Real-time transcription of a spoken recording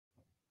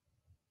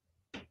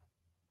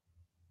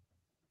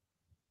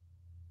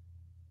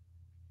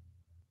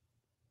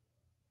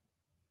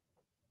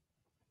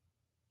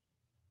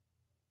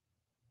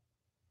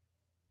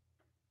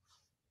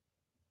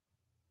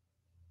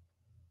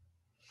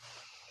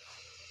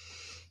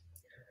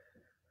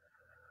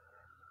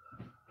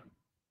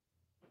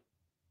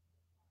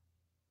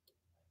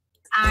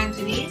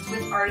Denise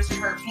with Artist at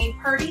Heart Paint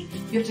Party.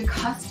 You have to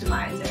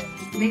customize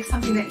it. Make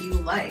something that you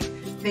like.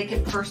 Make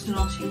it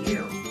personal to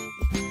you.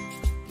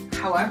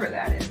 However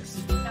that is.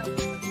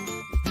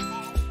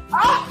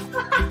 Oh!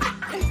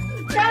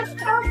 That's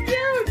so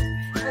cute!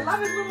 I love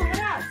his little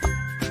hat.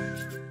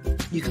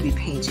 You could be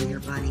painting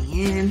your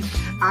bunny in.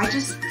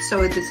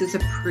 This is a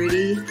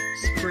pretty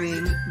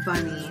spring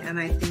bunny, and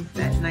I think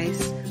that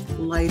nice,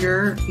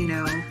 lighter,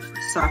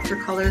 softer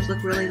colors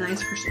look really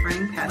nice for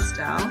spring.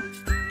 Pastel.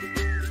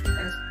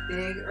 As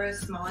big or as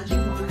small as you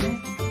want it.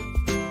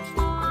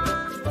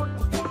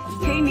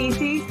 Hey,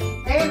 Nisi.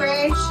 Hey,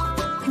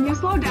 Rach. Can you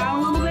slow down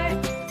a little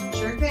bit?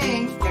 Sure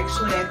thing.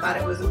 Actually, I thought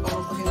it was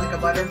almost looking like a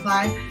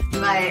butterfly,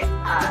 but I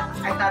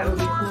thought it would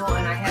be cool,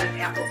 and I had an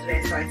apple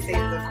today, so I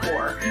saved the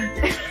core.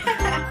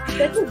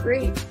 That's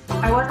great.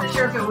 I wasn't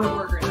sure if it would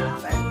work or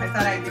not, but I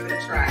thought I'd give it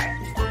a try.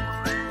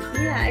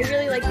 Yeah, I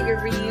really like that you're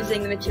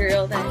reusing the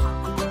material that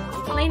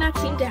might not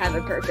seem to have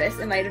a purpose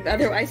and might have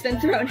otherwise been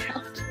thrown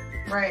out.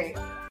 Right.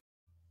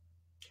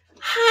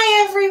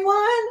 Hi,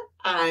 everyone.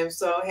 I'm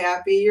so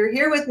happy you're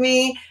here with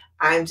me.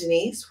 I'm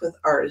Denise with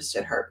Artist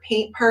at Heart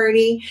Paint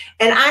Party,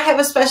 and I have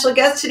a special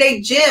guest today,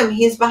 Jim.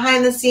 He's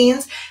behind the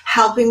scenes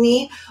helping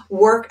me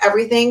work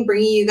everything,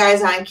 bringing you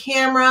guys on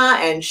camera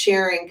and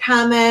sharing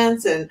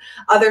comments and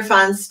other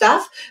fun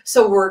stuff.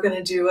 So we're going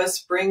to do a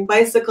spring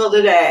bicycle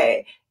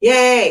today.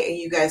 Yay! And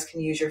you guys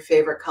can use your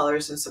favorite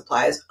colors and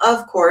supplies,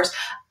 of course.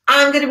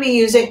 I'm going to be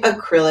using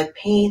acrylic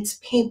paints,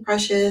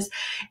 paintbrushes,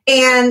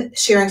 and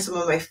sharing some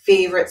of my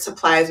favorite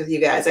supplies with you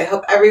guys. I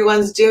hope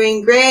everyone's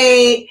doing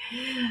great.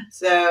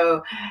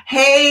 So,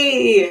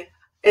 hey,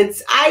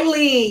 it's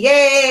Eily.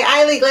 Yay,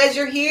 Eily, glad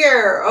you're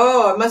here.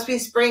 Oh, it must be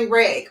spring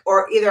break,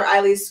 or either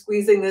Eily's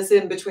squeezing this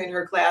in between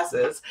her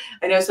classes.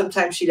 I know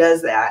sometimes she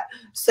does that.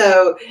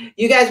 So,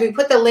 you guys, we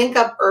put the link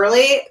up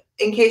early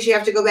in case you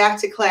have to go back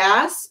to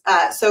class.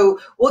 So,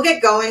 we'll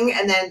get going,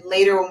 and then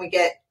later when we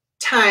get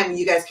time,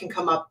 you guys can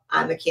come up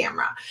on the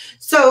camera.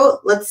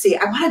 So let's see,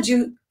 I want to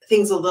do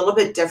things a little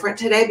bit different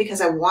today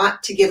because I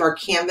want to give our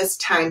canvas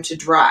time to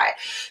dry.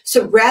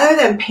 So rather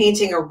than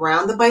painting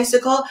around the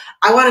bicycle,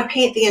 I want to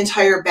paint the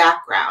entire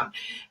background.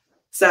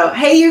 So,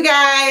 hey, you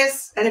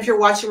guys, and if you're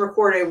watching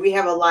recorded, we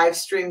have a live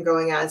stream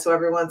going on, so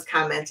everyone's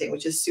commenting,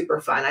 which is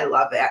super fun. I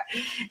love that.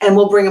 And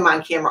we'll bring them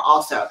on camera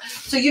also.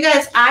 So, you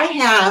guys, I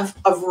have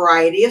a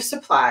variety of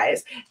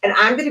supplies, and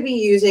I'm going to be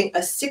using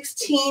a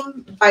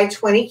 16 by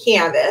 20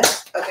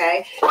 canvas,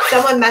 okay?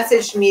 Someone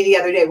messaged me the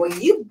other day,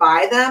 when you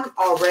buy them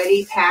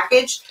already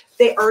packaged,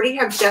 they already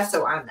have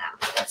gesso on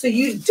them. So,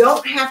 you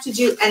don't have to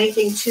do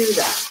anything to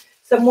them.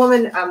 Some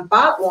woman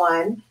bought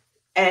one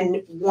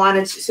and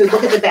wanted to, so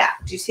look at the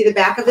back. Do you see the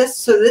back of this?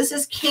 So this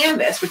is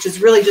canvas, which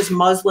is really just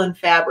muslin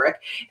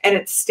fabric, and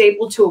it's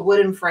stapled to a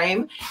wooden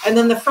frame. And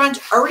then the front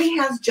already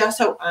has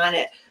gesso on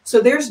it. So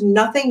there's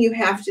nothing you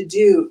have to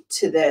do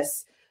to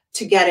this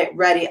to get it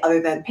ready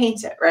other than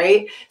paint it,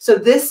 right? So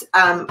this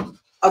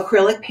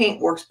acrylic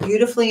paint works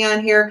beautifully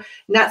on here,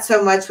 not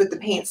so much with the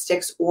paint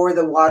sticks or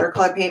the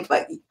watercolor paint,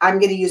 but I'm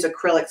going to use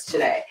acrylics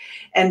today.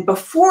 And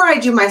before I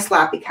do my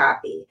sloppy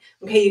copy,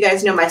 okay, you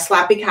guys know my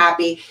sloppy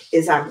copy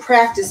is on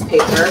practice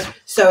paper.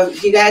 So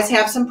you guys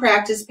have some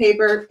practice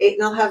paper,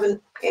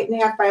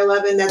 8.5 by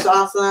 11, that's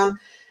awesome.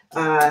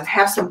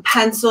 Have some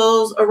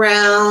pencils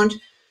around.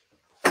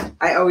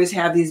 I always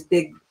have these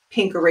big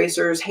pink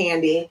erasers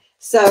handy.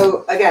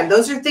 So again,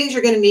 those are things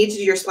you're going to need to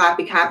do your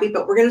sloppy copy,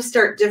 but we're going to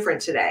start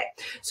different today.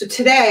 So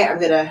today I'm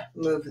going to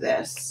move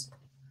this.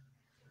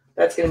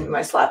 That's going to be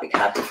my sloppy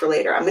copy for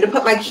later. I'm going to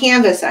put my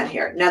canvas on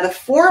here. Now the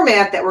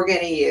format that we're going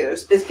to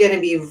use is going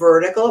to be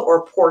vertical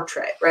or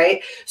portrait,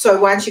 right? So I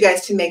want you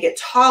guys to make it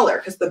taller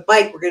because the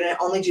bike, we're going to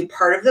only do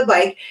part of the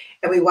bike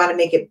and we want to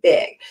make it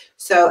big.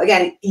 So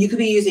again, you could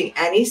be using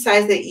any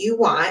size that you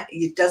want.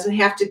 It doesn't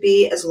have to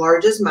be as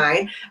large as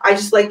mine. I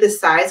just like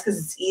this size because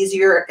it's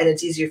easier and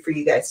it's easier for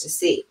you guys to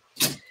see.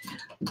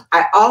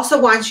 I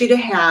also want you to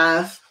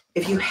have,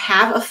 if you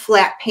have a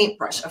flat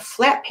paintbrush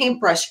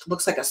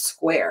looks like a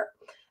square.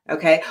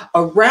 Okay,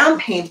 a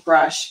round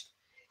paintbrush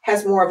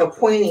has more of a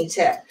pointy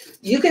tip.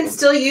 You can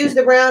still use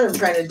the round. I'm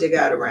trying to dig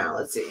out a round.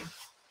 Let's see.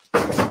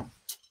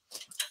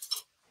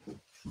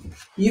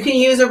 You can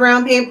use a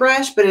round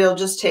paintbrush, but it'll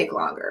just take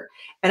longer.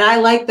 And I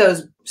like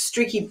those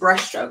streaky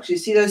brush strokes. You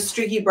see those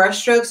streaky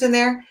brush strokes in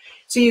there?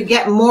 So you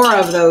get more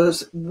of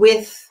those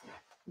with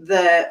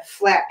the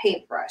flat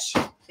paintbrush.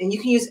 And you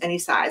can use any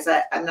size.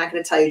 I'm not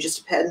going to tell you, it just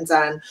depends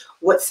on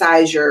what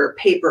size your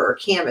paper or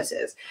canvas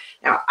is.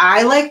 Now,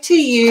 I like to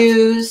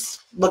use,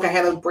 look, I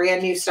have a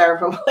brand new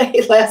styrofoam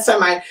plate. Last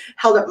time I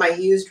held up my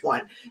used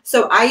one.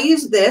 So I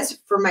use this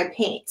for my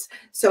paints.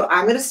 So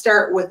I'm going to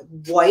start with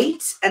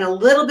white and a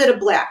little bit of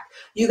black.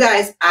 You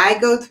guys, I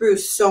go through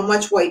so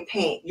much white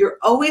paint. You're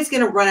always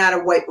going to run out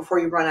of white before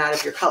you run out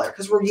of your color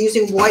because we're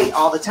using white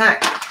all the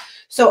time.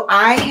 So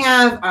I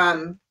have,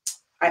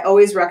 I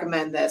always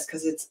recommend this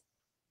because it's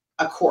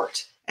a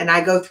quart, and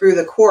I go through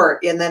the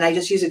quart and then I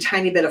just use a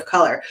tiny bit of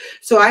color.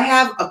 So I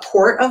have a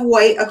quart of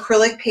white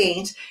acrylic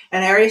paint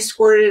and I already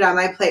squirted it on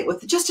my plate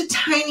with just a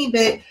tiny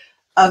bit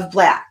of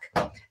black.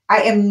 I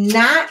am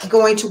not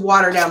going to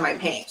water down my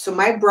paint. So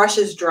my brush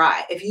is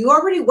dry. If you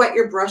already wet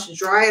your brush,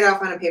 dry it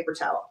off on a paper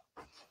towel.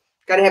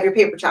 Got to have your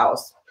paper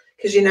towels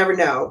because you never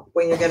know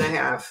when you're going to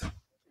have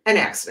an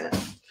accident,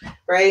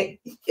 right?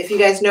 If you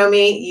guys know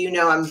me, you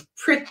know I'm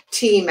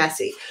pretty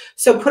messy.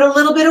 So put a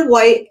little bit of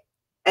white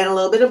and a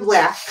little bit of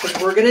black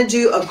because we're going to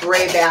do a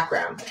gray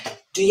background.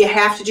 Do you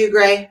have to do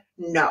gray?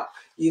 No.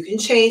 You can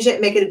change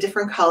it, make it a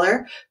different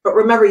color, but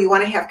remember you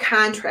want to have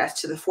contrast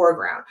to the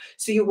foreground.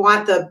 So you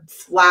want the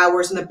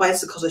flowers and the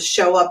bicycle to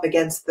show up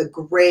against the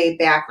gray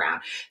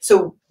background.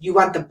 So you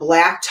want the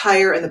black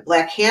tire and the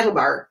black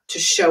handlebar to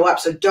show up.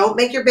 So don't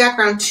make your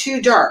background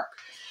too dark.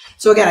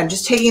 So again, I'm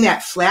just taking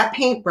that flat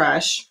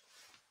paintbrush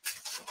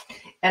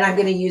and I'm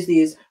going to use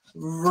these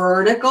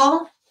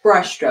vertical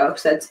brush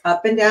strokes that's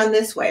up and down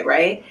this way,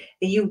 right?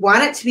 And you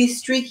want it to be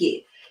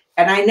streaky.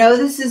 And I know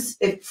this is,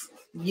 if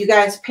you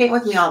guys paint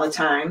with me all the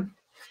time,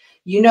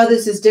 you know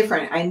this is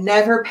different. I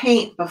never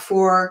paint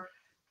before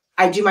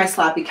I do my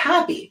sloppy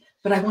copy,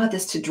 but I want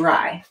this to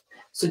dry.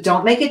 So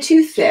don't make it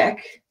too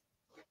thick.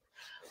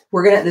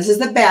 This is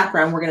the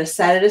background. We're gonna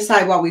set it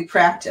aside while we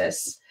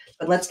practice,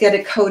 but let's get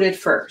it coated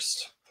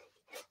first.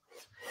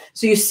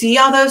 So you see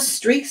all those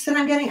streaks that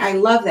I'm getting? I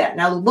love that.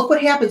 Now look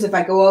what happens if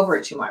I go over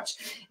it too much.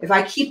 If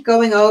I keep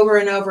going over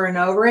and over and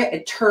over it,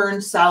 it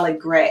turns solid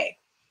gray.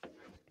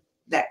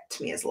 That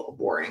to me is a little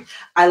boring.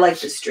 I like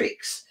the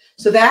streaks.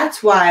 So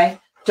that's why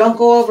don't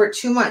go over it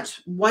too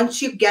much.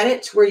 Once you get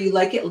it to where you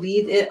like it,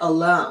 leave it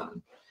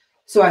alone.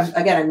 So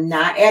I'm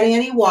not adding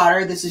any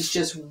water. This is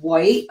just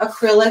white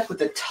acrylic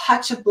with a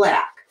touch of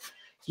black.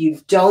 You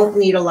don't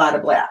need a lot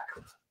of black.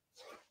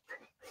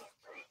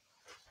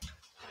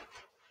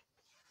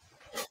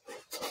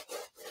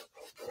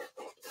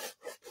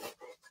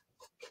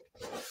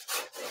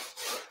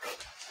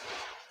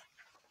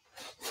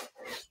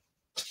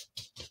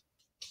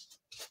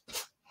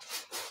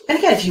 And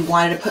again, if you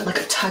wanted to put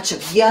like a touch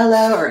of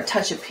yellow or a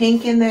touch of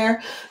pink in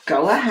there,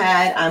 go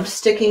ahead. I'm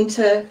sticking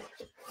to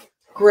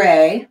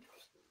gray.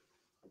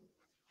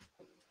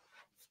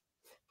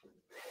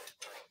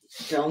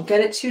 Don't get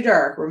it too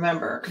dark,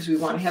 remember, because we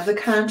want to have the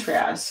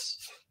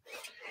contrast.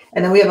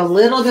 And then we have a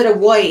little bit of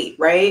white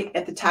right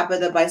at the top of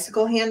the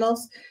bicycle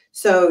handles.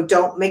 So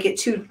don't make it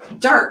too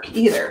dark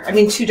either. I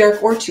mean, too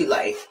dark or too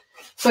light.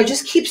 So I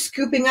just keep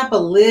scooping up a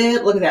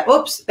little. Look at that.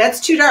 Oops,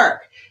 that's too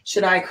dark.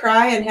 Should I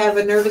cry and have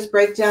a nervous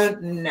breakdown?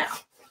 No.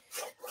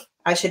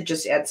 I should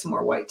just add some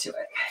more white to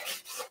it.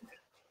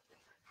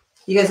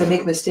 You guys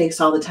make mistakes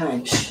all the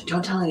time. Shh,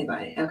 don't tell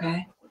anybody,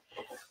 okay?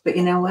 But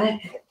you know what?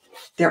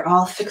 They're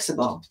all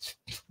fixable.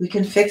 We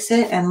can fix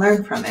it and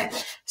learn from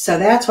it. So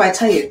that's why I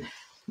tell you,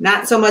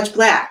 not so much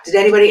black. Did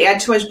anybody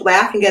add too much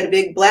black and get a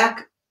big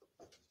black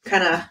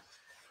kind of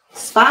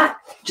spot?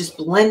 Just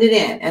blend it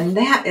in. And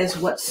that is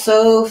what's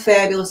so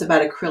fabulous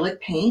about acrylic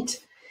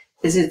paint.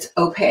 Is it's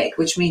opaque,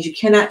 which means you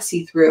cannot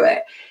see through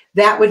it.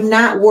 That would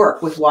not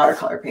work with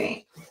watercolor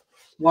paint.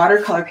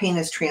 Watercolor paint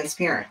is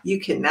transparent.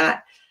 You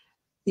cannot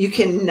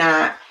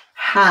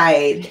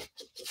hide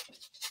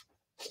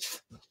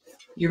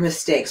your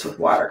mistakes with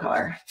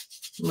watercolor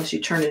unless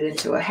you turn it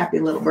into a happy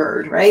little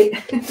bird, right?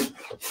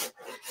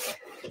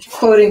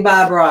 Quoting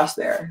Bob Ross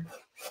there.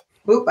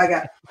 Oop, I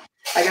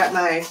got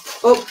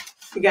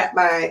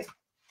my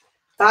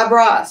Bob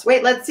Ross.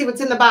 Wait, let's see what's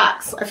in the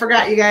box. I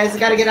forgot, you guys. I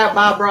got to get out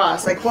Bob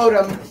Ross. I quote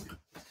him.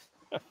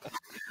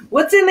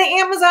 What's in the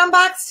Amazon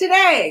box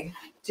today?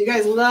 Do you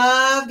guys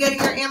love getting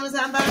your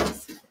Amazon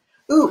box?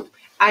 Ooh,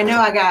 I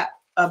know I got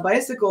a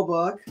bicycle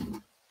book.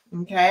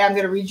 Okay, I'm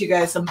going to read you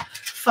guys some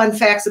fun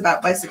facts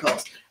about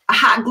bicycles. A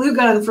hot glue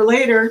gun for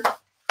later.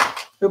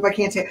 Hope I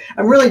can't say.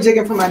 I'm really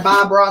digging for my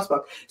Bob Ross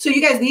book. So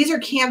you guys, these are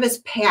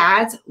canvas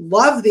pads.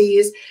 Love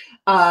these.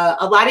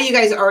 A lot of you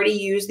guys already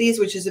use these,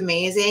 which is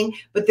amazing,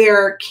 but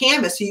they're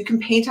canvas, so you can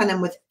paint on them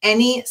with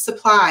any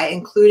supply,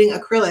 including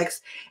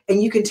acrylics,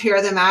 and you can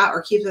tear them out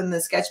or keep them in the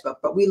sketchbook,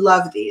 but we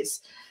love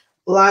these.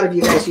 A lot of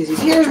you guys use these.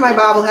 Here's my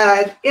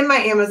bobblehead in my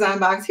Amazon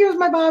box. Here's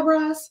my Bob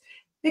Ross.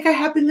 Make a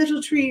happy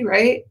little tree,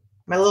 right?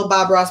 My little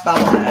Bob Ross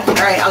bobblehead. All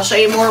right, I'll show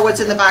you more what's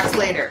in the box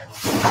later.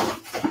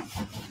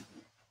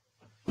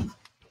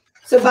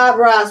 So Bob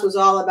Ross was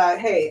all about,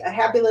 hey, a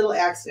happy little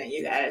accident,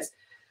 you guys.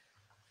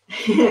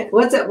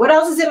 What's it? What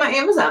else is in my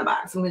Amazon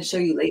box? I'm going to show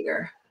you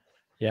later.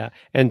 Yeah.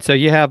 And so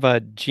you have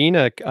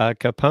Gina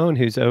Capone,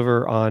 who's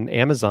over on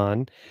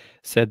Amazon,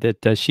 said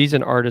that she's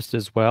an artist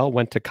as well,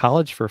 went to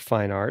college for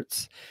fine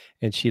arts,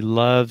 and she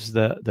loves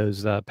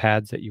those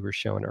pads that you were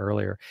showing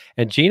earlier.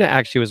 And Gina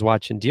actually was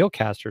watching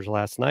Dealcasters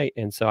last night,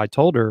 and so I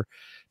told her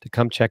to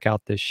come check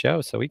out this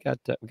show. So we got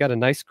a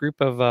nice group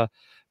of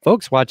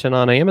folks watching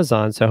on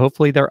Amazon. So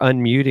hopefully they're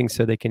unmuting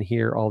so they can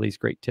hear all these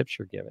great tips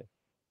you're giving.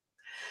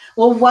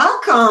 Well,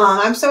 welcome.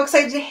 I'm so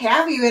excited to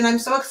have you, and I'm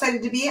so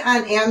excited to be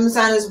on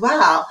Amazon as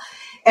well.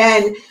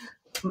 And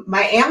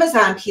my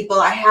Amazon people,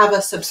 I have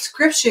a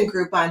subscription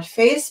group on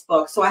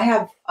Facebook. So I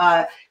have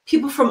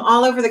people from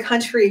all over the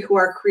country who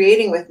are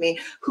creating with me,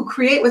 who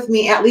create with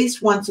me at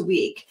least once a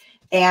week.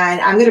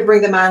 And I'm going to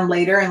bring them on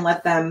later and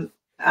let them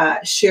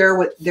share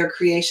with their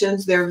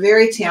creations. They're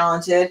very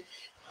talented.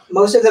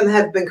 most of them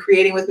have been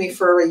creating with me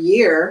for a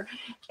year.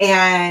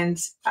 And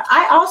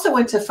I also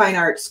went to fine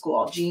art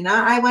school, Gina.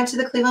 I went to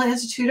the Cleveland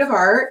Institute of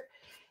Art,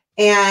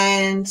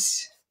 and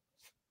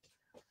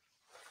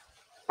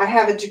I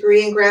have a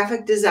degree in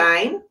graphic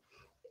design.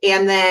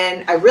 And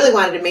then I really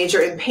wanted to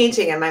major in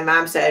painting. And my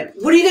mom said,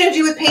 what are you going to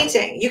do with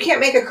painting? You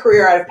can't make a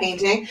career out of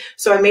painting.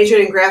 So I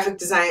majored in graphic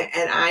design,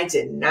 and I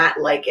did not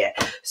like it.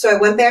 So I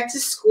went back to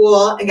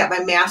school and got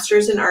my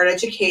master's in art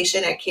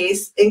education at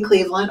Case in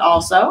Cleveland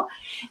also.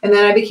 And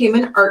then I became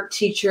an art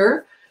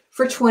teacher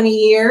for 20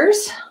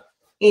 years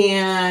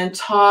and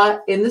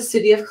taught in the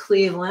city of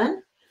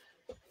Cleveland.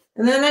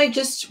 And then I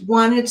just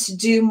wanted to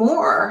do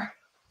more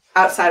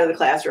outside of the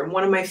classroom.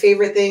 One of my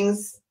favorite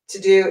things to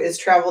do is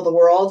travel the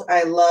world.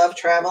 I love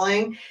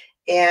traveling.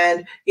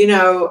 And, you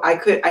know, I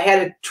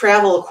had to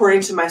travel according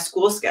to my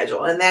school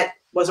schedule, and that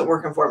wasn't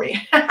working for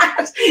me.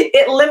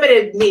 It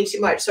limited me too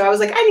much. So I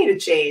was like, I need to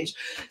change.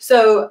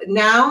 So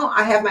now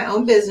I have my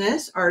own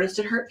business, Artist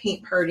at Heart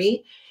Paint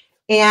Party.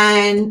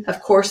 And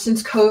of course,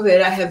 since COVID,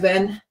 I have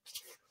been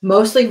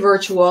mostly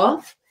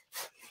virtual.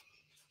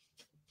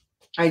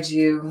 I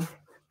do.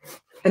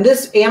 And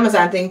this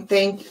Amazon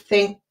thing,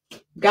 thank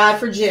God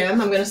for Jim.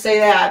 I'm going to say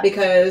that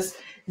because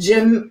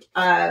Jim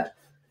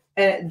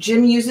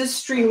uses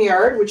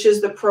StreamYard, which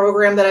is the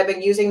program that I've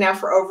been using now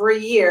for over a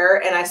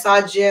year. And I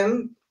saw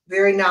Jim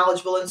very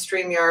knowledgeable in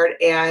StreamYard,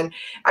 and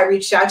I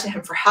reached out to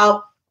him for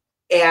help.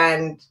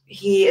 And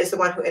he is the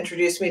one who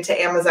introduced me to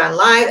Amazon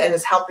Live and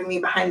is helping me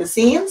behind the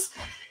scenes.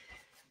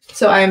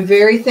 So I am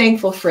very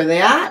thankful for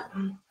that.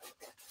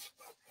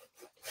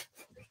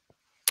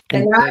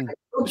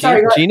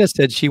 Gina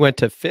said she went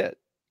to FIT.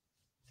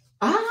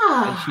 And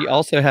Ah. she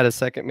also had a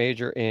second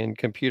major in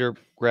computer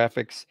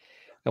graphics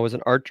and was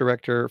an art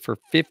director for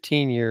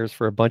 15 years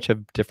for a bunch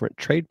of different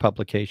trade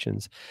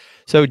publications.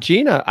 So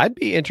Gina, I'd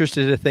be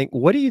interested to think,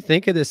 what do you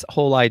think of this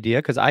whole idea?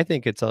 Because I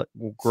think it's a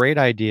great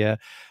idea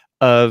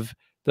of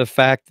the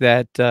fact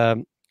that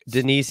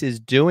Denyse is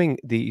doing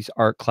these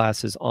art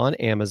classes on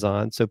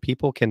Amazon so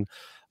people can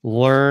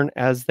learn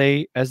as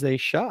they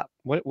shop.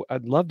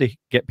 I'd love to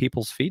get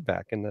people's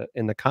feedback in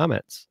the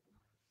comments.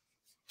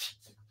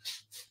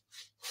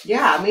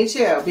 Yeah, me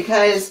too.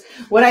 Because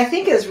what I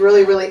think is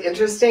really, really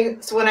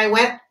interesting. So when I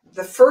went,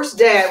 the first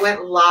day I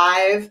went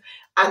live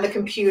on the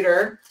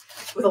computer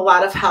with a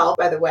lot of help,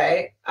 by the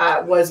way,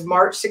 was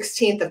March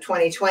 16th of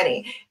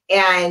 2020.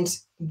 And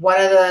one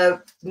of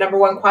the number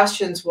one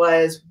questions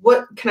was,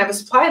 what can I have a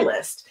supply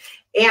list?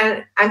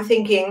 And I'm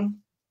thinking,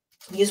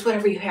 use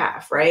whatever you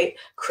have, right?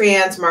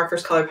 Crayons,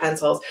 markers, colored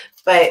pencils.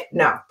 But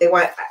no, they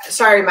want,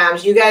 sorry,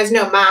 moms, you guys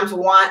know moms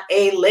want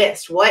a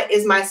list. What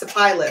is my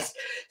supply list?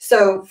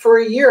 So for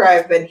a year,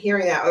 I've been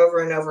hearing that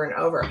over and over and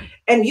over.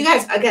 And you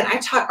guys, again, I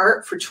taught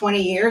art for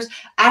 20 years.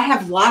 I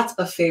have lots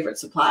of favorite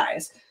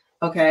supplies,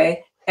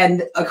 okay?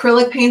 And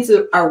acrylic paints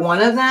are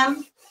one of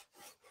them.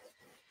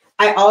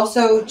 I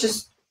also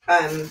just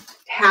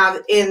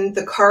have in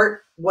the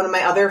cart, one of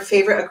my other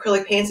favorite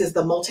acrylic paints is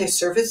the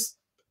multi-surface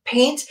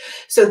paint.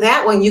 So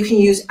that one you can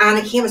use on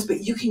a canvas,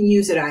 but you can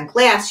use it on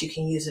glass, you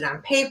can use it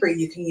on paper,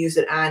 you can use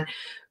it on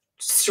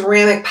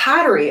ceramic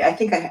pottery. I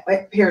think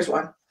here's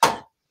one.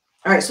 All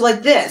right, so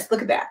like this,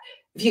 look at that.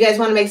 If you guys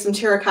want to make some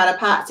terracotta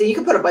pots, so you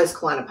can put a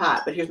bicycle on a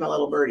pot, but here's my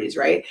little birdies,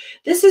 right?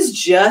 This is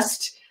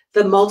just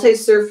the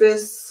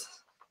multi-surface.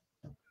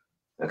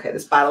 Okay,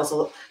 this bottle's a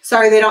little,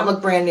 sorry, they don't look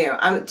brand new.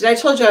 Did I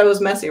told you I was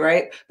messy,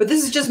 right? But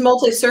this is just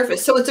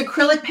multi-surface. So it's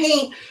acrylic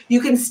paint.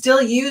 You can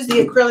still use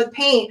the acrylic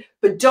paint,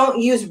 but don't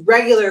use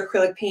regular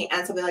acrylic paint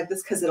on something like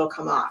this because it'll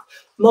come off.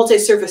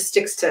 Multi-surface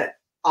sticks to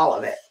all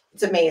of it.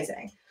 It's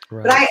amazing.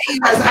 Right.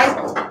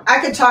 But I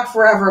could talk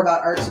forever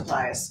about art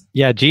supplies.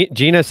 Yeah,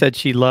 Gina said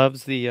she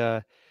loves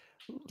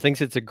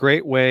thinks it's a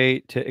great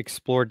way to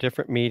explore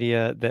different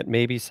media that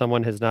maybe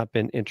someone has not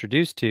been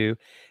introduced to,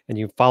 and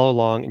you can follow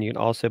along, and you can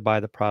also buy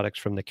the products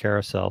from the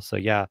carousel. So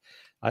yeah,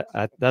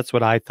 that's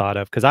what I thought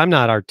of, because I'm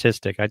not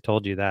artistic. I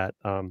told you that.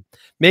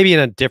 Maybe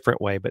in a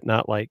different way, but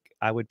not like,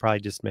 I would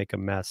probably just make a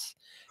mess.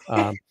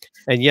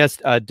 And yes,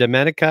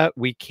 Domenica,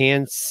 we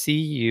can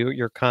see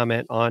your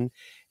comment on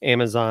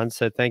Amazon.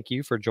 So thank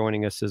you for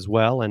joining us as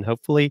well. And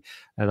hopefully,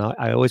 and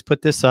I always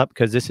put this up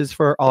because this is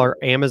for our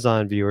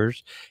Amazon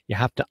viewers. You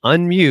have to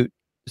unmute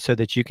so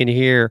that you can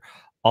hear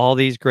all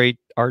these great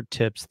art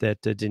tips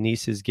that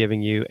Denyse is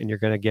giving you, and you're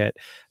going to get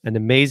an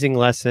amazing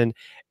lesson.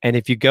 And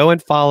if you go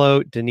and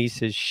follow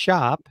Denyse's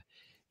shop,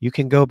 you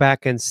can go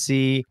back and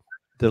see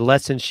the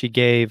lesson she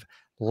gave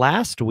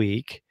last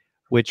week,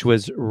 which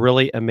was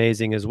really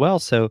amazing as well.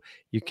 So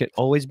you can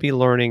always be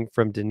learning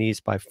from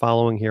Denyse by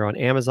following here on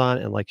Amazon.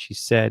 And like she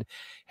said,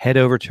 head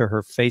over to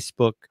her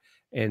Facebook,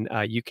 and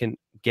you can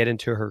get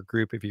into her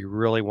group if you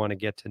really want to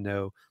get to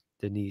know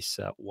Denyse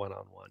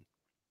one-on-one.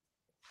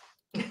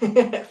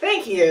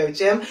 Thank you,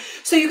 Jim.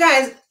 So you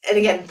guys, and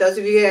again, those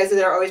of you guys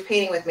that are always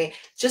painting with me,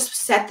 just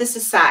set this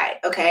aside,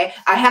 okay?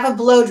 I have a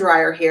blow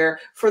dryer here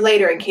for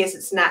later in case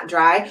it's not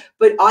dry,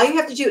 but all you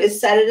have to do is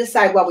set it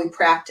aside while we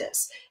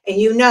practice. And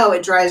you know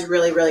it dries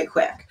really, really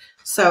quick.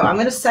 So I'm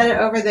going to set it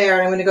over there,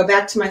 and I'm going to go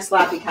back to my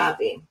sloppy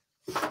copy.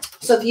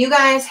 So if you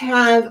guys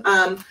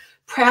have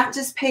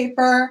practice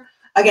paper,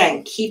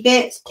 again, keep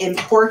it in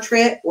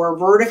portrait or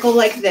vertical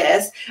like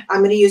this. I'm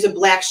going to use a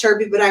black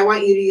Sharpie, but I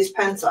want you to use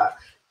pencil.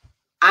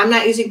 I'm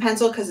not using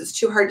pencil because it's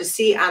too hard to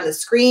see on the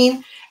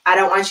screen. I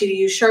don't want you to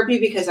use Sharpie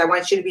because I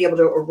want you to be able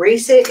to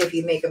erase it if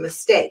you make a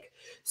mistake.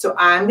 So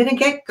I'm going to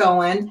get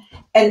going,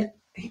 and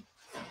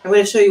I'm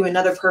going to show you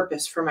another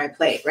purpose for my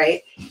plate,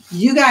 right?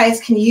 You guys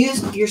can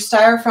use your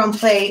styrofoam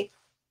plate,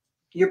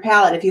 your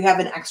palette, if you have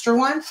an extra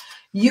one,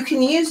 you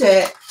can use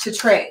it to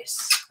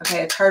trace.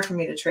 Okay, it's hard for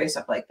me to trace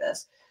up like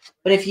this.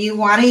 But if you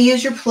want to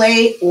use your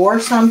plate or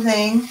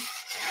something,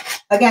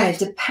 again, it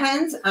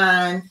depends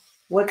on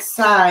what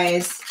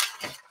size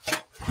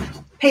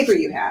paper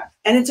you have.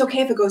 And it's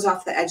okay if it goes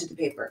off the edge of the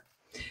paper.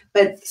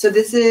 But so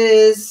this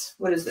is,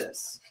 what is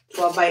this?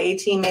 12 by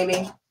 18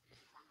 maybe.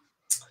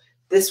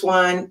 This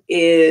one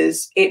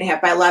is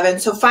 8.5 by 11.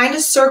 So find a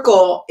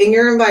circle in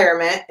your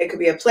environment. It could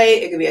be a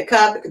plate, it could be a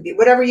cup, it could be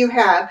whatever you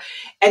have,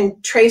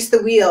 and trace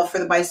the wheel for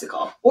the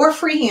bicycle or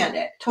freehand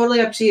it. Totally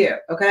up to you,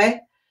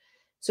 okay?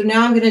 So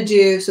now I'm gonna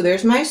do, so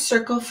there's my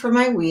circle for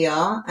my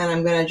wheel, and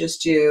I'm gonna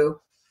just do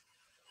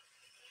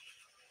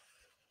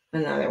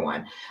another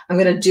one. I'm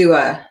gonna do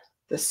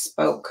the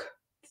spoke.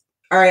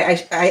 All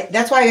right,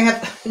 that's why I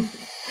have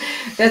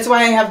that's why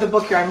I have the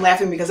book here. I'm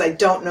laughing because I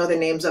don't know the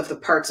names of the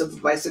parts of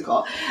the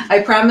bicycle. I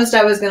promised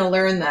I was going to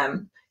learn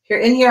them. Here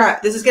in here,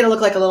 this is going to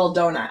look like a little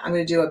donut. I'm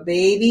going to do a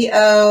baby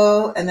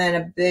O and then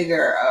a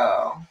bigger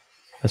O.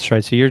 That's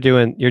right. So you're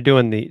doing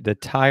the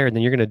tire, and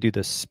then you're going to do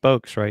the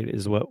spokes, right?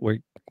 Is what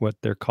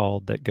they're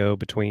called, that go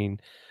between.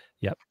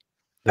 Yep.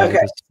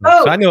 Okay.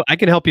 So I know I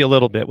can help you a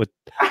little bit with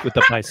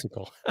the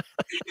bicycle.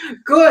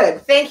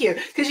 Good. Thank you.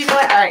 Because you know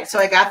what? All right. So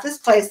I got this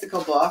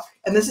bicycle book,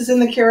 and this is in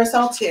the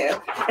carousel too.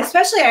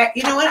 Especially,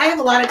 you know what? I have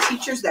a lot of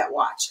teachers that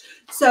watch.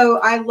 So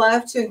I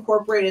love to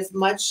incorporate as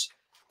much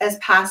as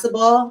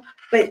possible,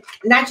 but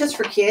not just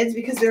for kids,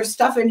 because there's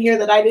stuff in here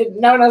that I didn't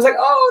know. And I was like,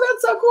 oh,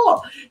 that's so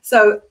cool.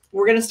 So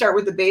we're going to start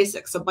with the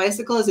basics. A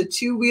bicycle is a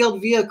two-wheeled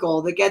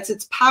vehicle that gets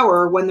its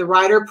power when the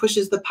rider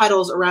pushes the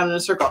pedals around in a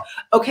circle.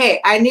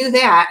 Okay, I knew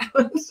that.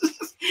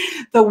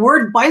 The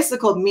word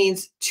bicycle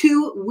means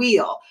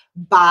two-wheel.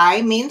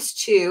 Bi means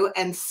two,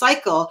 and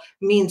cycle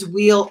means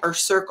wheel or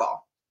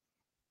circle.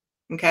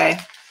 Okay?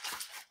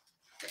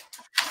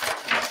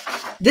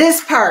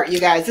 This part,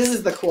 you guys, this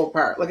is the cool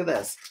part. Look at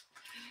this.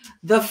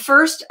 The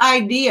first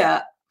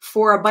idea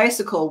for a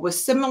bicycle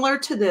was similar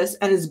to this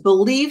and is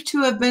believed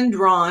to have been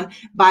drawn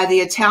by the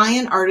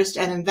Italian artist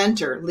and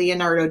inventor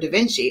Leonardo da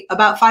Vinci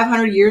about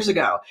 500 years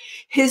ago.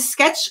 His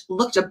sketch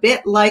looked a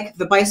bit like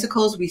the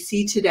bicycles we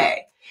see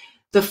today.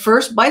 The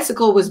first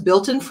bicycle was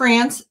built in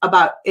France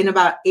in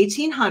about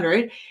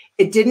 1800.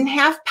 It didn't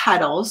have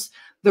pedals.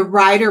 The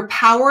rider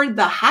powered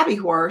the hobby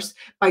horse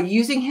by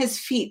using his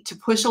feet to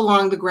push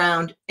along the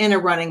ground in a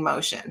running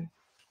motion.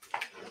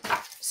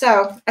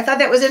 So I thought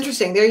that was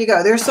interesting. There you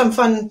go. There's some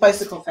fun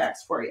bicycle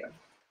facts for you.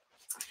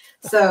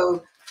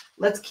 So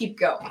let's keep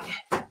going.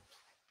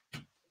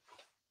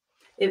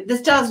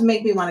 This does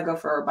make me want to go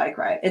for a bike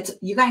ride.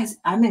 You guys,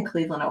 I'm in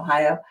Cleveland,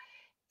 Ohio.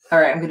 All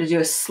right, I'm going to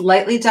do a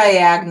slightly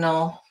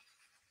diagonal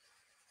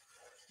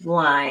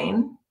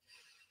line.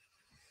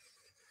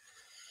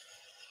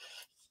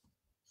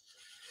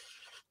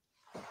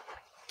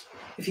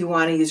 If you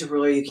want to use a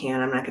ruler, you can.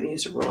 I'm not going to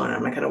use a ruler, and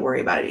I'm not going to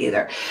worry about it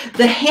either.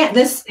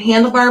 This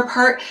handlebar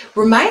part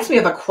reminds me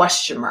of a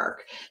question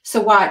mark. So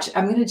watch,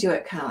 I'm going to do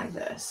it kind of like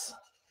this.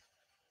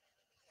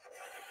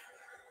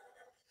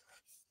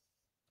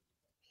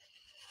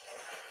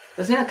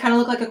 Doesn't it kind of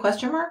look like a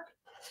question mark?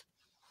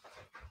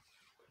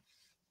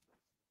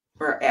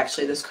 Or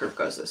actually, this curve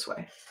goes this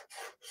way.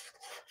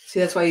 See,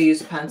 that's why you use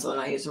a pencil and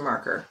I use a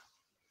marker.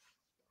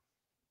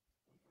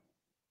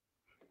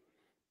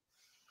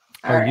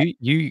 All right.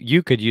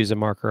 You could use a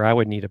marker. I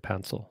would need a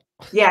pencil.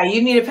 Yeah,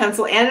 you need a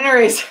pencil and an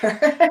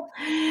eraser.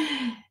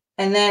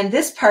 And then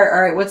this part,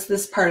 all right, what's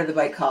this part of the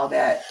bike called?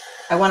 That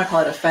I want to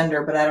call it a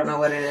fender, but I don't know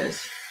what it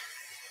is.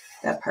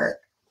 That part.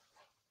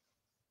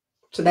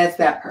 So that's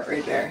that part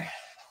right there.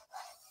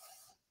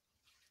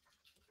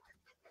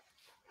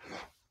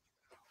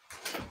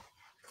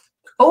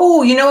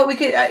 Oh, you know what we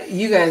could,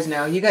 you guys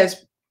know, you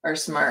guys are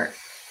smart.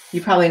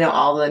 You probably know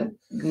all the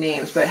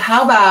names, but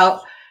how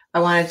about, I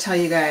want to tell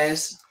you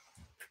guys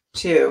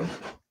too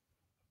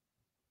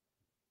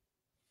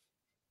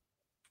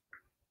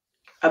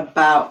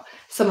about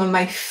some of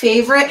my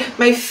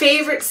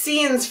favorite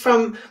scenes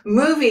from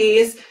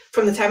movies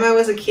from the time I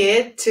was a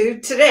kid to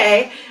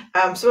today.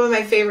 Some of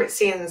my favorite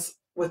scenes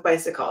with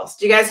bicycles.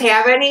 Do you guys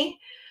have any?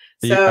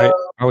 So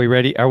are we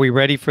ready? Are we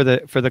ready for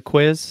the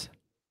quiz?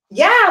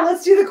 Yeah,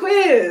 let's do the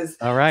quiz.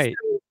 All right.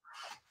 So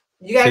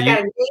you guys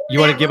got you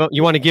want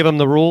to give them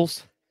the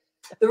rules?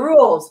 The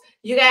rules.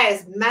 You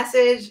guys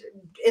message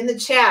in the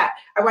chat.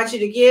 I want you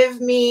to give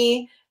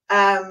me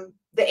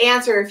the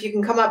answer if you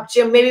can come up.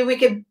 Jim, maybe we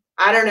could,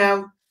 I don't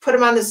know, put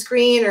them on the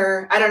screen,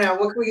 or I don't know,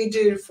 what can we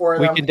do for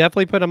them? We can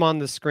definitely put them on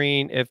the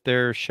screen if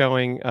they're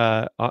showing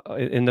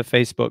in the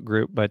Facebook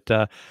group, but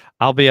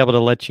I'll be able to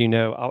let you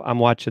know. I'm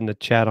watching the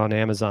chat on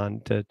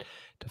Amazon to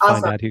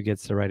find out who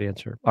gets the right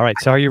answer. All right,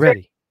 so are you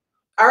ready?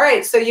 All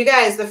right, so you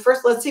guys,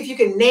 let's see if you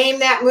can name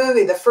that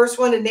movie. The first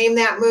one to name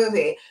that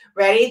movie.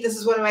 Ready? This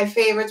is one of my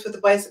favorites with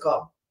the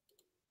bicycle.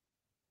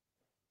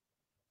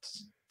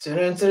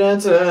 That's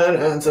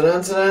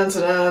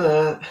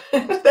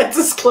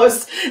as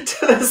close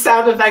to the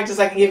sound effect as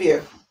I can give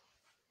you.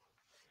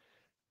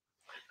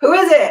 Who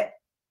is it?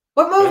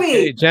 What movie?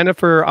 Okay,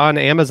 Jennifer on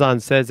Amazon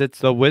says it's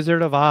The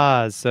Wizard of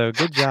Oz. So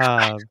good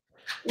job.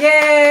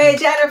 Yay,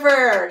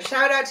 Jennifer.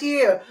 Shout out to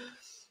you.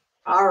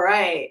 All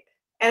right.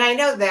 And I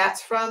know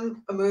that's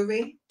from a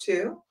movie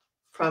too.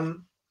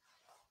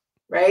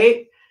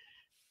 Right?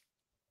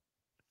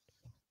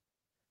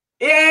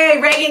 Yay,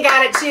 Reagan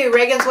got it too.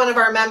 Reagan's one of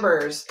our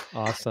members.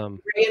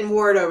 Awesome. Reagan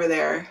Ward over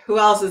there. Who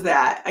else is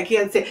that? I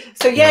can't say.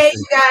 So yay,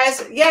 you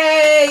guys.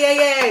 Yay, yay,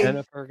 yay.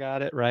 Jennifer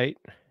got it right.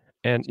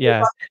 And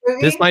yeah,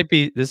 this might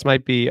be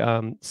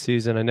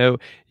Susan. I know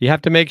you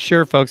have to make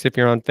sure, folks, if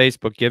you're on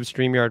Facebook, give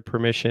StreamYard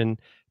permission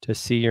to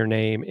see your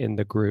name in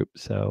the group.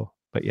 So,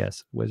 but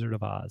yes, Wizard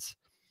of Oz.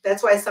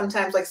 That's why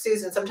sometimes, like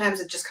Susan, sometimes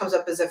it just comes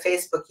up as a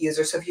Facebook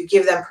user. So if you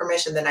give them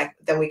permission,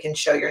 then we can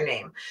show your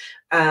name.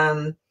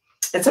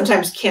 And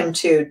sometimes Kim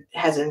too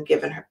hasn't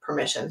given her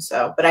permission.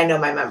 So, but I know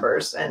my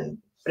members,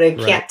 but I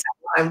can't tell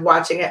I'm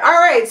watching it. All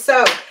right,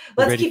 so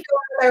let's keep going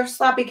with our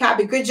sloppy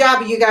copy. Good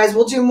job, you guys.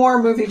 We'll do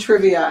more movie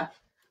trivia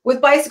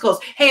with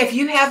bicycles. Hey, if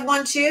you have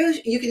one too,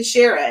 you can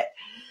share it.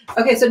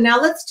 Okay, so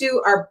now let's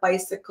do our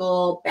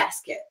bicycle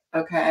basket.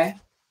 Okay.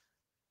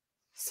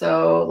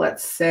 So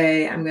let's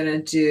say I'm going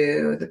to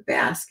do the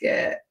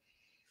basket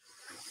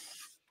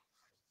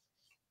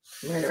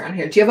right around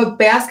here. Do you have a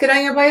basket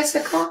on your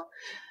bicycle?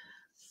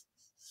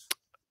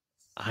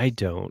 I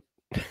don't.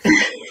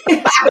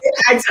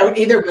 I don't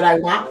either, but I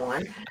want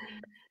one.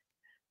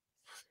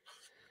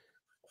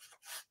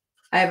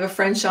 I have a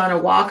friend,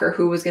 Shauna Walker,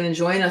 who was going to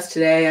join us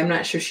today. I'm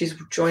not sure she's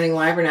joining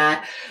live or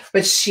not,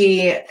 but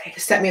she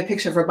sent me a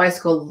picture of her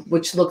bicycle,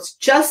 which looks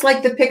just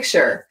like the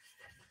picture.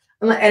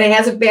 And it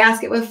has a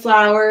basket with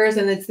flowers,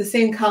 and it's the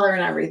same color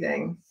and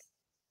everything.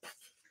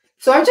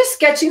 So I'm just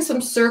sketching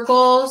some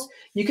circles.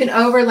 You can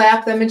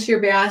overlap them into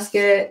your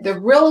basket.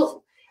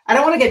 I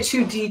don't want to get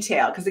too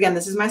detailed because, again,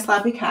 this is my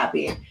sloppy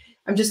copy.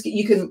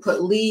 You can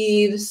put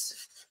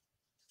leaves.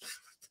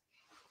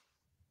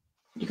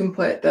 You can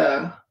put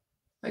the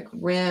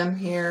rim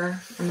here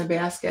in the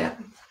basket.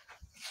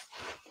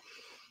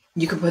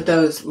 You can put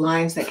those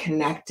lines that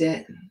connect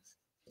it.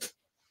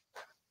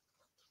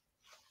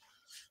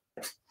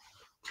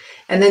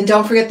 And then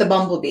don't forget the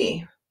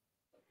bumblebee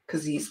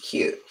because he's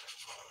cute.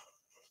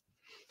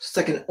 Just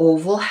like an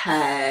oval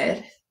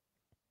head.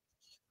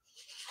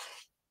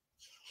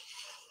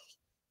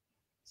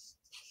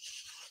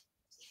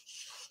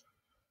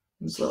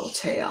 His little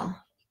tail.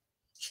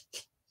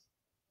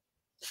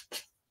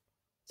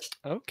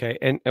 Okay,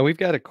 and we've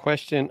got a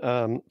question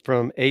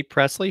from A.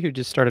 Presley, who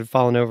just started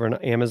following over on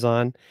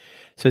Amazon.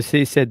 So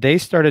he said they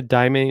started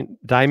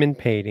diamond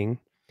painting.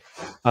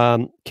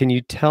 Can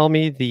you tell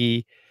me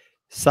the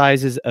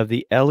sizes of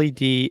the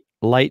LED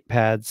light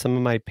pads? Some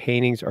of my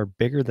paintings are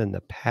bigger than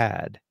the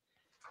pad.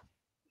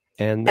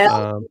 And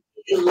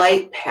LED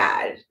light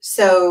pad.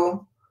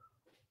 So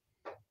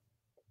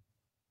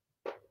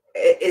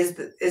is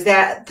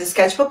that the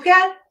sketchbook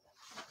pad?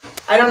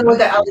 I don't know what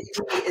the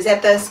LED is.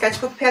 That the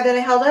sketchbook pad that I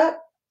held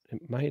up?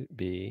 It might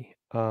be.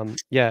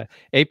 Yeah.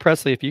 A.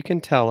 Presley, if you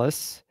can tell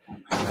us,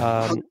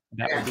 that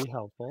would be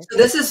helpful. So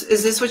is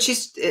this what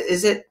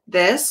is it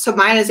this? So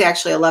mine is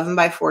actually 11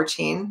 by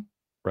 14.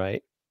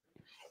 Right.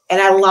 And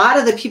a lot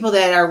of the people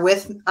that are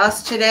with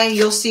us today,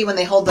 you'll see when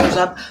they hold those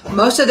up,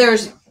 most of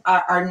theirs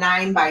are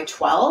 9 by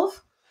 12.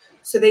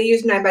 So they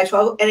use 9 by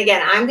 12. And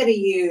again, I'm going to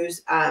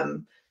use,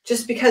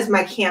 just because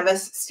my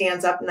canvas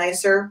stands up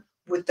nicer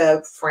with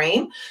the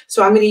frame.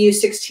 So I'm going to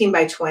use 16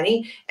 by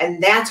 20.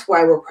 And that's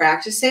why we're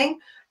practicing.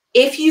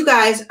 If you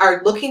guys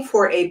are looking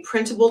for a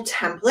printable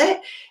template,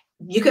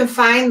 you can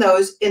find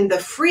those in the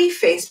free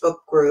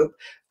Facebook group,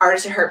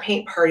 Artist at Heart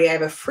Paint Party. I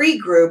have a free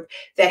group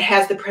that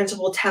has the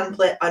printable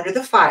template under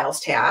the Files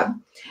tab.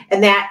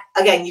 And that,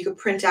 again, you could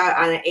print out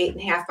on an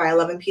 8.5 by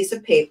 11 piece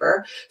of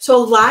paper. So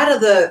a lot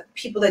of the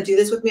people that do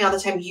this with me all the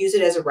time use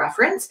it as a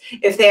reference.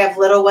 If they have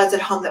little ones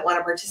at home that want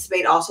to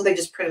participate also, they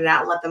just print it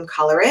out and let them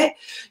color it.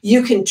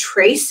 You can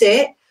trace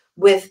it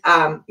with,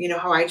 you know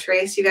how I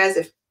trace, you guys?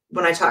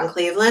 When I taught in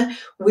Cleveland,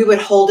 we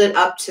would hold it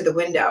up to the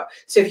window.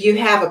 So if you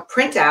have a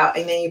printout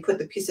and then you put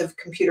the piece of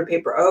computer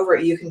paper over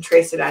it, you can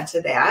trace it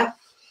onto that.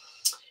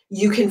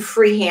 You can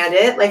freehand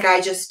it like I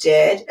just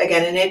did.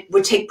 Again, and it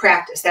would take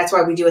practice. That's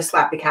why we do a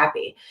sloppy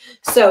copy.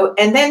 So,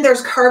 and then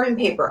there's carbon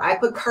paper. I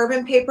put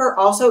carbon paper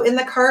also in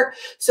the cart.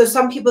 So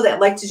some people that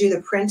like to do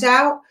the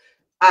printout,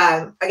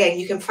 again,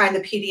 you can find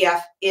the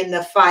PDF in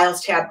the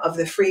Files tab of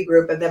the free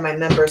group, and then my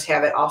members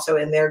have it also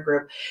in their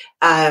group.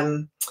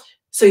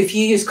 So if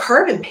you use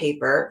carbon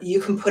paper, you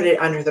can put it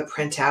under the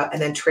printout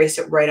and then trace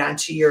it right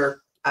onto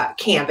your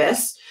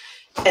canvas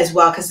as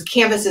well, because the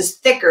canvas is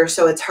thicker,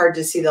 so it's hard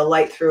to see the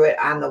light through it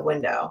on the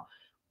window.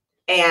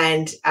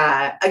 And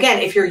again,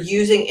 if you're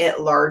using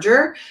it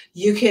larger,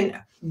 you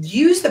can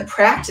use the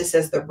practice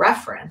as the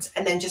reference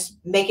and then just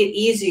make it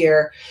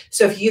easier.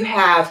 So if you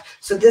have,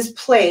 so this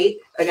plate,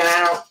 again,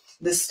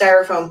 this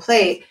styrofoam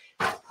plate,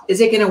 is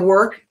it going to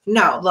work?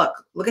 No,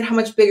 look at how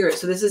much bigger it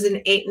is. So this is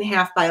an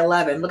 8.5 by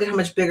 11. Look at how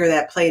much bigger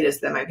that plate is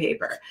than my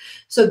paper.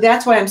 So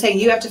that's why I'm saying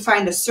you have to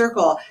find a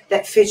circle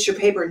that fits your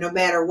paper no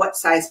matter what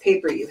size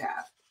paper you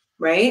have,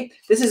 right?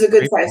 This is a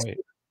good size.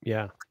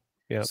 Yeah.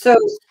 Yeah. So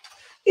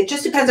it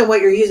just depends on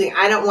what you're using.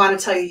 I don't want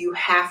to tell you you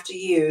have to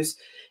use,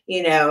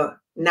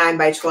 9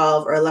 by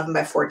 12 or 11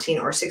 by 14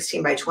 or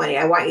 16 by 20.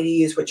 I want you to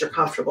use what you're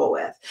comfortable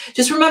with.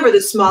 Just remember, the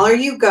smaller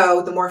you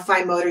go, the more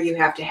fine motor you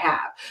have to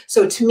have.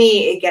 So to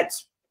me, it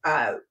gets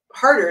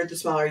harder the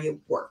smaller you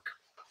work.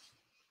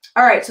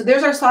 All right, so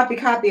there's our sloppy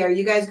copy. Are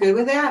you guys good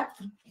with that?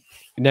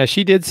 Now,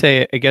 she did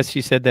say, I guess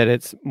she said that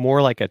it's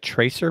more like a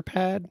tracer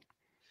pad.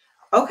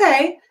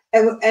 Okay,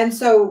 and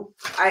so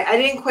I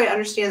didn't quite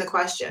understand the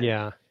question.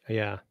 Yeah.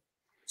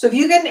 So if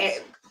you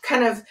can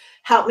kind of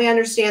help me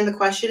understand the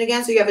question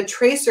again. So you have a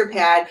tracer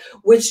pad,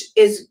 which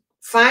is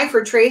fine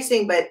for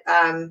tracing, but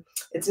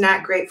it's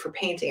not great for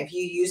painting. If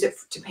you use it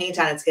to paint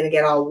on, it's going to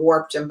get all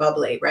warped and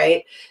bubbly,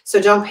 right?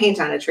 So don't paint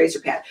on a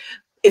tracer pad.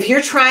 If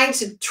you're trying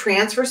to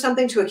transfer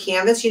something to a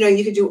canvas,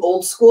 you could do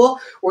old school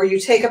where you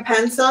take a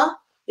pencil.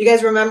 You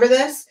guys remember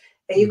this?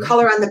 And you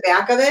color on the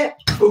back of it.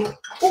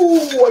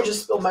 Ooh, I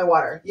just spilled my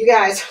water. You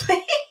guys.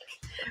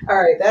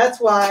 All right, that's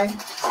why.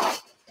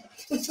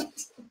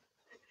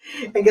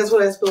 And guess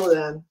what I spilled it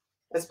on?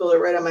 I spilled it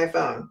right on my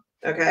phone.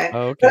 Okay.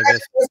 Oh, okay.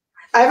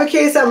 I have a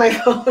case on my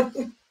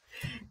phone.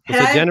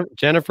 So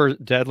Jennifer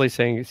Deadly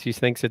saying she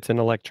thinks it's an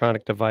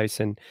electronic device,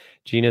 and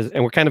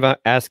we're kind of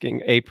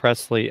asking A.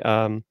 Presley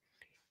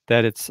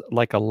that it's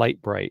like a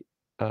light bright.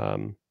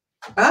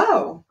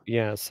 Oh.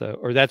 Yeah. So,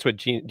 or that's what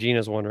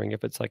Gina's wondering,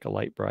 if it's like a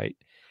light bright,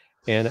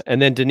 and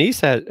then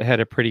Denyse had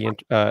a pretty,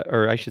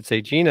 or I should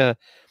say, Gina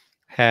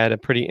had a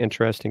pretty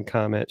interesting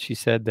comment. She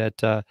said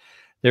that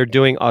they're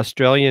doing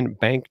Australian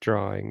bank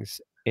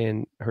drawings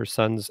in her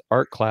son's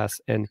art class,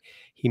 and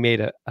he made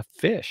a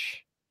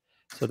fish.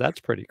 So that's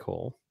pretty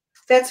cool.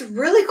 That's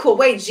really cool.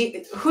 Wait,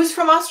 who's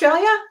from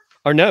Australia?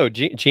 Or no,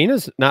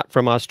 Gina's not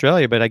from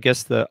Australia, but I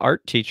guess the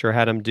art teacher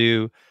had him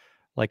do,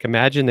 like,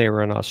 imagine they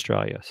were in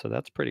Australia. So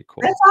that's pretty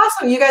cool. That's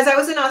awesome. You guys, I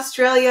was in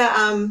Australia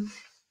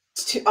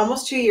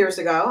almost 2 years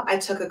ago. I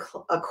took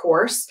a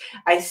course.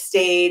 I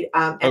stayed.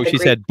 She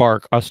said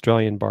bark,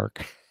 Australian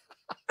bark.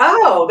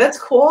 Oh, that's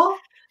cool.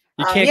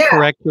 You can't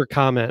correct your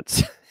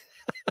comments.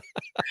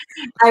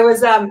 I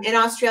was in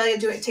Australia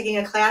taking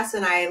a class,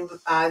 and I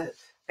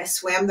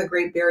swam the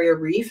Great Barrier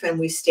Reef, and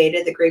we stayed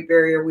at the Great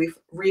Barrier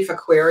Reef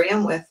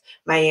Aquarium with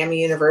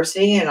Miami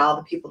University and all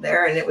the people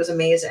there, and it was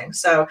amazing.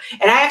 So,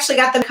 and I actually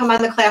got them to come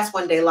on the class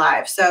one day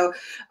live. So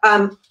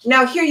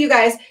now here, you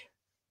guys,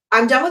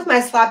 I'm done with my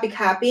sloppy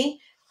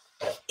copy.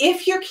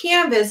 If your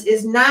canvas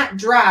is not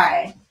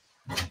dry,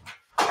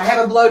 I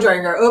have a blow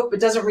dryer. Oh, it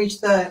doesn't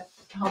reach the,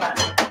 hold on.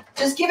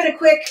 Just give it a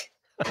quick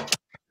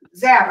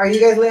zap. Are you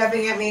guys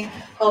laughing at me?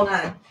 Hold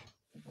on.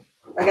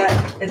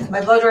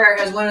 My blow dryer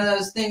has one of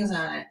those things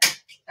on it.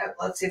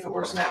 Let's see if it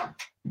works now.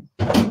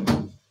 All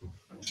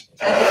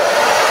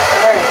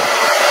right.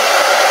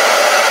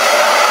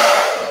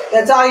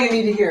 That's all you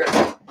need to hear.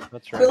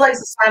 That's right. Who likes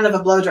the sound of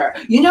a blow dryer?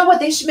 You know what?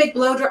 They should make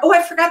blow dryer. Oh,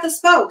 I forgot the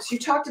spokes. You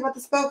talked about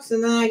the spokes,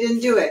 and then I didn't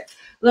do it.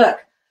 Look,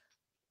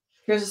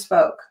 here's a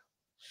spoke.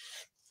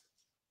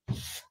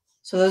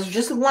 So those are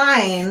just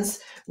lines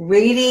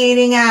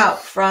radiating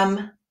out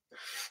from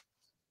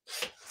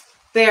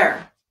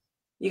there.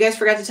 You guys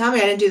forgot to tell me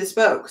I didn't do the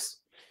spokes.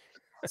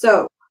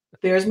 So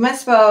there's my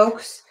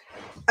spokes.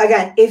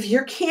 Again, if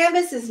your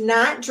canvas is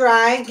not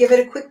dry, give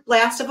it a quick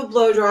blast of a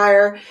blow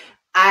dryer.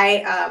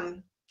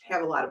 I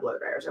have a lot of blow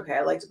dryers. Okay,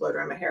 I like to blow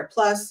dry my hair.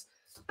 Plus,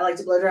 I like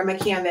to blow dry my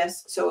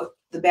canvas so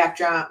the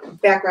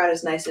background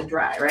is nice and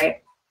dry,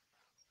 right?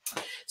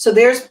 So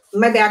there's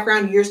my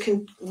background. Yours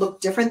can look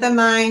different than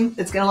mine.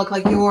 It's going to look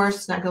like yours.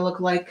 It's not going to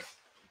look like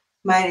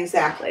mine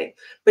exactly.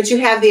 But you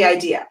have the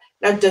idea.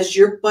 Now, does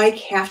your bike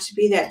have to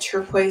be that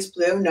turquoise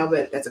blue? No,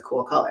 but that's a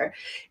cool color.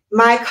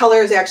 My color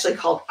is actually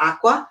called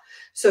aqua.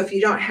 So if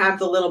you don't have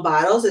the little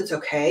bottles, it's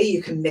okay.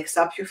 You can mix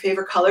up your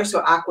favorite color.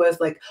 So aqua is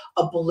like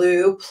a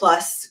blue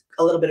plus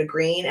a little bit of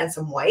green and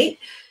some white.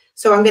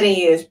 So I'm going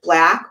to use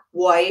black,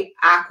 white,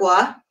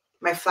 aqua.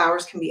 My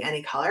flowers can be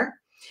any color.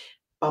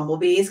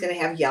 Bumblebee is going to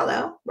have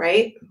yellow,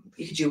 right?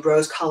 You could do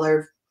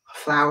rose-colored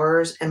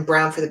flowers and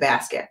brown for the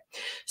basket.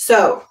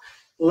 So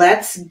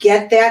let's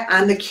get that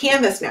on the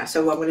canvas now.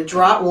 So I'm going to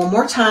draw it one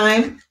more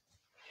time.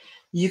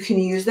 You can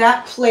use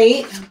that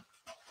plate.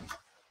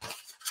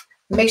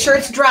 Make sure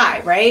it's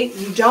dry, right?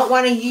 You don't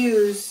want to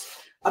use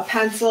a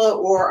pencil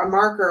or a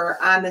marker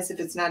on this if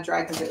it's not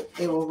dry, because it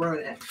will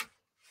ruin it.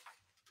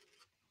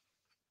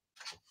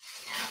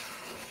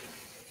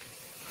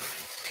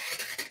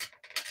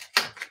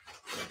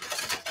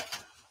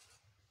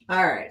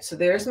 All right, so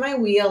there's my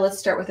wheel. Let's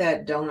start with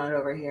that donut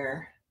over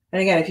here.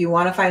 And again, if you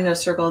want to find a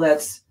circle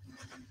that's,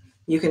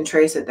 you can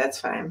trace it, that's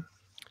fine.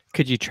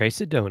 Could you trace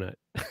a donut?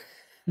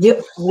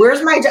 Yep.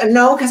 Where's my,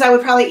 no, because I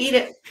would probably eat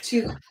it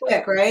too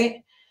quick,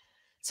 right?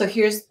 So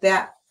here's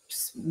that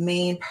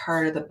main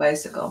part of the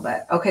bicycle.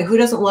 But okay, who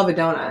doesn't love a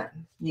donut?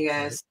 You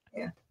guys,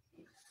 yeah.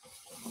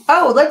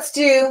 Oh, let's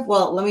do,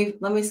 well,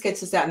 let me sketch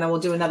this out and then we'll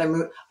do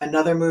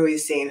another movie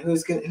scene.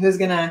 Who's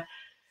gonna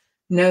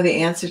know the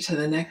answer to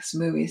the next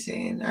movie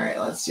scene? All right,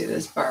 let's do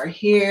this bar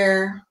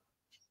here.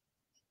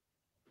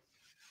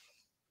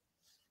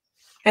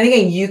 And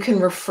again, you can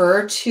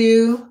refer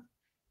to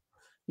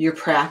your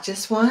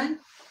practice one.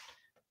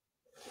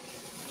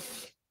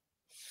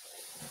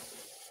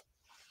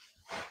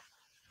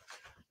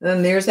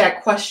 Then there's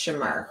that question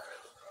mark.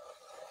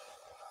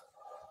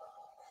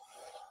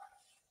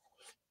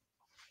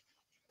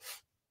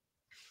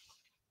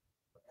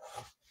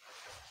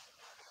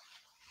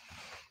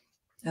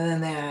 And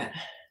then that.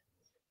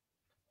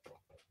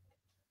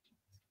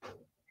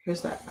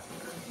 Here's that.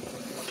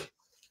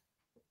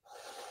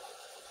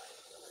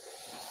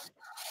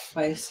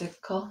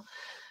 Bicycle.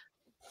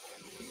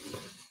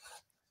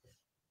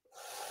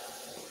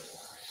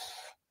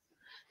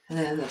 And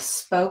then the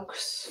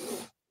spokes.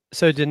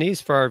 So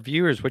Denyse, for our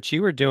viewers, what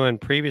you were doing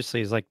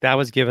previously is like that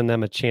was giving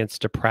them a chance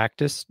to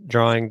practice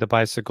drawing the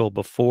bicycle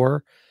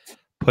before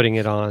putting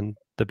it on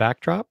the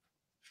backdrop.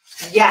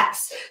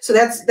 Yes. So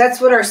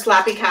that's what our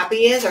sloppy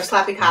copy is. Our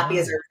sloppy copy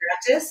is our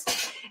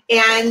practice.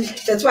 And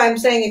that's why I'm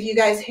saying if you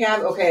guys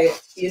have, okay,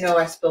 you know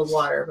I spilled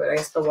water, but I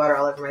spilled water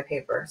all over my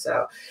paper.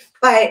 So,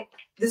 but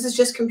this is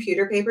just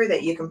computer paper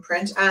that you can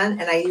print on.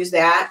 And I use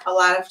that a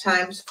lot of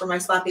times for my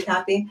sloppy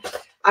copy.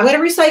 I'm going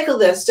to recycle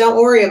this. Don't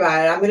worry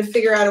about it. I'm going to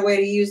figure out a way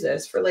to use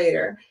this for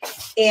later.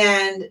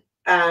 And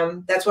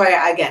that's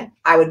why, again,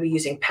 I would be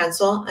using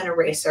pencil and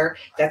eraser.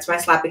 That's my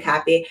sloppy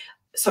copy.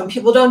 Some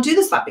people don't do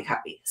the sloppy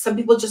copy. Some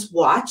people just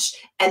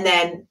watch and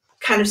then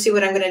kind of see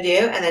what I'm going to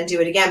do and then do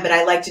it again. But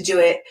I like to do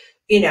it,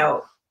 you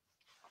know,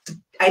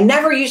 I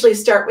never usually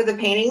start with a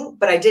painting,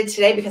 but I did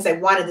today because I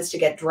wanted this to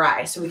get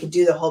dry so we could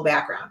do the whole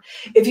background.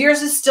 If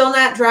yours is still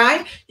not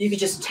dry, you could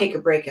just take a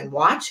break and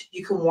watch.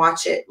 You can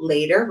watch it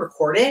later,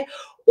 record it,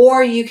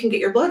 or you can get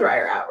your blow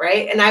dryer out,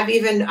 right? And I've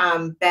even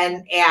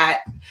been at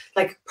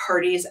like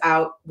parties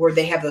out where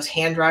they have those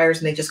hand dryers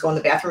and they just go in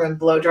the bathroom and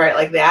blow dry it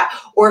like that.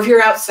 Or if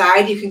you're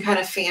outside, you can kind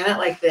of fan it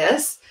like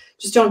this.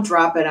 Just don't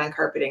drop it on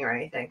carpeting or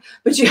anything.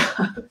 But you,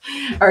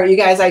 all right, you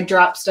guys, I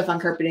drop stuff on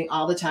carpeting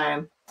all the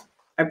time.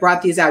 I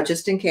brought these out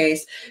just in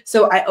case.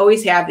 So I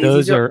always have these.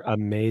 Those are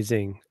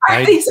amazing.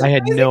 I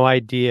had no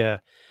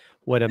idea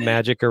what a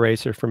magic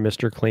eraser from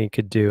Mr. Clean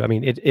could do. I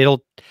mean,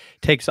 it'll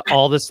takes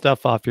all the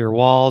stuff off your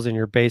walls and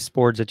your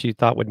baseboards that you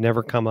thought would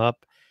never come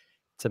up.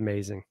 It's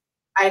amazing.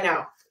 I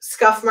know.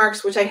 Scuff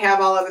marks, which I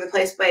have all over the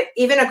place, but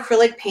even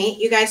acrylic paint,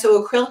 you guys.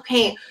 So acrylic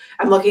paint,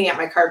 I'm looking at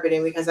my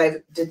carpeting because I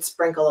did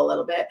sprinkle a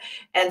little bit.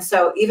 And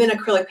so even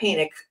acrylic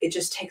paint, it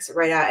just takes it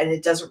right out and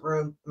it doesn't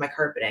ruin my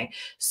carpeting.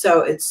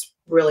 So it's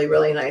really,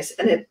 really nice.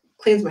 And it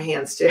cleans my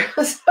hands too.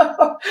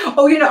 So,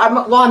 oh, you know,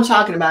 while I'm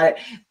talking about it,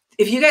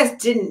 if you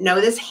guys didn't know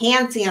this,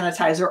 hand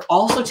sanitizer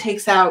also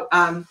takes out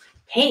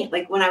paint.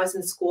 Like when I was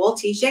in school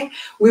teaching,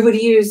 we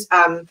would use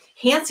hand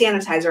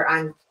sanitizer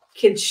on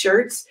kids'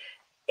 shirts.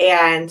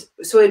 And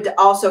so it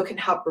also can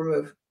help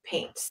remove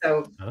paint.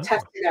 So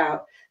test it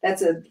out.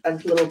 That's a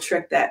little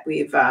trick that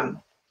we've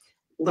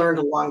learned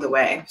along the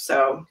way.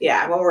 So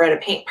yeah, when we're at a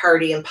paint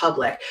party in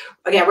public,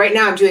 again, right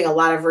now I'm doing a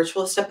lot of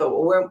virtual stuff, but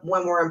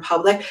when we're in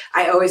public,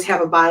 I always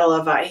have a bottle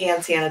of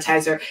hand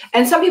sanitizer.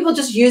 And some people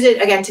just use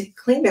it again to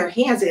clean their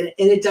hands, and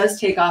it does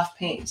take off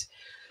paint.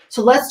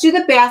 So let's do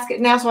the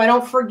basket now so I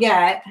don't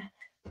forget.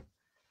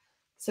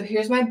 So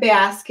here's my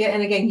basket.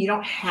 And again, you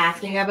don't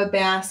have to have a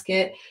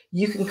basket.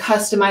 You can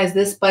customize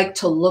this bike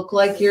to look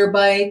like your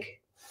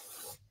bike.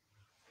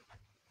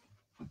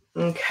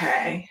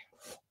 Okay.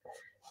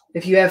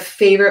 If you have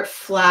favorite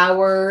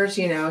flowers,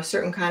 you know, a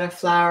certain kind of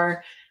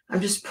flower, I'm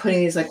just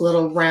putting these like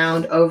little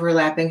round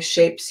overlapping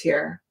shapes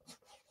here.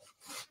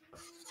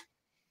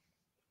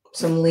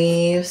 Some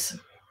leaves.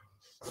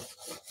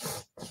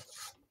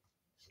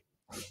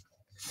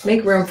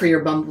 Make room for your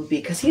bumblebee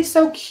because he's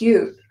so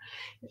cute.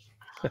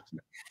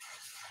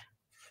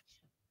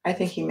 I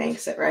think he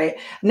makes it, right?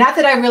 Not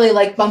that I really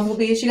like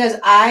bumblebees. You guys,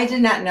 I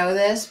did not know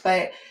this,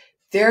 but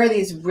there are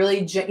these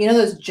really, you know,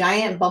 those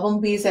giant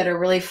bumblebees that are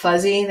really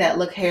fuzzy, that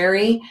look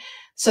hairy.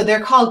 So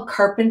they're called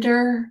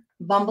carpenter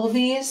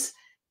bumblebees,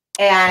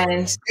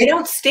 and they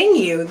don't sting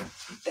you.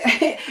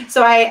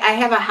 So I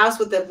have a house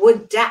with a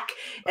wood deck.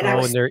 And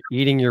and they're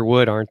eating your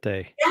wood, aren't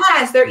they?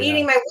 Yes, they're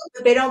eating my wood,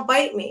 but they don't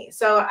bite me.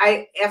 So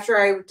after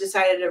I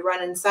decided to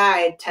run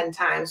inside 10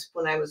 times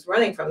when I was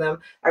running from them,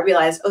 I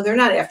realized, oh, they're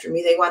not after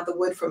me. They want the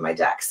wood from my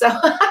deck. So,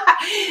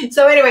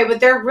 so anyway, but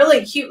they're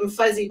really cute and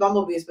fuzzy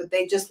bumblebees, but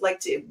they just like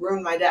to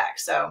ruin my deck.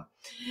 So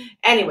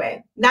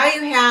anyway, now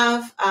you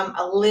have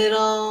a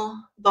little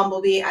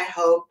bumblebee, I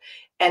hope,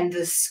 and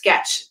the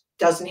sketch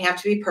Doesn't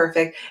have to be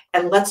perfect.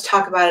 And let's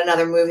talk about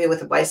another movie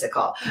with a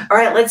bicycle. All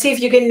right, let's see if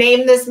you can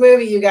name this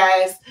movie, you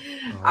guys.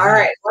 All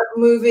right, what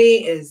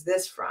movie is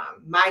this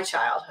from? My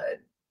childhood.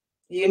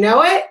 You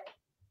know it?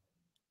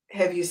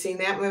 Have you seen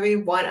that movie?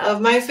 One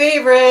of my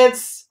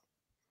favorites.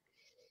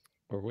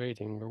 We're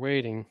waiting. We're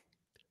waiting.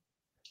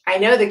 I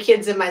know the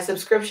kids in my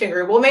subscription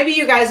group. Well, maybe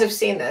you guys have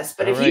seen this,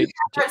 but if you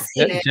haven't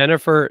seen it.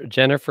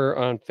 Jennifer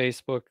on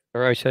Facebook,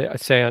 or I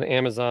say on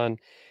Amazon,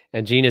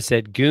 and Gina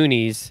said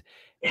Goonies,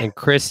 and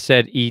Chris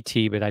said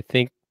E.T., but I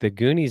think the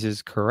Goonies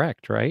is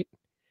correct, right?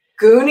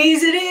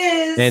 Goonies it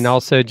is. And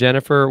also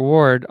Jennifer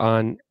Ward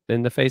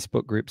in the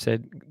Facebook group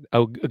said,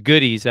 oh,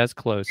 Goodies, that's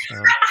close.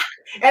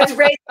 That's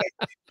Reagan.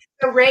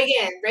 So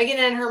Reagan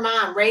and her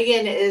mom.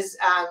 Reagan is,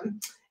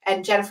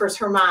 and Jennifer's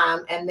her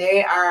mom, and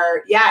they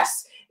are,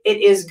 yes, it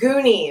is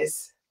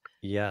Goonies.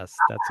 Yes,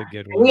 that's a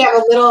good one. We have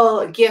a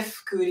little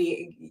GIF,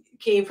 Goody.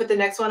 Can you put the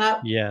next one up?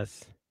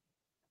 Yes.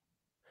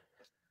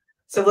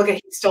 So look at,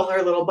 he stole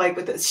her little bike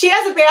with this. She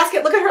has a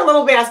basket. Look at her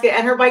little basket,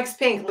 and her bike's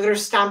pink. Look at her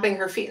stomping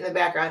her feet in the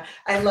background.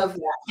 I love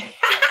that.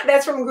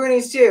 That's from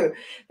Goonies too.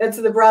 That's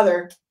the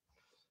brother.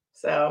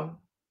 So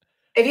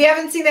if you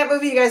haven't seen that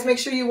movie, you guys make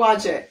sure you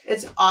watch it.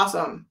 It's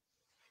awesome.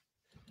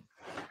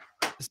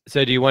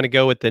 So do you want to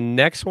go with the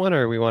next one,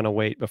 or we want to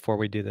wait before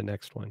we do the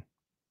next one?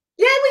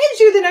 Yeah, we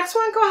can do the next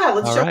one. Go ahead.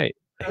 Let's All right.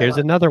 Here's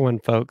another one,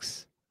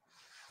 folks.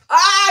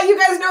 Ah, you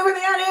guys know who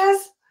that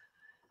is?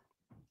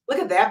 Look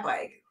at that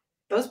bike.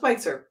 Those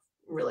bikes are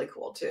really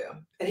cool too.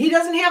 And he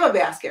doesn't have a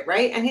basket,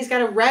 right? And he's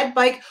got a red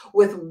bike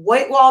with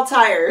white wall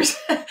tires.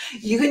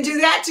 You can do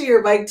that to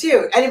your bike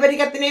too. Anybody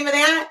got the name of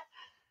that?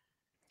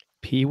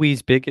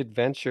 Pee-wee's Big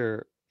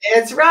Adventure.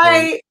 That's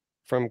right.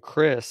 From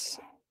Chris.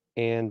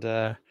 And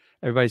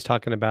everybody's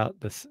talking about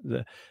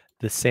the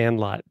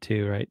Sandlot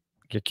too, right?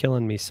 You're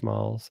killing me,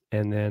 Smalls.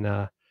 And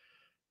then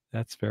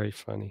that's very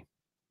funny.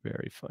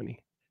 Very funny.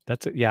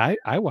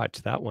 I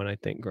watched that one, I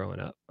think, growing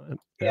up.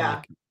 Yeah.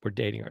 Like we're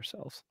dating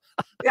ourselves.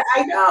 Yeah,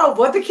 I know.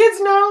 What the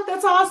kids know.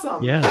 That's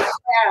awesome. Yeah.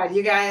 Yeah,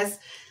 you guys.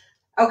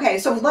 Okay,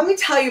 so let me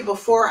tell you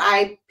before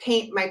I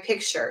paint my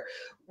picture.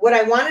 What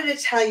I wanted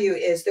to tell you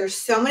is there's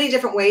so many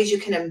different ways you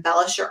can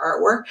embellish your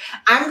artwork.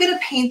 I'm going to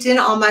paint in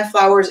all my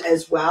flowers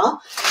as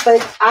well,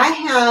 but I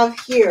have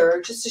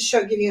here, just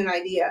to give you an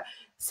idea,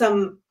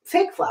 some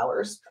fake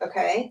flowers,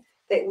 okay,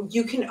 that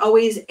you can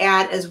always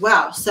add as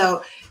well.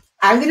 So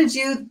I'm going to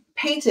do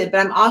painted, but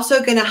I'm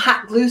also going to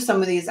hot glue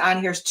some of these on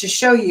here to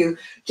show you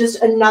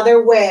just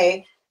another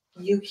way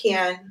you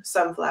can.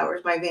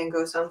 Sunflowers, my Van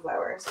Gogh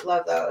sunflowers,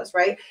 love those,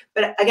 right?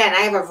 But again, I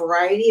have a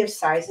variety of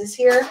sizes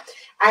here.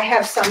 I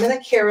have some in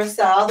the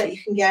carousel that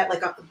you can get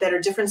that are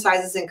different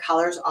sizes and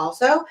colors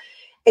also.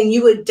 And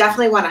you would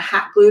definitely want to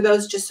hot glue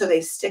those just so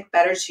they stick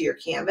better to your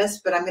canvas.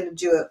 But I'm going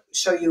to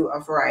show you a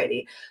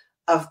variety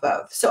of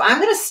both. So I'm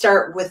going to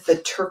start with the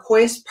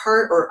turquoise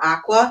part, or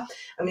aqua.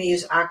 I'm going to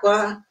use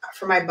aqua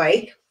for my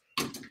bike.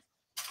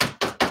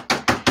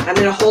 I'm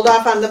going to hold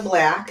off on the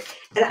black.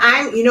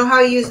 And you know how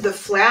I use the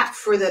flat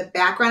for the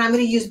background? I'm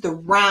going to use the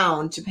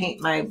round to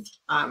paint my,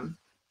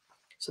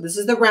 so this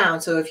is the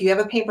round. So if you have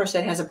a paintbrush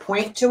that has a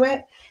point to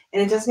it,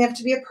 and it doesn't have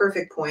to be a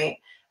perfect point,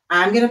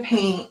 I'm going to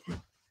paint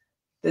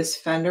this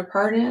fender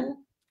part in.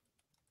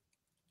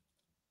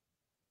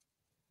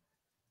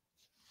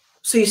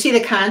 So you see the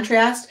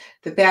contrast?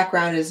 The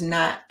background is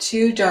not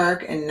too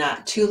dark and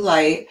not too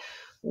light,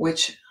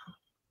 which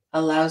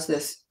allows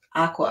this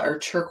aqua or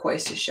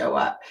turquoise to show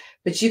up.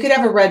 But you could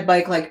have a red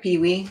bike like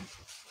Pee-wee.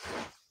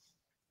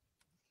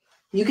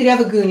 You could have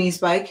a Goonies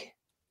bike.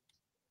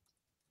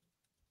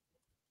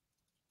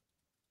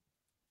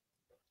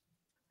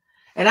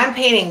 And I'm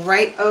painting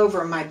right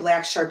over my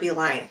black Sharpie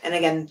line. And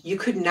again, you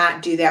could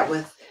not do that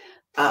with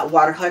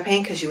watercolor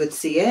paint because you would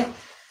see it.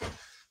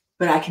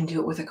 But I can do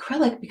it with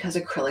acrylic because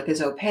acrylic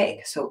is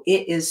opaque. So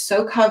it is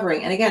so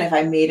covering. And again, if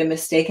I made a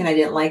mistake and I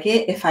didn't like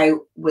it, if I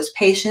was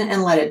patient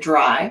and let it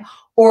dry,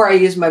 or I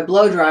use my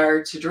blow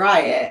dryer to dry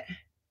it,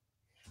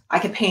 I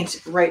could paint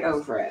right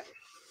over it.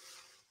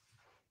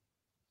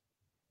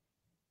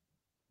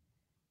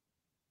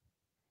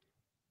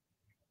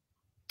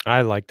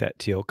 I like that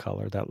teal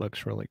color. That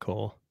looks really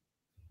cool.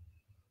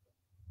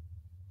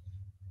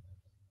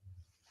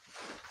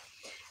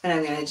 And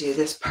I'm going to do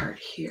this part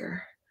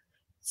here.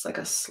 It's like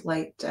a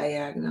slight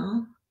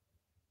diagonal.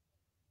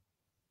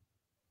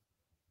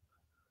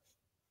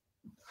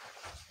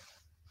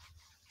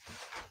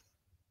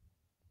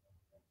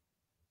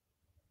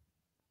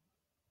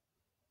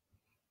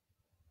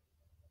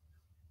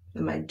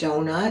 And my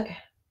donut.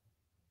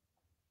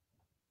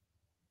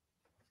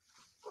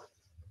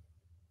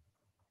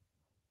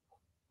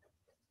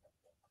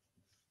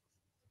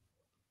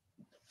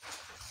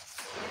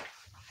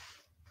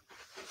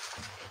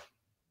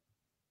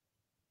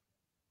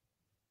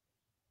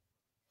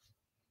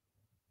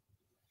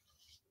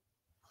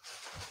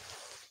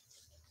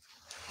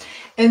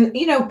 And,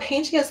 you know,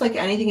 painting is like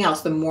anything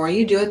else. The more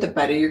you do it, the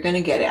better you're going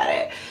to get at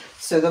it.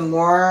 So the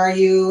more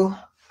you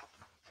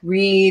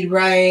read,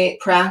 write,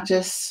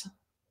 practice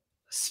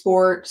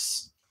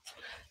sports,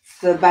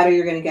 the better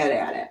you're going to get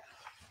at it.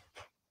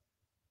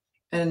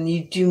 And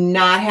you do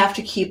not have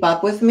to keep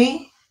up with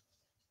me.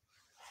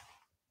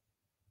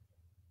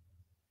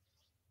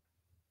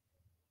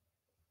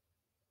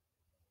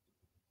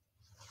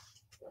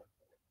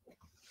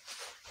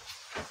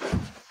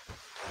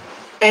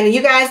 And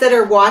you guys that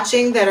are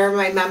watching, that are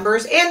my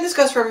members, and this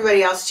goes for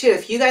everybody else too,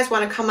 if you guys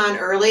want to come on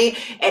early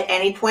at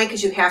any point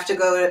because you have to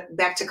go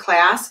back to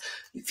class,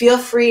 feel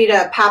free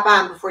to pop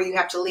on before you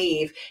have to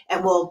leave,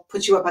 and we'll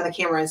put you up on the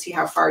camera and see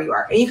how far you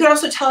are. And you can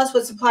also tell us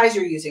what supplies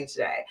you're using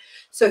today.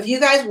 So if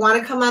you guys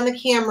want to come on the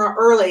camera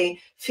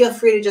early, feel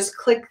free to just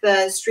click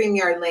the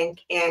StreamYard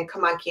link and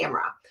come on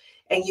camera.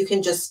 And you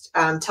can just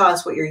tell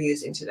us what you're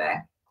using today.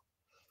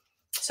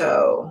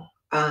 So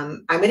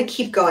I'm going to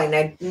keep going.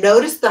 Now,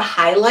 notice the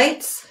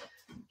highlights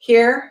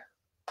here.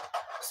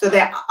 So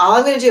that all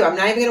I'm going to do, I'm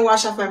not even going to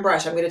wash off my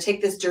brush. I'm going to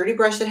take this dirty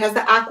brush that has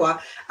the aqua.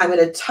 I'm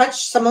going to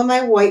touch some of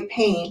my white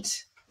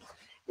paint,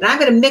 and I'm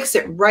going to mix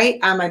it right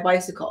on my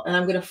bicycle. And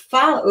I'm going to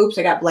follow. Oops,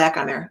 I got black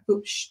on there.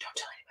 Oops, shh, don't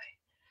tell anybody.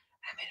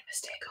 I made a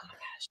mistake. Oh my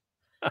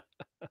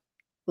gosh.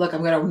 Look,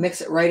 I'm going to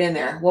mix it right in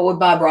there. What would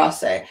Bob Ross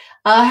say?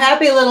 A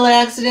happy little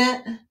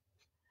accident.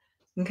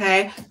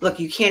 Okay. Look,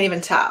 you can't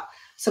even tell.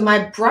 So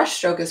my brush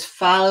stroke is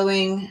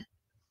following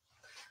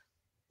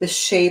the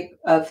shape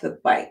of the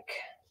bike.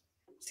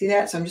 See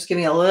that? So I'm just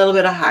giving a little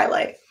bit of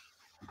highlight.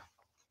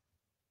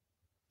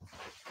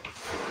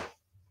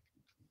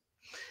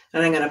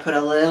 And I'm going to put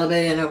a little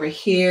bit in over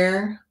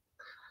here.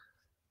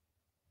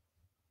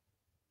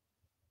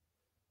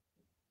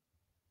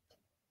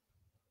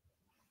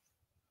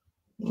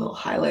 A little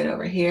highlight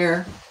over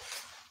here.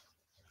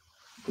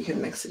 You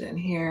can mix it in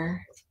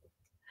here.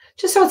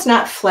 Just so it's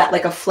not flat,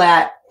 like a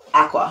flat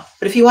aqua.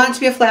 But if you want it to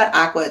be a flat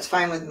aqua, it's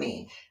fine with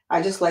me.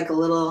 I just like a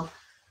little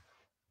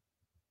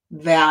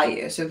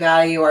value. So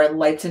value are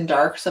lights and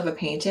darks of a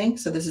painting.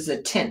 So this is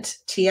a tint,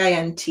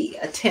 T-I-N-T,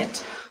 a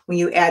tint. When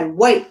you add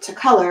white to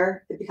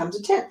color, it becomes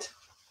a tint.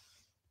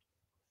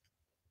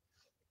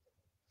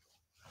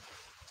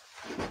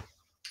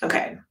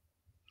 Okay.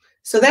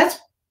 So that's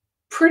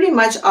pretty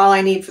much all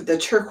I need for the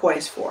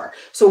turquoise for.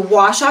 So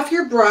wash off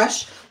your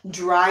brush,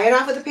 dry it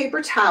off with a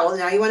paper towel.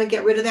 Now you want to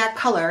get rid of that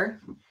color,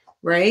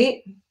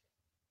 right?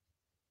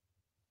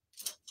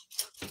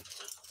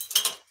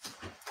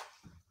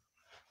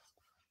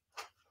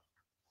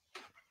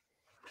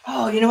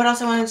 Oh, you know what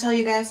else I want to tell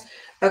you guys?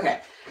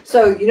 Okay,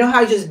 so you know how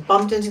I just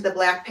bumped into the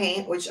black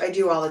paint, which I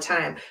do all the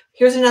time.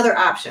 Here's another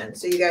option.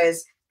 So you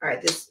guys, all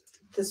right, this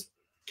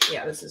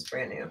is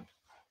brand new.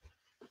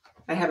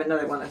 I have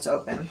another one that's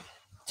open.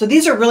 So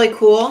these are really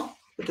cool,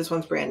 but this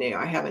one's brand new.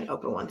 I have an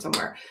open one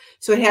somewhere.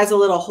 So it has a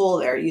little hole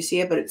there. You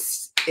see it, but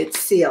it's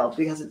sealed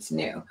because it's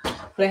new.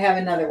 But I have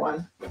another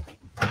one.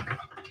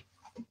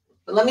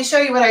 But let me show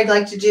you what I'd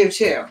like to do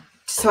too,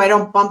 so I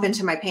don't bump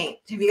into my paint.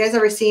 Have you guys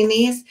ever seen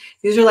these?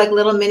 These are like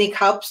little mini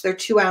cups. They're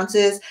 2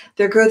 ounces.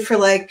 They're good for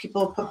like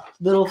people put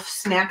little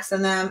snacks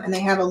in them, and they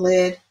have a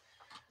lid.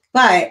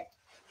 But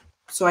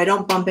so I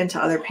don't bump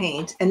into other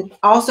paint. And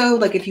also,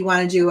 like if you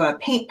want to do a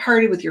paint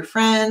party with your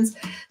friends,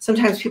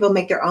 sometimes people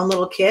make their own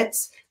little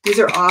kits. These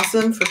are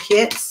awesome for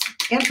kits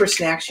and for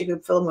snacks. You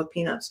could fill them with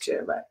peanuts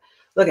too. But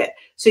look at,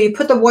 so you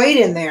put the white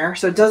in there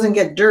so it doesn't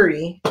get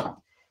dirty.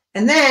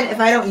 And then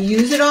if I don't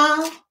use it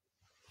all,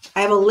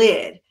 I have a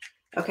lid.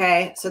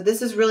 Okay, so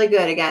this is really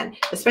good, again,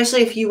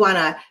 especially if you want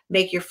to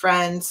make your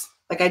friends,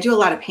 like I do a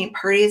lot of paint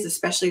parties,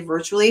 especially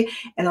virtually,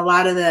 and a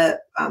lot of the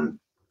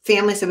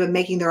families have been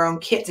making their own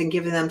kits and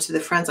giving them to the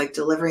friends, like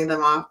delivering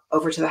them off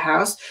over to the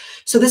house.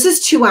 So this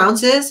is 2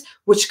 ounces,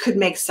 which could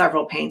make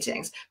several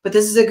paintings, but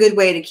this is a good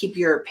way to keep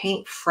your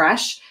paint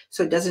fresh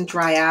so it doesn't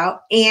dry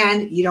out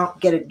and you don't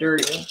get it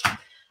dirty.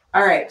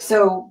 All right,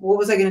 so what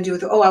was I going to do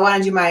with it? Oh, I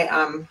want to do my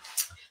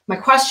my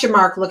question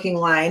mark looking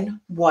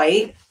line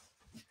white.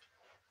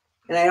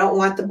 And I don't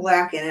want the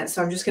black in it.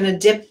 So I'm just going to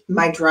dip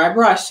my dry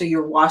brush. So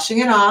you're washing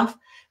it off.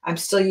 I'm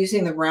still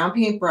using the round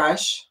paint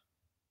brush.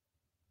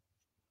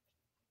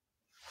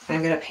 And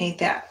I'm going to paint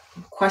that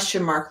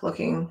question mark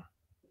looking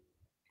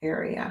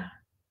area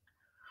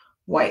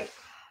white.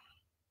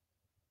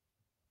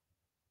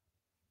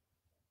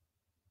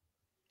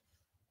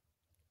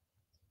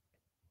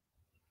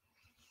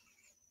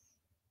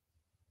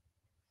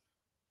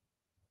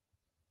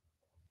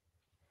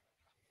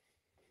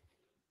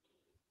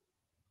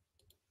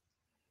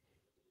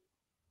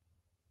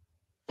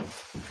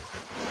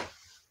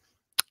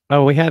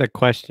 Oh, we had a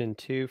question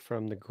too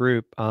from the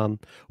group.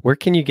 Where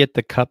can you get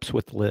the cups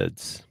with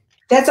lids?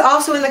 That's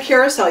also in the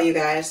carousel, you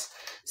guys.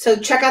 So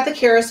check out the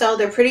carousel.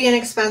 They're pretty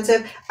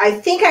inexpensive. I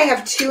think I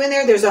have 2 in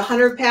there. There's a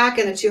 100 pack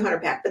and a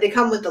 200 pack, but they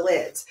come with the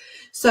lids.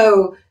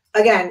 So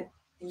again,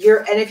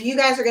 and if you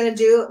guys are going to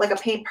do like a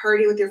paint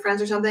party with your friends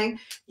or something,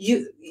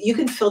 you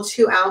can fill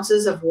 2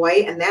 ounces of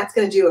white, and that's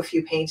going to do a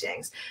few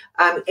paintings.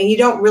 And you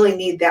don't really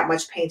need that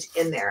much paint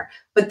in there.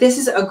 But this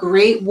is a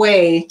great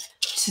way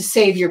to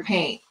save your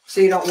paint so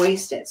you don't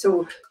waste it.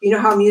 So you know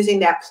how I'm using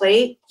that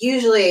plate?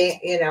 Usually,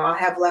 you know, I'll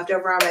have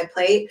leftover on my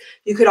plate.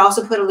 You could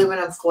also put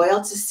aluminum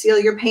foil to seal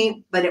your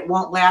paint, but it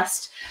won't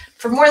last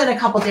for more than a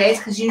couple days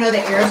because you know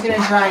the air is going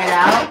to dry it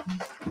out.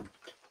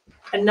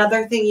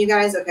 Another thing, you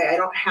guys, okay, I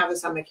don't have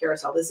this on my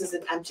carousel. This is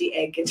an empty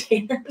egg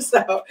container.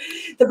 So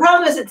the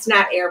problem is it's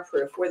not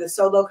airproof where the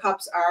solo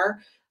cups are.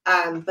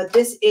 But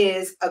this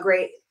is a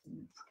great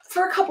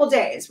for a couple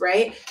days,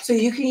 right? So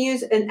you can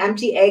use an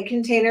empty egg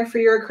container for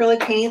your acrylic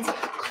paints,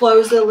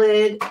 close the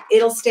lid,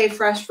 it'll stay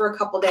fresh for a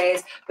couple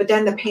days, but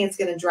then the paint's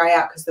gonna dry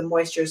out because the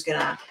moisture is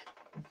gonna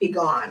be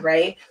gone,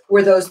 right?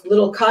 Where those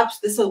little cups,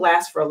 this will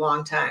last for a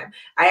long time.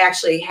 I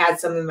actually had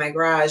some in my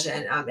garage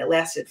and it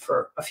lasted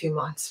for a few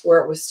months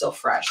where it was still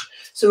fresh.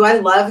 So I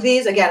love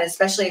these, again,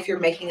 especially if you're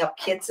making up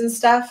kits and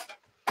stuff.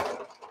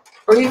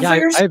 Or even for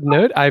yourself.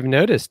 I've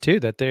noticed too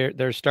that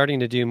they're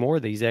starting to do more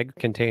of these egg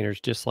containers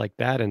just like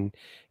that and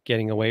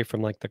getting away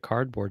from like the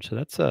cardboard. So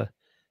that's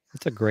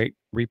a great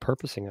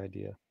repurposing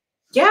idea.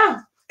 Yeah,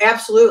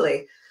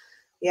 absolutely.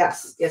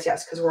 Yes,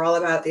 because we're all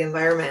about the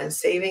environment and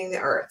saving the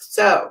earth.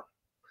 So,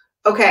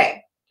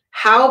 okay,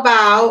 how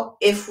about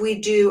if we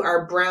do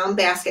our brown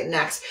basket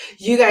next?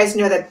 You guys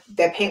know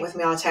that paint with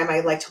me all the time. I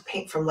like to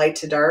paint from light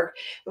to dark.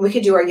 And we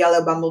could do our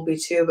yellow bumblebee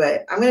too,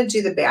 but I'm going to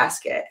do the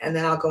basket and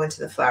then I'll go into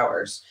the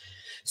flowers.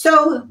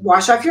 So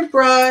wash off your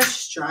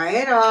brush, dry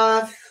it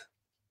off.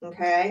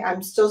 Okay,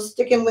 I'm still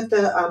sticking with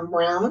the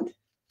round.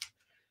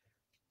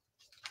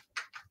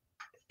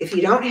 If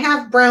you don't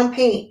have brown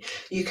paint,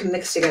 you can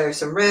mix together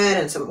some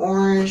red and some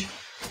orange,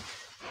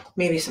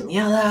 maybe some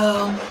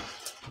yellow,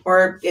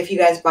 or if you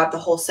guys bought the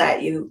whole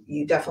set, you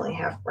definitely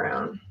have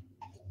brown.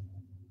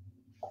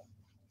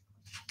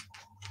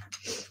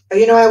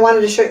 You know, I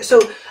wanted to show you.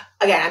 So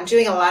again, I'm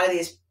doing a lot of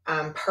these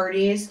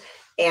parties,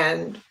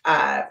 and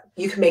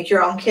you can make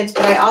your own kits,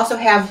 but I also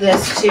have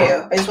this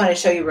too. I just want to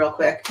show you real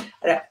quick.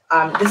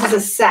 This is a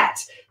set,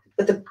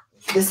 but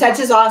the set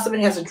is awesome.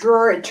 It has a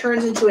drawer. It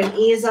turns into an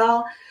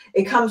easel.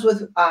 It comes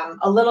with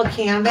a little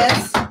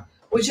canvas,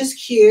 which is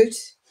cute.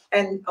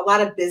 And a lot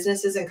of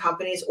businesses and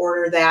companies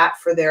order that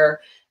for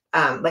their,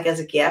 like as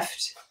a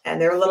gift. And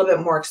they're a little bit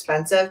more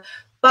expensive.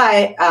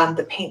 But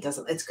the paint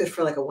doesn't, it's good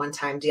for like a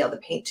one-time deal. The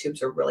paint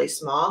tubes are really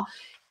small.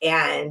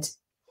 And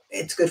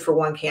it's good for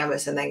one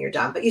canvas and then you're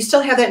done. But you still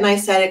have that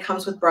nice set. It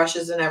comes with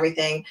brushes and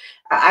everything.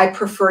 I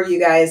prefer you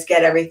guys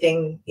get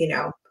everything, you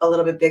know, a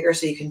little bit bigger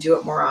so you can do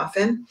it more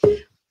often.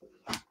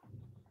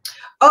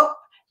 Oh,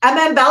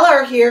 Emma and Bella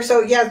are here.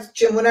 So yes,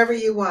 Jim, whenever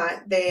you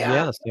want.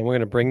 Yes, and we're going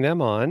to bring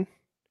them on.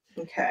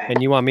 Okay.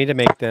 And you want me to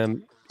make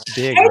them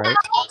big, right?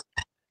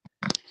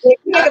 Make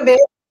them big.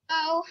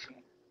 So,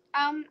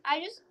 I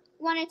just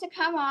wanted to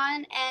come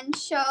on and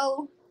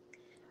show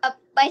a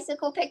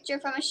bicycle picture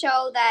from a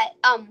show that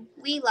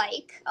we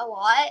like a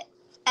lot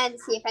and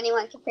see if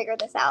anyone can figure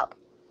this out.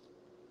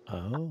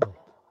 Oh.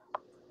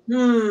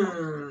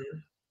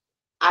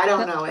 I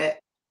don't know it.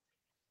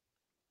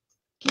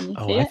 Can you see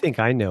Oh, I it? think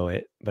I know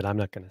it, but I'm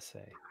not going to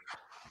say.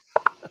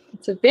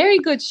 It's a very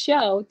good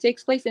show. It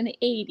takes place in the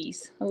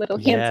 80s. A little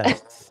hint.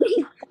 Yes.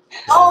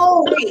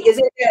 Oh, wait, is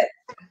it?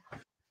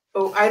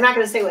 Oh, I'm not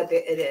going to say what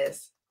it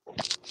is.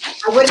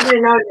 I wouldn't have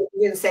known if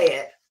you didn't say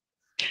it.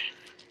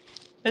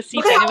 Let's see.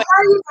 Look at how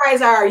far you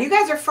guys are. You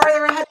guys are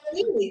farther ahead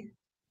than me.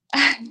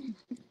 Am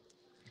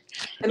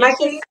I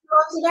getting you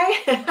wrong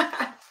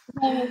today?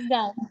 Almost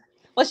done.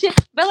 Well,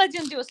 Bella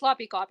didn't do a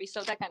sloppy copy,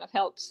 so that kind of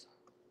helps.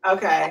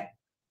 Okay.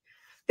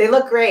 They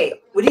look great.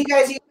 What do you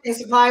guys use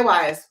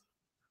supply-wise?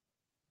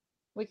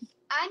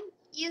 I'm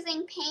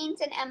using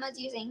paint and Emma's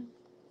using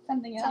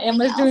Something else. Something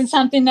Emma's else. doing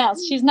something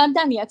else. She's not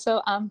done yet,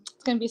 so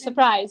it's gonna be a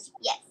surprise.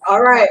 yes.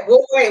 All right.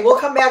 We'll wait. We'll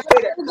come back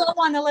later. We'll go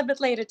on a little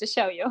bit later to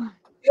show you.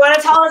 You want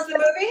to tell us the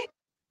movie?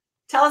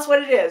 Tell us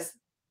what it is.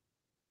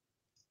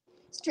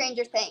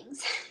 Stranger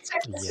Things.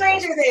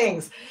 Stranger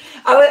Things.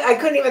 I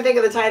couldn't even think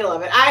of the title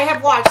of it. I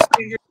have watched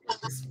Stranger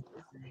Things.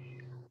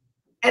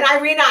 And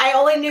Irina, I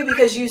only knew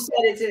because you said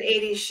it's an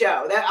 80s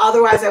show. That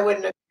otherwise I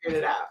wouldn't have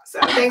figured it out. So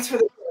thanks for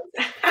the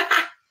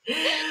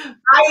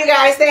Bye, you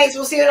guys. Thanks.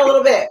 We'll see you in a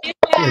little bit.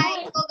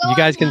 Bye. We'll go You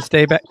guys on can now.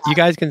 stay back. You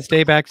guys can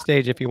stay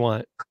backstage if you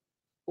want.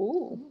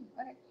 Ooh.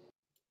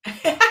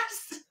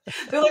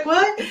 They're like,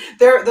 what?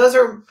 Those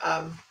are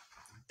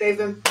they've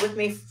been with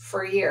me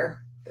for a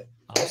year.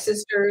 They're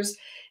sisters,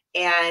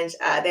 and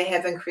they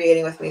have been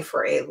creating with me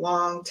for a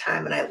long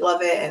time, and I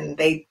love it. And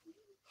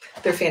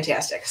they're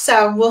fantastic.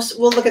 So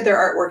we'll look at their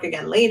artwork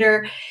again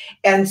later.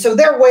 And so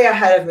they're way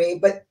ahead of me,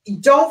 but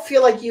don't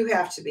feel like you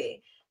have to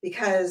be,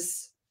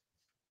 because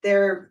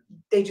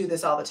they do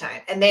this all the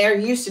time and they are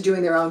used to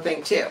doing their own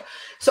thing too.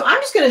 So I'm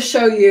just going to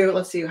show you,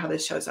 let's see how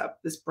this shows up,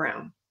 this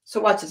brown.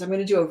 So watch this. I'm going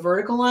to do a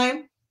vertical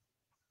line,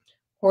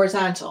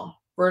 horizontal,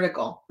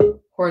 vertical,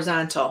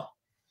 horizontal.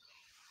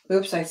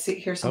 Oops, I see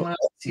here's someone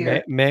else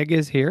here. Meg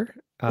is here.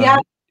 Yeah.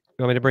 You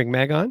want me to bring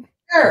Meg on?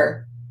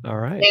 Sure. All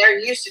right. They're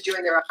used to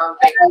doing their own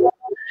thing.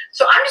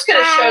 So I'm just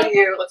going to show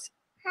you.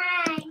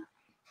 Hi.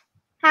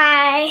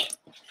 Hi.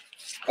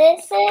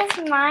 This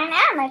is mine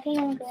and my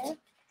painting glue.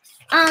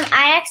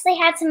 I actually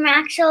had some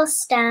actual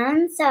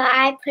stones, so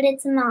I put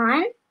some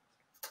on.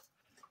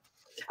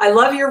 I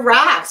love your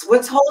rocks.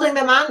 What's holding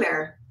them on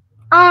there?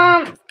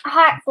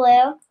 Hot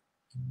glue.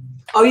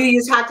 Oh, you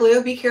use hot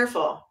glue? Be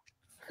careful.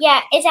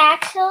 Yeah,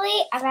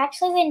 I've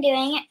actually been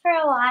doing it for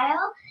a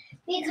while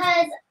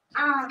because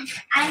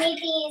I made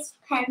these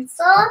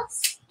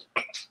pencils.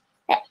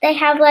 They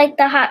have like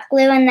the hot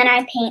glue and then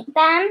I paint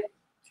them.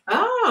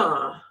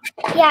 Oh.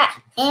 Yeah,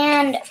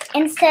 and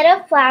instead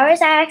of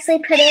flowers, I actually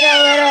put it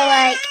a little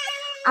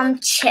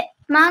like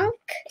chipmunk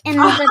in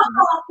the basket.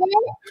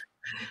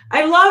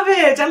 I love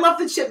it. I love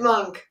the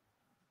chipmunk.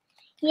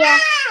 Yeah.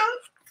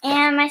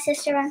 And my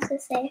sister wants to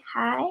say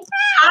hi.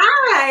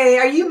 Hi.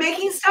 Are you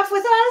making stuff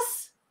with us?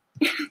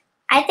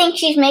 I think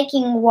she's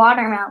making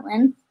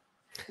watermelon.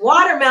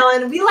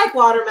 Watermelon. We like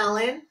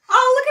watermelon.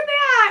 Oh, look at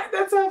that.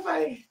 That's so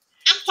funny.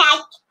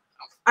 Okay.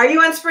 Are you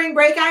on spring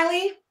break,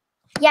 Eileen?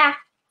 Yeah.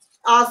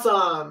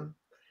 Awesome.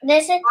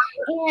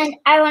 And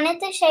I wanted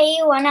to show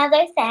you one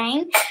other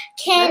thing.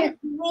 Can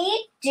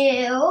we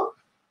do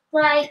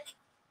like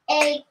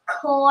a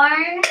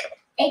corn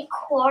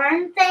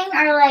thing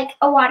or like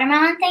a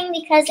watermelon thing?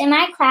 Because in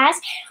my class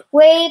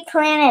we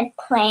planted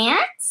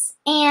plants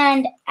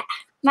and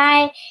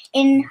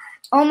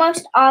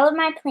almost all of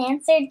my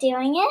plants are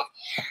doing it.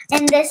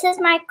 And this is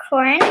my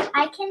corn.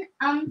 I can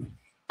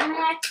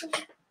actually,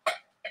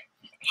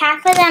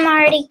 half of them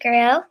already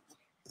grew.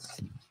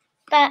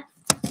 But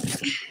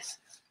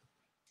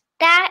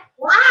that.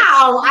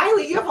 Wow,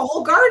 Eileen, you have a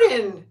whole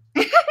garden.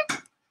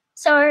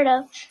 Sort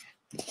of.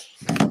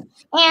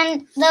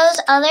 And those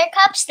other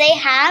cups, they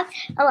have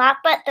a lot,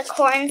 but the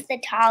corn's the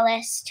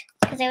tallest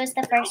because it was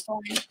the first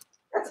one.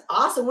 That's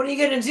awesome. What are you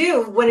going to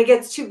do when it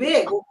gets too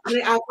big? Put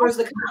it outdoors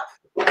the cup?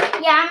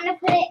 Yeah, I'm going to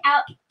put it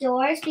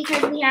outdoors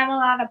because we have a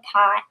lot of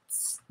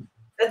pots.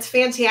 That's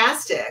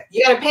fantastic.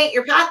 You got to paint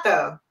your pot,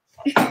 though.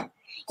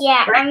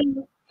 Yeah,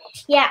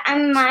 I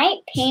might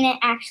paint it,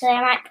 actually.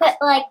 I might put,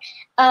 like,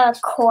 a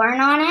corn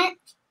on it.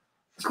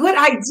 Good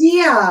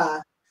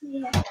idea.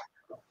 Yeah.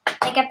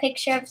 Like a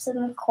picture of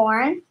some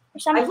corn or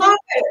something. I love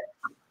it.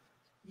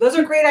 Those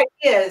are great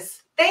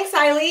ideas. Thanks,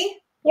 Eileen.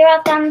 You're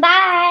welcome.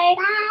 Bye.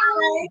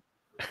 Bye.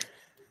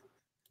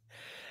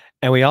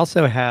 And we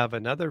also have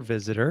another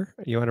visitor.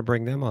 You want to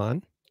bring them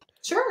on?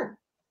 Sure.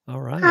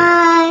 All right.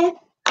 Hi.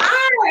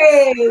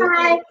 Hi.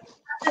 Hi.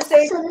 So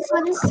this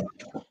one is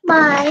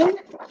mine.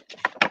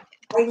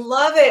 I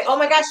love it. Oh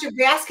my gosh, your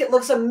basket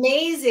looks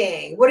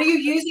amazing. What are you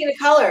using to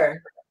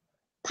color?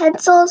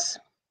 Pencils.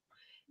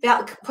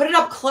 Put it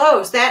up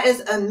close. That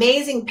is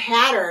amazing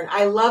pattern.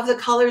 I love the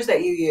colors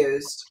that you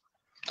used.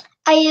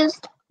 I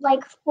used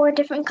like 4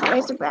 different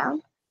colors of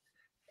brown.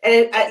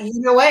 And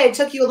you know what? It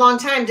took you a long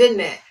time,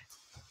 didn't it?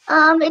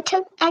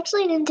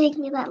 Actually didn't take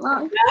me that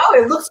long. No,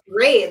 it looks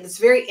great. It's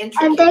very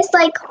intricate. And there's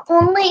like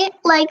only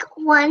like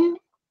one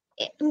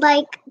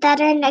like that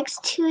are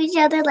next to each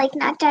other, like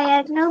not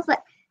diagonal,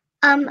 but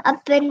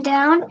up and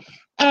down.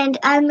 And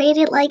I made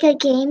it like a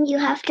game. You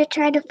have to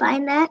try to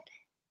find that.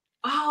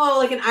 Oh,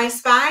 like an I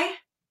Spy?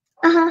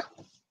 Uh-huh.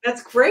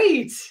 That's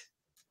great.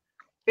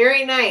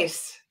 Very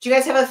nice. Do you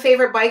guys have a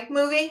favorite bike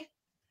movie?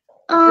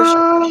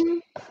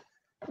 No,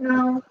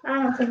 I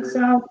don't think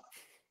so.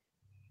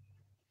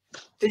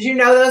 Did you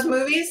know those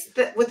movies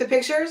with the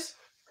pictures?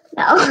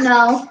 No.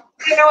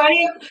 You know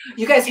any?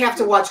 You guys have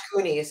to watch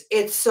Goonies.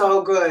 It's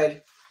so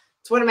good.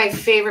 It's one of my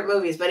favorite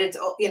movies, but it's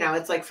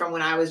it's like from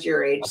when I was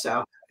your age,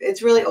 so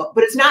it's really old.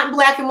 But it's not in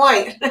black and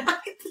white.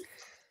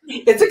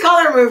 It's a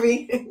color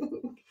movie.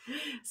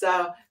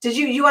 So,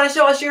 you want to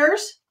show us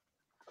yours?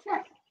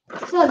 Sure.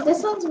 So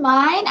this one's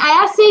mine.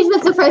 I asked Sage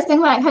what's the first thing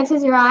when it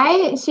catches your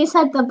eye. She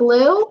said the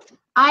blue.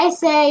 I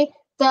say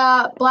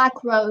the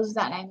black rose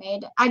that I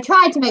made. I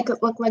tried to make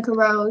it look like a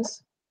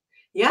rose.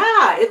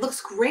 Yeah, it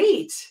looks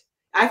great.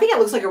 I think it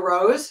looks like a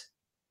rose.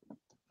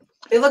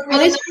 They look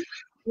really nice.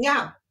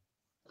 Yeah.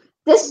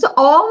 This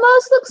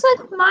almost looks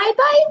like my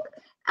bike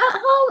at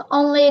home,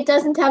 only it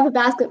doesn't have a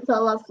basket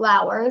full of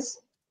flowers.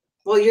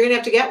 Well, you're going to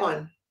have to get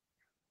one.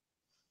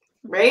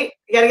 Right?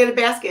 You got to get a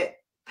basket.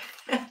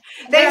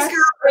 Thanks,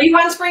 girl. Are you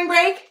on spring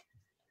break?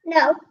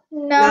 No.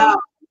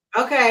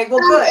 Okay, well,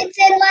 good. It's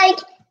in like,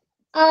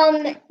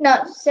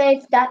 No,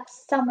 say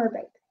that's summer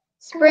break.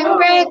 Spring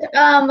break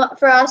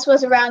for us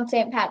was around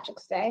St.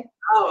 Patrick's Day.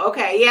 Oh,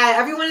 okay. Yeah,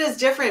 everyone is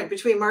different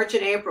between March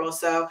and April.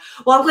 So,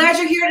 well, I'm glad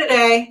you're here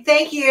today.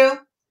 Thank you.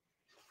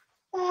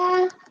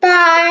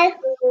 Bye.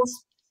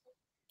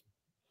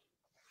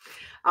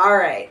 All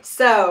right.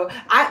 So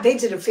they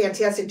did a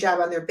fantastic job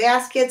on their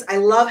baskets. I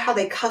love how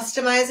they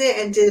customize it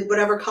and did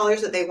whatever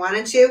colors that they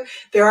wanted to.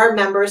 They're our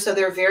members, so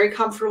they're very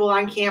comfortable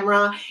on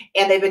camera,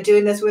 and they've been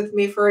doing this with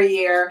me for a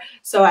year.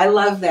 So I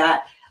love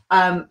that.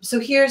 So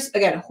here's,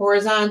 again,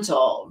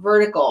 horizontal,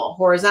 vertical,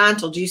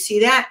 horizontal. Do you see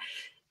that?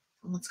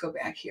 Let's go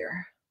back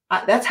here.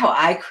 That's how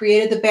I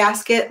created the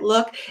basket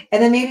look.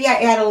 And then maybe I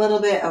add a little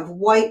bit of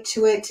white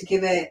to it to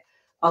give it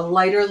a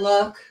lighter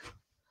look.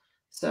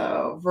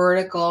 So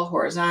vertical,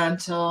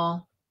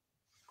 horizontal.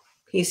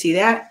 Can you see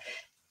that?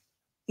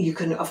 You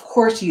can, of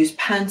course, use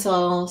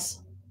pencils.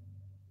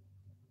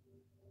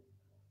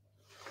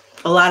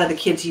 A lot of the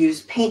kids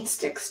use paint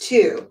sticks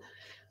too,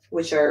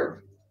 which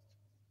are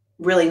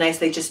really nice.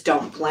 They just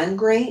don't blend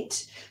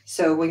great.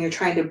 So when you're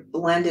trying to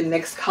blend and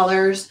mix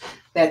colors,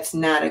 that's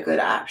not a good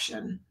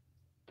option.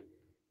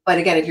 But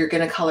again, if you're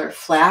going to color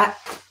flat,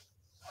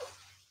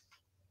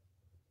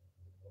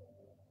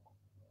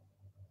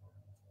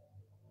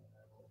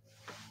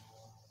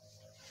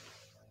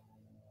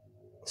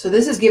 so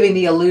this is giving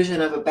the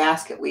illusion of a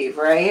basket weave,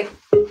 right?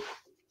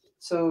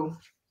 So,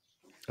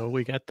 oh,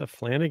 we got the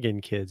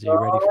Flanagan kids. Are you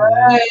ready for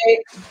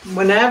that?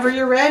 Whenever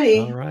you're ready.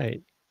 All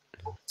right.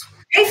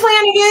 Hey,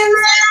 Flanagan.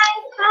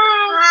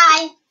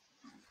 Hi.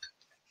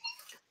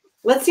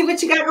 Let's see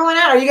what you got going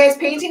on. Are you guys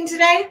painting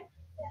today?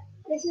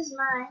 This is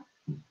mine.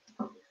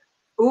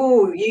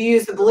 Ooh, you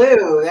use the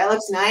blue. That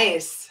looks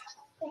nice.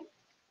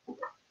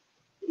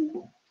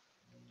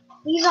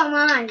 These are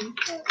mine.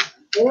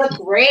 They look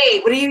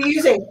great. What are you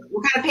using?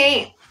 What kind of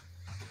paint?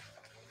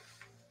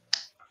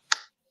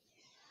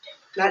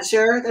 Not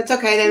sure? That's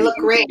okay. They look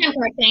great.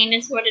 Paint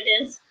is what it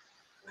is.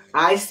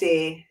 I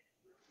see.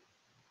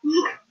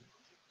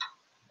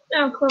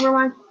 Oh, clever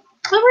one.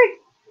 Clever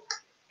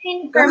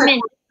paint Go for ahead,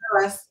 mint.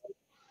 Cora. This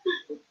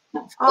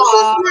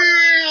Aw, is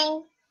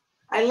mine.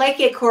 I like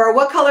it, Cora.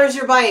 What color is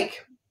your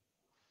bike?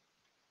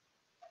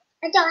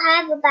 I don't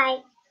have a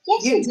bike.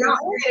 Yes, You you don't. do.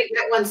 You're going to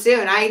get one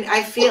soon.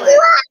 I feel I do it.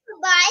 have a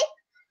bike.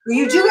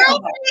 You do have a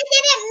bike. I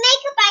didn't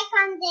make a bike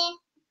on there.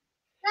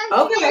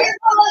 Okay.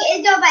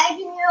 It's a bike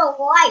in your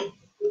life.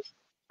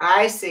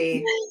 I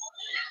see.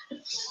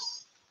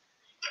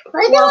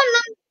 Well,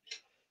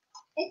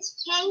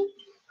 it's pink,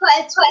 but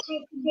it's what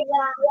you can do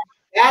that.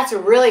 That's a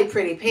really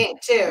pretty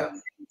pink, too.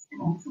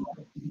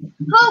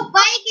 Oh,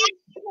 bike is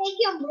pink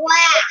and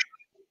black.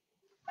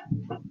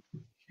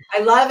 I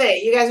love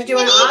it. You guys are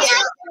doing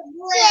awesome.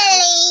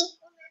 Really?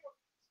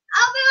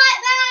 I'll be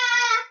right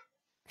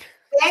back.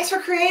 Thanks for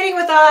creating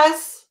with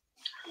us.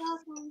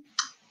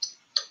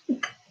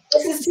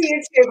 This is to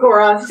you too,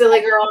 Cora,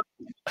 silly girl.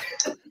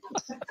 It's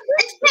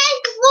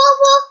pink,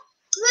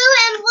 blue,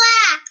 and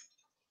black.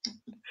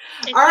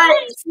 All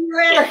right, see you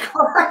later,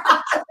 Cora.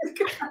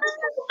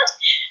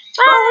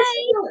 Bye.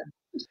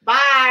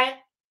 Bye.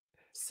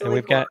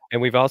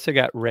 And we've also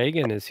got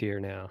Reagan is here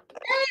now.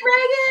 Hey,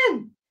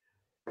 Reagan.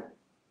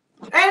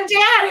 And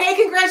Dad, hey,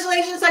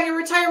 congratulations on your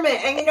retirement.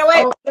 And you know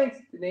what? Oh,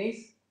 thanks,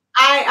 Denyse.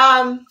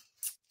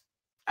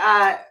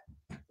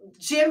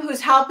 Jim,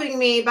 who's helping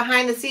me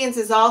behind the scenes,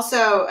 is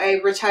also a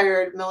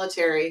retired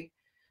military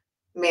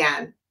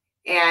man.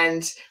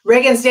 And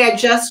Reagan's dad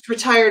just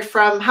retired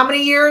from how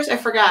many years? I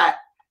forgot.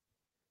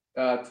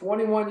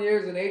 21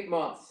 years and 8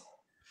 months.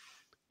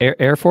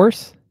 Air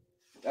Force?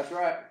 That's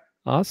right.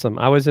 Awesome.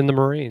 I was in the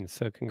Marines,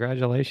 so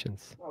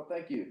congratulations. Oh,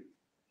 thank you.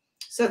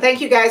 So thank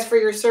you guys for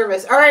your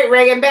service. All right,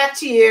 Reagan, back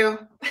to you.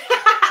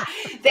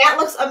 That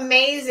looks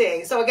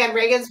amazing. So again,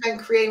 Reagan's been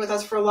creating with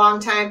us for a long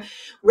time.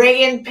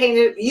 Reagan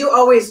painted, you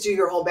always do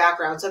your whole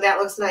background, so that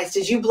looks nice.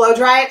 Did you blow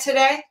dry it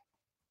today?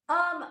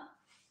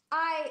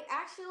 I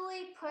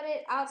actually put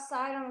it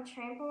outside on the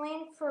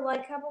trampoline for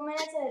like a couple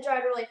minutes and it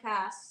dried really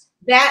fast.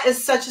 That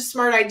is such a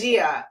smart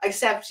idea,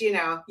 except, you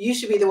know, you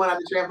should be the one on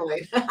the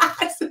trampoline.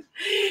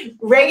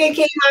 Reagan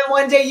came on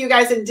one day, you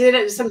guys, and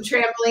did some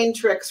trampoline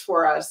tricks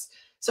for us.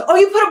 So, oh,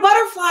 you put a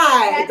butterfly.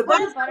 I The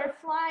put a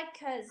butterfly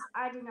because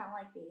I do not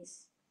like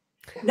these.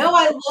 No,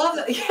 I love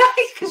it.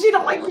 Yeah, because you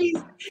don't like these.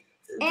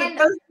 And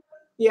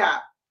yeah.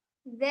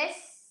 this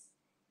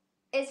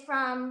is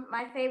from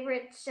my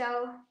favorite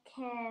show.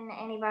 Can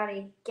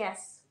anybody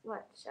guess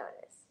what show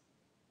it is?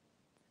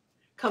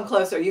 Come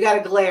closer. You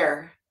got to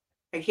glare.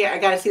 I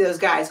got to see those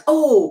guys.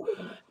 Oh,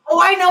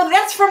 I know.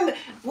 That's from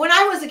when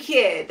I was a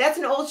kid. That's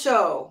an old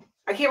show.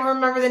 I can't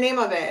remember the name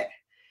of it.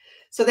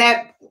 So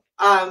that,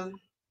 I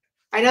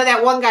know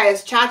that one guy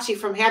is Chachi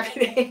from Happy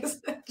Days.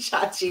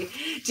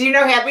 Chachi. Do you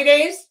know Happy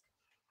Days?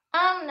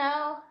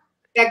 No.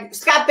 Yeah,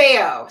 Scott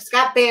Baio.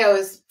 Scott Baio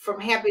is from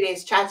Happy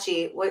Days.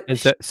 Chachi.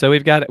 And so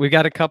we've got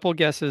a couple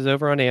guesses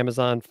over on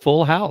Amazon.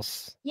 Full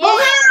House. Yeah. Full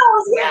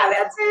House. Yeah,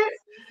 that's it.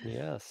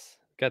 Yes.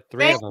 Got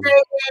three Thanks, of them.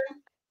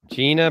 Reagan.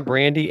 Gina,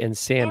 Brandy, and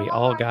Sammy And one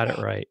all more got it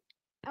thing. right.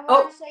 I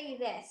want to show you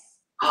this.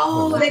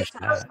 Oh, look that at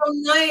sounds so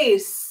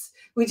nice.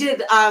 We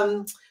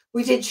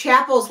did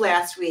chapels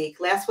last week.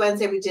 Last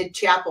Wednesday we did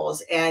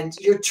chapels, and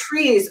your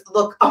trees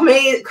look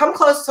amazing. Come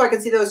close so I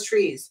can see those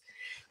trees.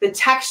 The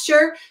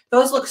texture,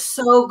 those look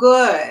so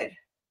good.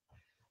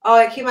 Oh,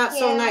 it came out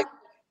so nice.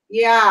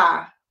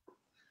 Yeah.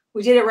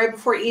 We did it right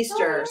before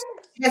Easter.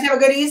 You guys have a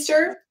good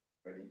Easter?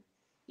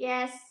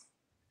 Yes.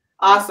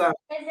 Awesome.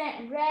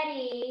 Isn't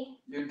ready.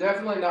 You're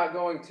definitely not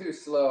going too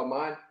slow.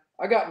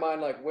 I got mine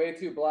like way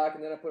too black,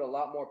 and then I put a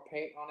lot more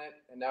paint on it,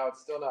 and now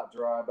it's still not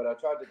dry, but I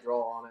tried to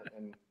draw on it,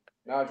 and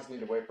now I just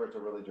need to wait for it to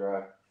really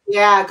dry.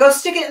 Yeah, go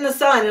stick it in the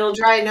sun. It'll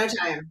dry in no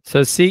time.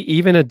 So see,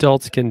 even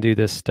adults can do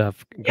this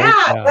stuff. Great Yeah,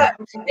 job. but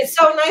it's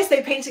so nice.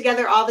 They paint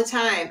together all the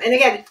time. And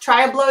again,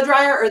 try a blow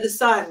dryer or the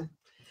sun.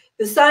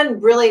 The sun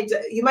really,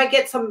 you might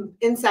get some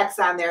insects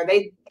on there.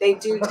 They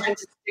do tend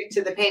to stick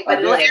to the paint. But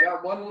I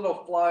got one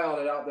little fly on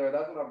it out there.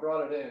 That's when I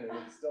brought it in, and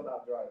it's still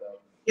not dry though.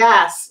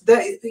 Yes,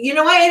 you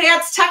know what? It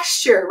adds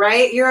texture,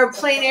 right? You're a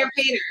plein air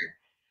painter.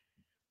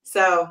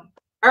 So,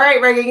 all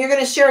right, Reagan, you're going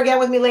to share again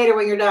with me later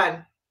when you're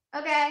done.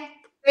 Okay.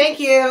 Thank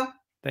you.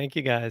 Thank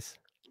you, guys.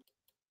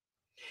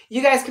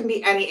 you guys can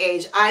be any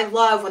age. I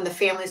love when the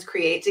families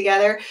create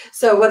together.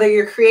 So whether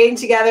you're creating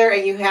together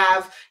and you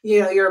have,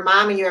 you're a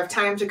mom and you have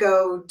time to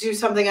go do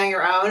something on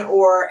your own,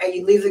 or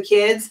you leave the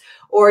kids,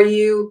 or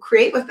you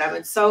create with them.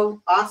 It's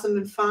so awesome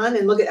and fun.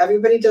 And look at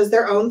everybody does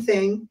their own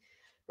thing,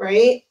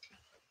 right?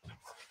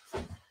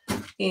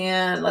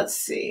 And let's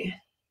see.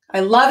 I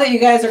love that you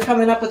guys are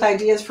coming up with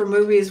ideas for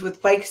movies with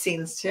bike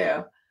scenes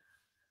too.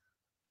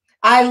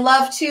 I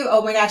love to,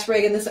 oh my gosh,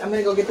 Reagan, I'm going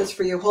to go get this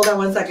for you. Hold on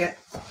one second.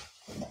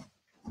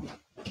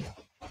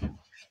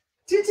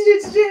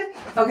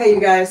 Okay, you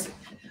guys.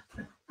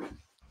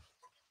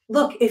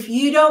 Look, if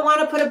you don't want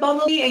to put a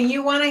bumblebee and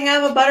you want to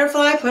have a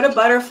butterfly, put a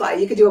butterfly.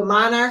 You could do a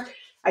monarch.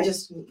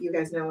 You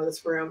guys know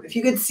this room. If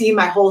you could see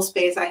my whole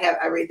space, I have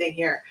everything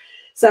here.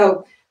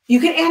 So you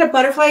can add a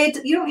butterfly.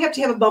 You don't have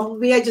to have a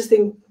bumblebee. I just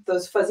think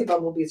those fuzzy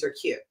bumblebees are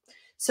cute.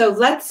 So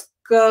let's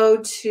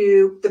go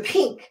to the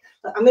pink.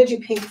 I'm going to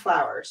do pink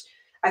flowers.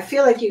 I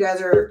feel like you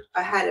guys are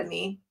ahead of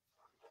me.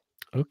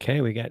 Okay,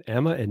 we got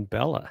Emma and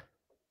Bella.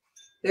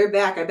 They're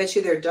back. I bet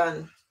you they're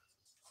done.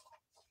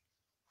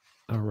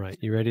 All right,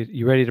 you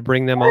ready to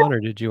bring them on, or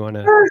did you want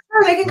to? Sure,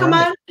 they can come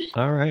on.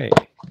 All right.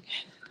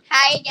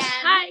 Hi again.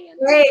 Hi.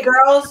 Hey,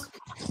 girls.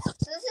 So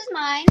this is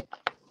mine.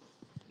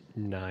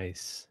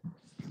 Nice.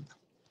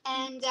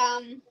 And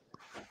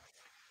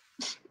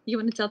You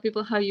want to tell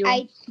people how you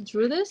I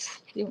drew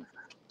this? You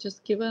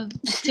just give a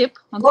tip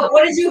on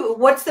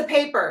What's the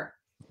paper?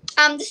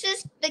 this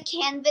is the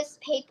canvas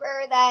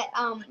paper that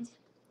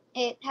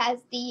it has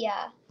the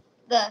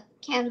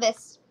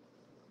canvas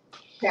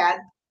Pad.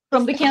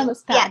 from the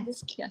canvas pad.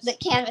 Yeah, the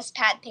canvas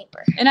pad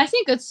paper. And I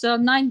think it's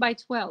 9 by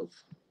 12.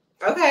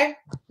 Okay.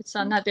 It's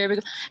not very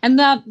big.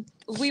 And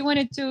we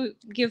wanted to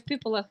give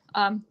people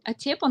a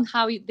tip on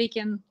how they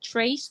can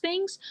trace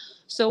things.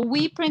 So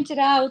we printed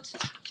out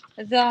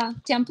the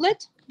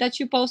template that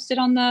you posted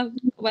on the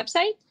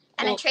website.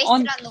 And I traced it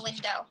on the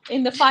window.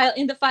 In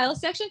the file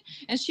section.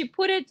 And she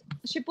put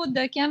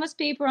the canvas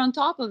paper on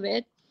top of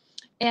it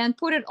and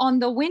put it on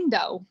the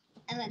window.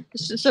 And then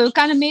so it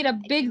kind of made a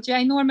big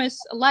ginormous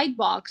light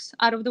box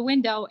out of the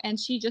window, and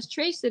she just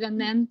traced it and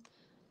then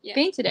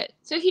painted it.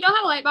 So if you don't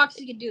have a light box,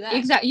 you can do that.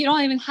 Exactly. You don't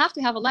even have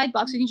to have a light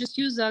box. You can just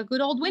use a good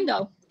old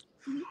window.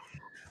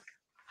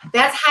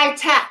 That's high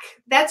tech.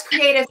 That's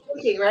creative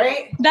thinking,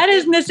 right? That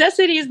is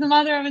necessity is the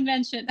mother of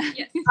invention.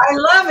 Yes. I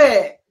love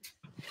it.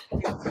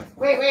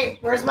 Wait.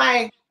 Here's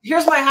my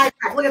high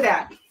tech. Look at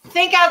that.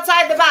 Think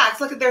outside the box.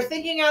 Look at they're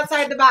thinking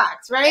outside the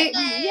box, right?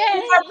 Yay.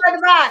 Think outside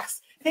the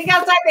box. Think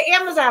outside the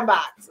Amazon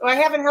box. Oh, I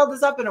haven't held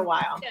this up in a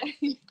while.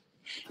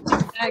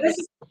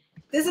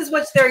 This is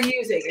what they're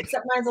using,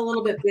 except mine's a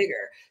little bit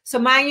bigger. So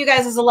mine, you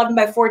guys, is 11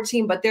 by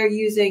 14, but they're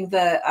using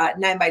the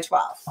 9 by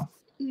 12.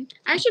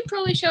 I should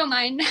probably show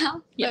mine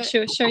now. Yeah,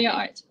 sure. Show your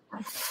art.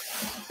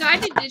 So I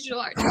did digital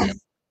art too.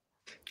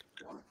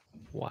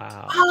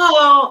 Wow.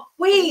 Oh,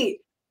 wait.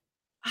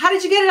 How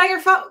did you get it on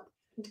your phone?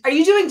 Are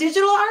you doing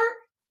digital art?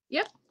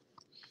 Yep.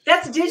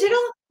 That's digital?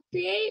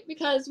 Create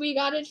because we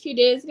got it a few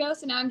days ago,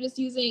 so now I'm just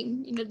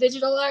using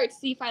digital art to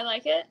see if I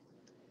like it.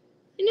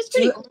 And it's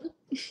pretty cool.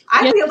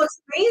 I think it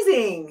looks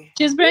amazing.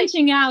 She's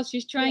branching out.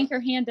 She's trying her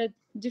hand at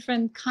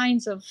different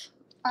kinds of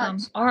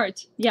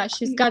art. Yeah,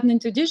 she's gotten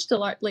into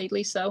digital art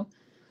lately. So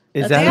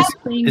is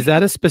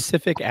that a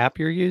specific app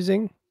you're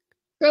using?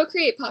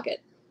 Procreate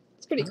Pocket.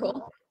 It's pretty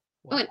cool.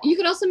 Wow. You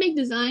can also make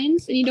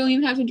designs, and you don't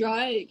even have to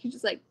draw it. You can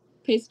just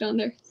paste it on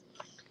there.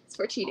 It's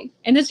for cheating.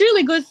 And it's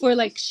really good for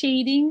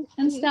shading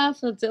and stuff.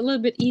 So it's a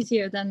little bit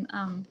easier than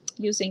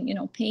using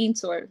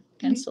paints or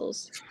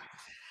pencils.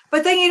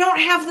 But then you don't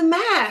have the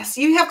mess.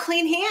 You have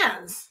clean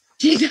hands.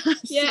 She does.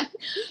 Yeah.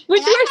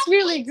 Which works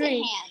really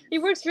great.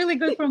 It works really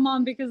good for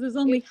mom because there's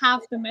only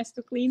half the mess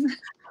to clean.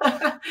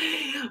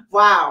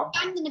 Wow.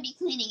 I'm going to be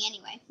cleaning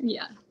anyway.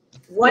 Yeah.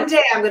 One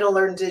day I'm going to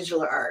learn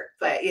digital art,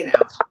 but Yeah,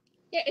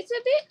 it's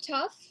a bit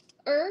tough,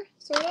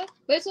 sort of.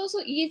 But it's also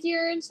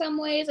easier in some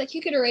ways.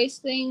 You could erase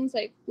things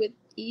with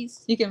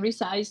ease. You can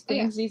resize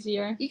things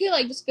easier. You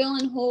could just fill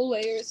in whole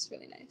layers. It's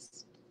really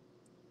nice.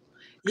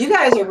 You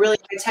guys are really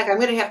high tech. I'm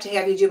going to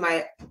have you do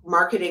my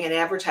marketing and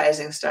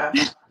advertising stuff.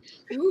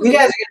 Ooh. You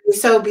guys are going to be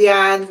so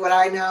beyond what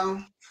I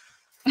know.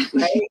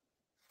 Right?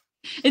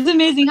 It's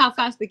amazing how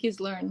fast the kids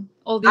learn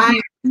all these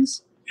new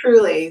things.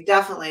 Truly,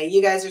 definitely.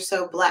 You guys are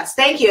so blessed.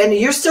 Thank you. And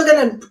you're still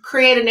going to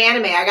create an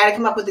anime. I got to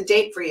come up with a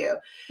date for you.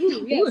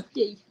 Ooh, yes.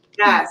 Yay.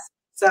 Yes.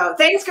 So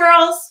thanks,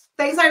 girls.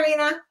 Thanks,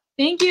 Irina.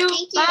 Thank you.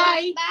 Thank you.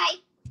 Bye. Bye.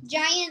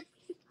 Giant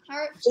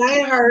heart.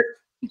 Giant heart.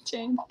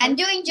 I'm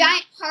doing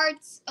giant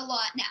hearts a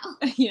lot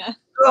now. Yeah.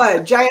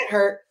 Good. Giant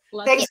heart.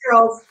 Thanks,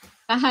 girls.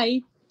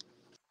 Bye.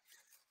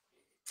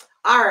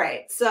 All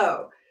right.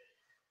 So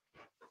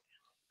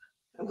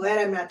I'm glad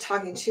I'm not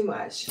talking too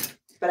much,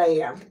 but I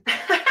am.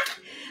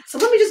 So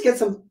let me just get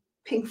some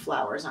pink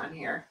flowers on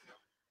here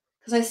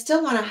because I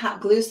still want to hot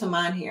glue some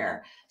on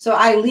here. So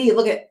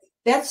look at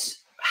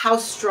that's how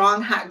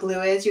strong hot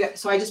glue is.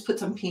 So I just put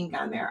some pink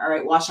on there. All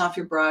right. Wash off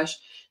your brush,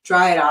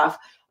 dry it off.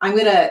 I'm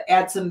going to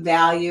add some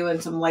value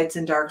and some lights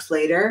and darks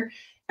later.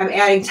 I'm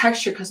adding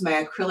texture because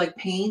my acrylic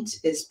paint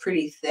is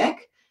pretty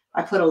thick.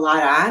 I put a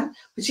lot on,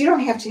 but you don't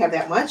have to have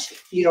that much.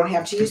 You don't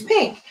have to use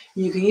pink.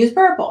 You can use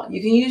purple.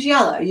 You can use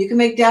yellow. You can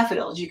make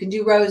daffodils. You can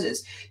do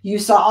roses. You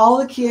saw all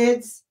the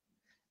kids.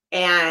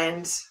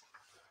 And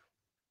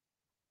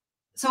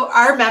so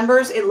our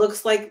members, it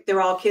looks like they're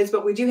all kids,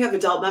 but we do have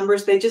adult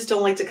members. They just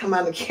don't like to come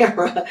on the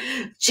camera.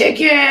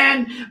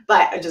 Chicken!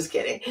 But I'm just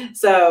kidding.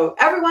 So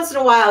every once in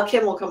a while,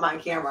 Kim will come on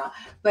camera.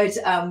 But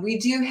we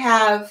do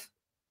have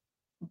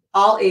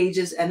all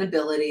ages and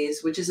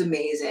abilities, which is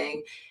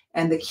amazing.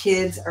 And the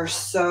kids are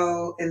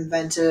so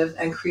inventive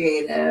and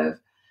creative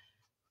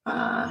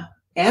and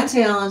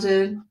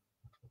talented.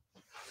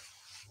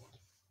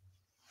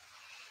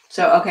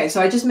 So, okay,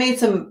 so I just made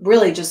some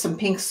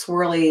pink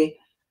swirly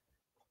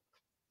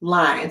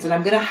lines, and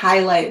I'm going to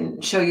highlight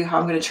and show you how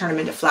I'm going to turn them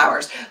into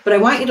flowers. But I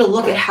want you to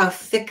look at how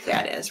thick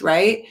that is,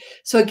 right?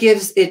 So it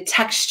gives it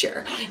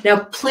texture.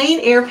 Now, plein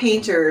air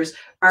painters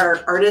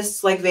are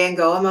artists like Van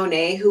Gogh and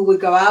Monet who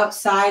would go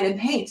outside and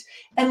paint.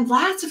 And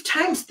lots of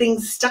times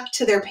things stuck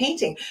to their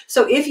painting.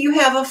 So if you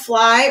have a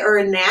fly or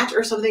a gnat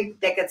or something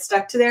that gets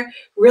stuck to there,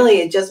 really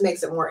it just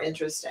makes it more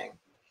interesting.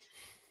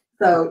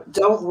 So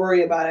don't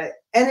worry about it.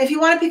 And if you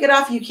want to pick it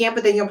off, you can,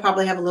 but then you'll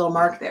probably have a little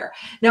mark there.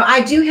 Now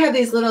I do have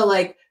these little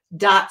like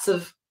dots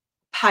of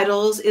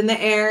petals in the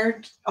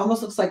air.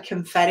 Almost looks like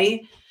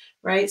confetti,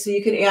 right? So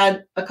you could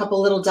add a couple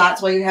little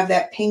dots while you have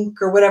that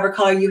pink or whatever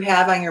color you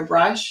have on your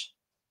brush.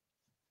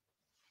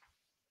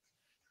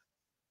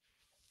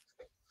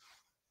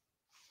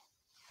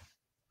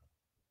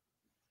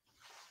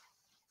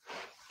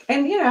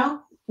 And, you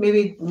know,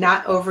 maybe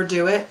not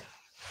overdo it.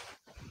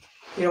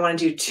 You don't want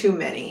to do too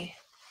many.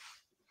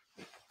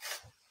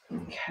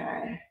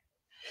 Okay.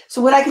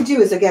 So what I could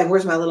do is, again,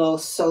 where's my little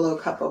solo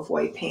cup of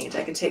white paint?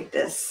 I could take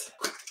this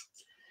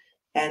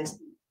and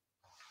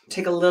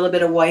take a little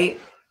bit of white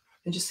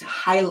and just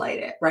highlight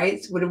it,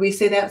 right? What do we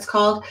say that's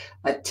called?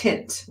 A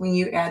tint. When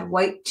you add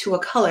white to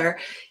a color,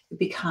 it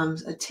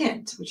becomes a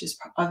tint, which is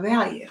a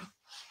value.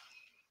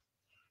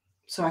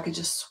 So I could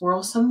just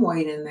swirl some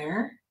white in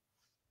there.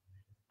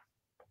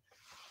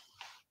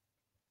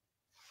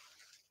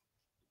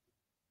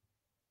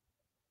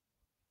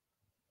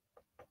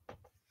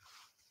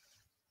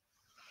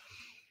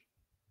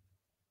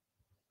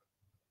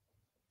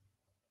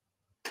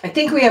 I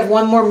think we have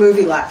one more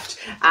movie left.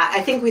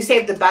 I think we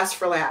saved the best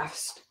for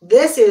last.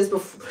 This is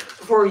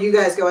before you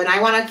guys go, and I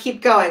want to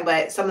keep going,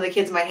 but some of the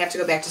kids might have to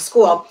go back to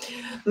school.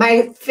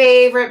 My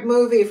favorite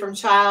movie from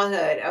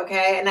childhood,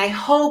 okay? And I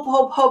hope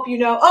you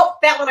know. Oh,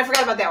 that one, I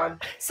forgot about that one.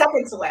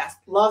 Second to last.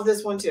 Love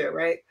this one too,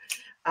 right?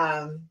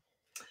 I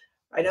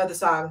know the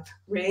song.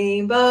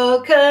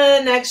 Rainbow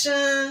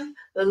Connection,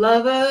 the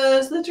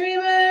lovers, the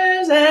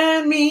dreamers,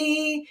 and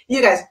me.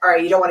 You guys, all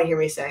right, you don't want to hear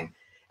me sing.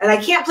 And I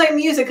can't play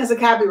music because of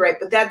copyright,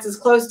 but that's as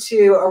close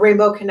to a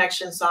Rainbow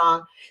Connection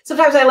song.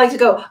 Sometimes I like to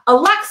go,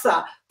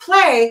 Alexa,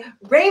 play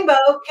Rainbow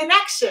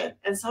Connection.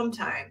 And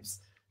sometimes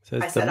so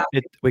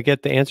we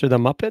get the answer, the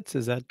Muppets.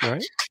 Is that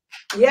right?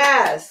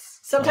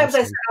 Yes. Sometimes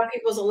Awesome. I set off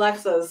people's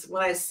Alexas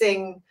when I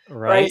sing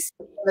right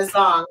the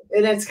song.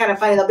 And it's kind of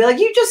funny. They'll be like,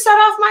 you just set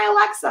off my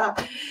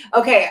Alexa.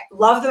 Okay.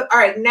 All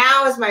right.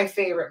 Now is my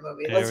favorite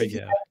movie. There Let's we see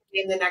if go.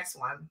 you can name the next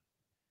one.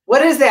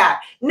 What is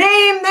that?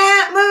 Name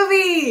that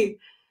movie.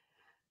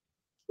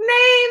 Name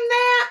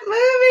that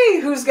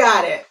movie. Who's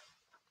got it?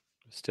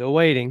 Still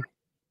waiting.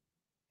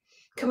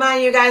 Come on,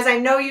 you guys. I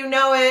know you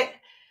know it.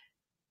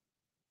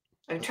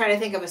 I'm trying to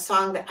think of a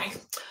song that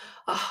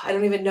I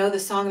don't even know the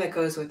song that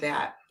goes with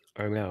that.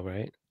 I know,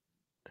 right?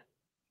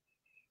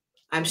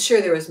 I'm sure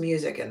there was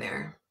music in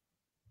there.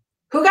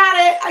 Who got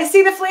it? I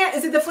see the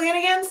Is it the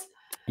Flanagans?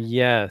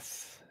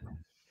 Yes.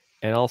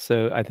 And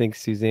also, I think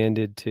Suzanne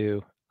did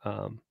too.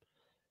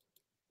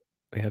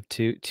 We have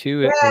two,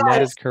 yes. And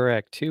that is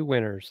correct. 2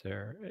 winners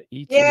there.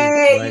 E.T. Yay,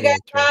 Right you guys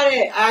answer. got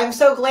it. I'm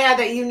so glad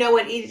that you know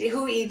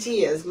who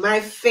E.T. is.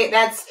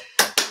 That's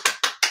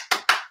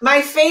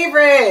my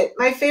favorite.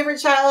 My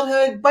favorite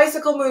childhood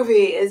bicycle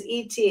movie is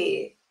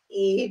E.T.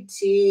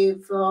 E.T.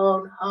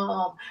 phone home.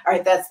 All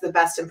right, that's the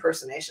best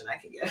impersonation I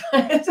can get.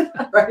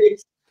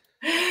 Right.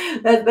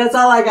 That's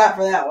all I got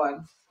for that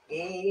one.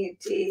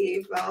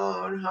 E.T.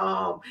 phone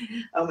home.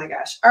 Oh my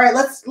gosh. All right,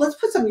 let's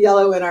put some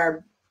yellow in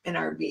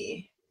our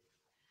bee.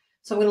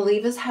 So I'm going to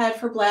leave his head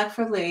for black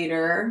for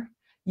later.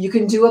 You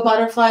can do a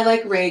butterfly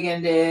like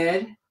Reagan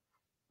did.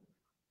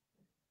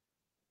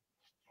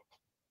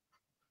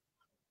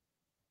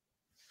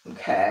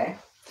 Okay.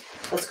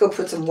 Let's go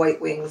put some white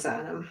wings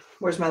on him.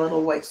 Where's my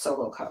little white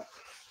solo cup?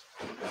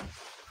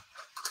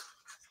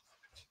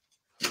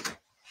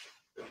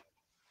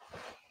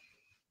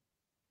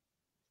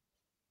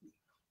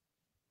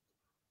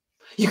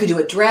 You could do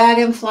a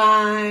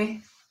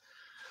dragonfly.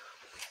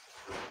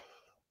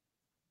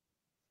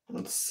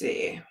 Let's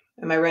see.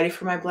 Am I ready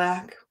for my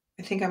black?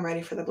 I think I'm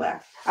ready for the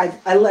black. I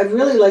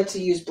really like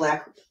to use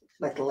black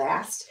like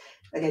last,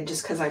 again,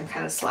 just because I'm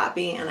kind of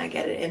sloppy and I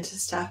get it into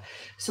stuff.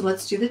 So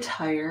let's do the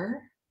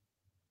tire.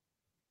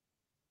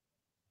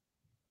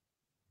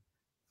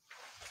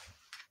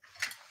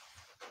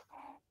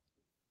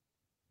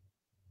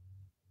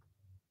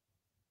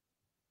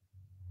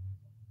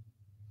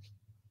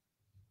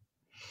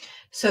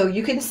 So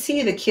you can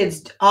see the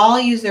kids all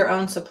use their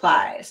own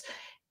supplies.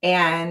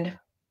 And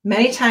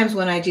many times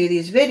when I do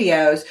these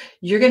videos,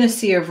 you're going to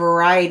see a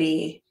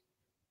variety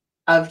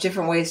of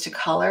different ways to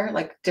color,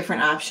 like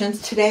different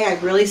options. Today, I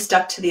really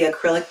stuck to the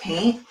acrylic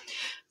paint.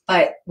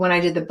 But when I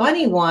did the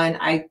bunny one,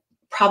 I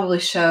probably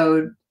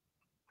showed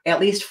at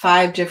least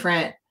 5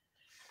 different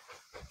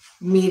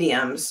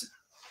mediums.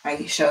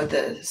 I showed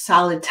the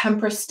solid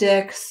tempera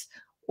sticks,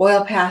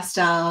 oil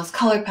pastels,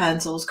 color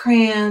pencils,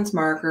 crayons,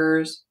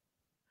 markers,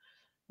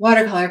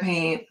 watercolor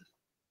paint.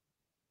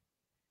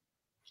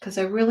 Because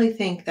I really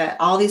think that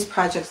all these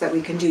projects that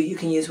we can do, you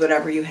can use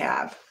whatever you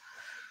have.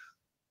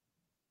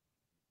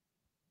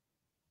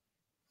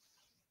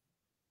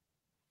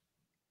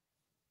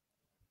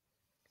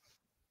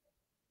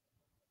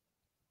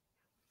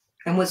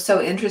 And what's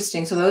so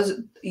interesting, so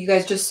those, you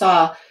guys just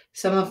saw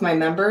some of my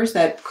members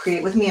that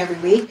create with me every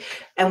week.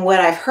 And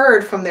what I've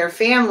heard from their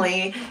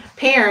family,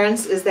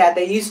 parents, is that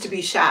they used to be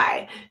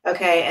shy.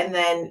 Okay. And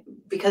then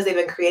because they've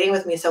been creating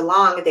with me so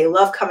long, they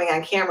love coming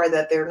on camera,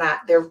 that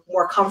they're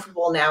more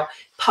comfortable now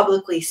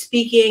publicly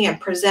speaking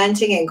and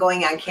presenting and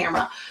going on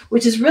camera,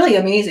 which is really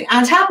amazing.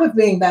 On top of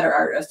being better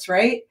artists,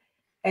 right?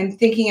 And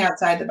thinking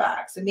outside the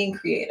box and being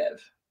creative.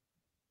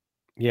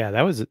 Yeah,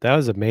 that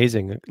was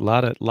amazing. A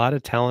lot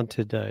of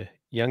talented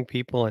young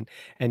people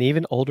and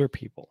even older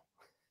people.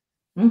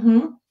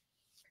 Mm-hmm.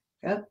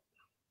 Yep.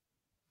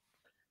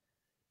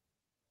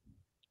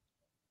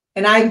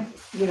 And I'm,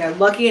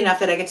 lucky enough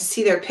that I get to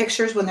see their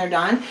pictures when they're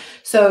done.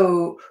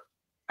 So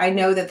I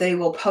know that they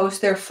will post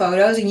their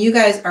photos, and you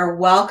guys are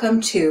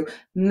welcome to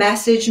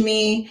message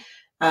me.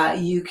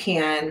 You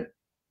can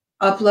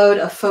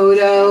upload a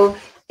photo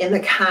in the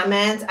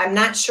comments. I'm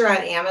not sure on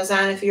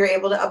Amazon if you're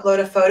able to upload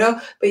a photo,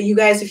 but you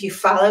guys, if you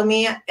follow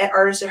me at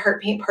Artists at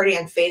Heart Paint Party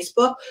on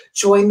Facebook,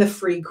 join the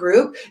free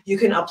group. You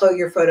can upload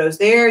your photos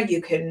there.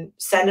 You can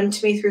send them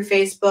to me through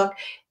Facebook.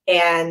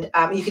 And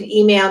you can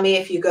email me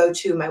if you go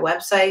to my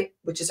website,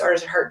 which is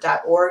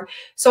artistheart.org.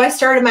 So I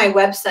started my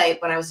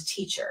website when I was a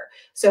teacher.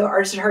 So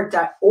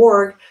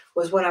artistheart.org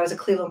was when I was a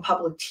Cleveland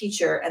public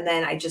teacher, and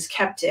then I just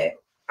kept it.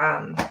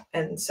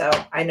 And so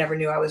I never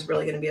knew I was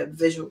really going to be a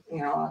visual,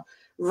 a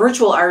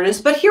virtual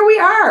artist, but here we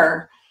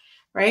are,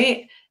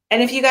 right?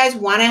 And if you guys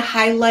want to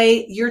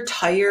highlight your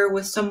tire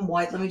with some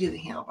white, let me do the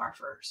handlebar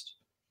first.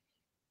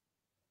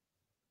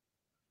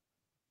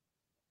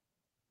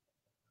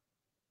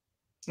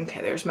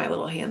 Okay, there's my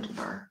little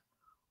handlebar.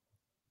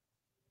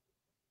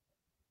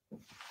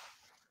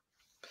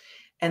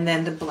 And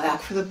then the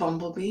black for the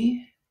bumblebee.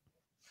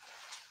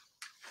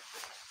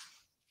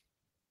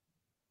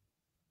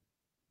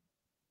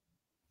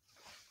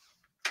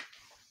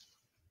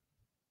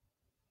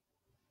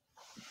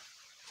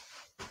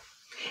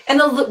 And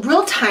the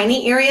real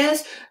tiny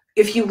areas,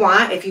 if you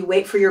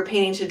wait for your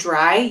painting to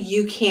dry,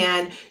 you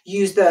can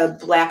use the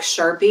black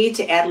Sharpie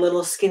to add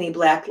little skinny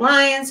black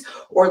lines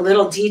or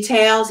little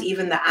details,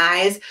 even the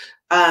eyes.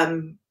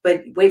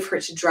 But wait for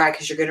it to dry,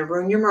 because you're going to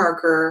ruin your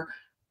marker.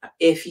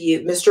 If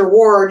you, Mr.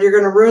 Ward, you're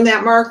going to ruin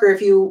that marker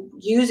if you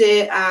use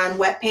it on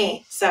wet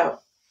paint. So,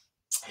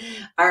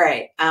 all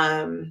right.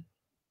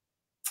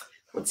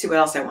 Let's see what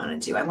else I want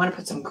to do. I want to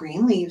put some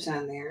green leaves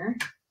on there.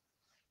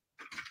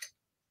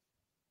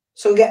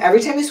 So every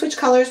time you switch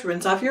colors,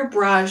 rinse off your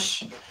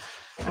brush.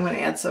 I'm going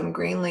to add some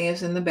green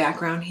leaves in the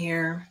background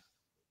here.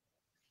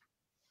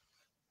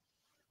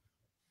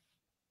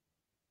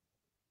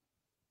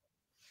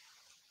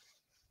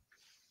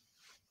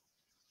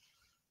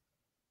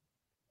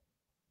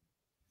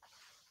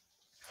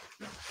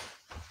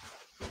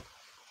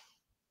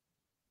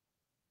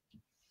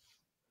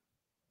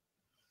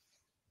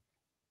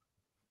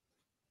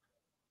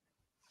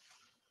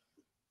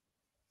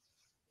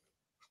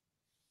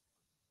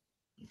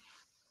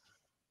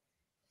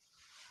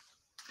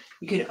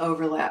 You can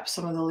overlap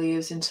some of the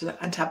leaves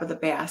on top of the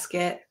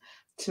basket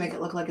to make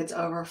it look like it's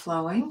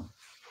overflowing.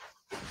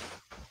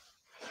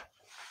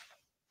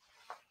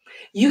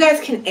 You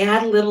guys can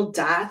add little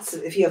dots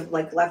if you have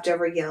like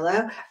leftover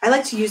yellow. I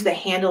like to use the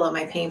handle of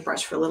my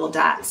paintbrush for little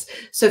dots.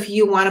 So if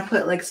you want to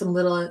put like some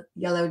little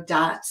yellow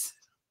dots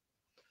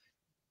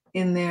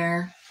in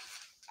there,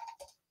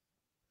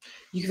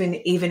 you can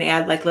even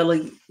add like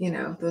little,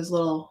 those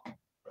little,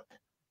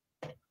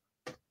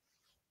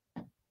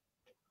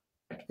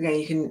 again,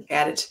 you can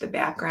add it to the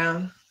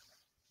background.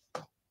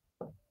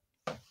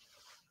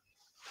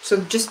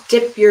 So just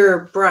dip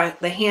your brush,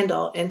 the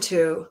handle,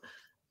 into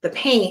the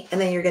paint,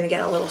 and then you're going to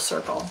get a little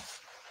circle.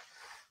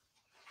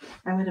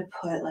 I'm going to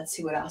put, let's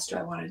see, what else do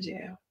I want to do?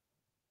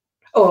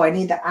 Oh, I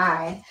need the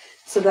eye.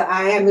 So the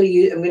eye, I'm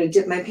going to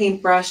dip my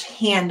paintbrush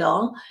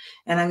handle,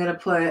 and I'm going to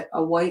put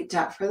a white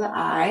dot for the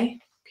eye.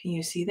 Can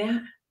you see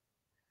that?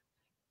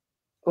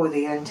 Oh,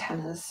 the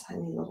antennas. I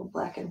need little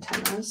black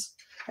antennas.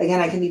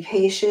 Again, I can be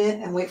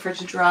patient and wait for it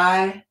to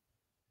dry.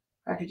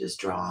 Or I could just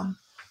draw them.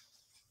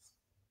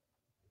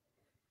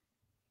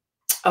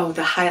 Oh,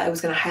 I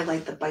was going to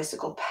highlight the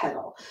bicycle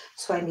pedal.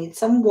 So I need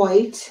some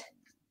white.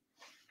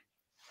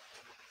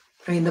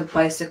 The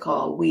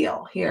bicycle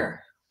wheel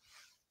here,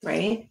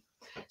 right?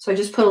 So I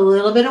just put a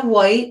little bit of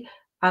white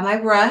on my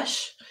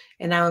brush,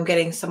 and now I'm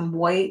getting some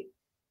white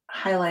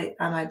highlight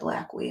on my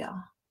black wheel.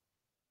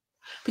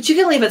 But you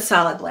can leave it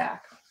solid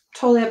black.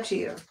 Totally up to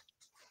you.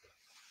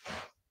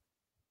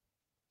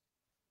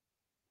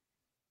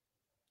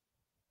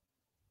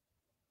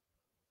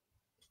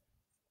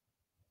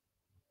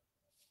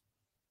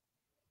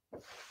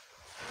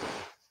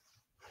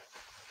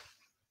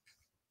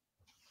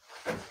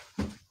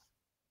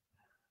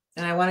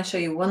 And I want to show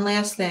you one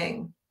last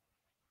thing.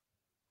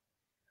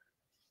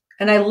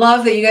 And I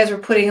love that you guys were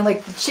putting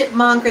like the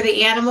chipmunk or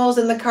the animals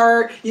in the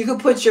cart. You could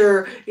put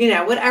your, you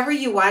know, whatever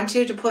you want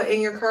to put in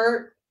your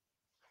cart.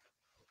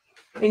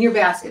 In your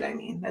basket, I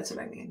mean. That's what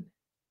I mean.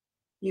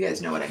 You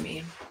guys know what I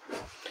mean.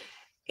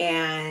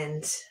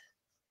 And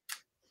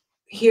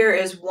here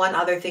is one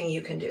other thing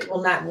you can do.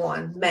 Well, not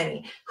one,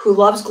 many. Who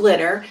loves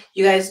glitter?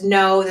 You guys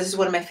know this is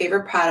one of my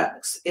favorite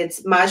products.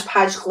 It's Mod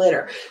Podge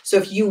glitter. So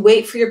if you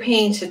wait for your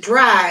paint to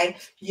dry,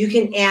 you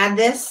can add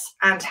this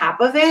on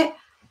top of it,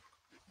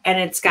 and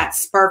it's got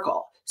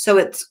sparkle. So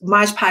it's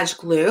Mod Podge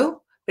glue,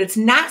 but it's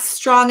not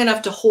strong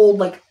enough to hold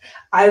like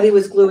Eiley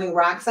was gluing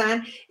rocks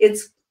on.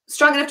 It's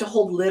strong enough to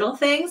hold little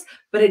things,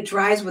 but it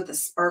dries with the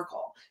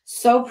sparkle.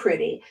 So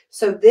pretty.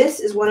 So this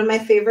is one of my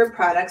favorite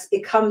products.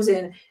 It comes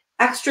in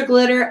extra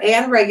glitter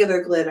and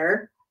regular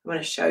glitter. I'm going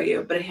to show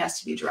you, but it has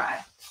to be dry.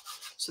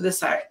 So this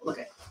side, look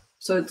at it.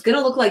 So it's going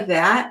to look like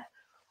that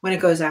when it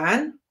goes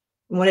on.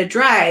 And when it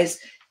dries,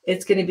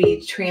 it's going to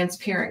be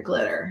transparent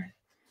glitter.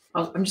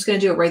 I'm just going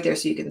to do it right there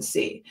so you can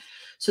see.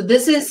 So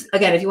this is,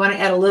 again, if you want to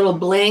add a little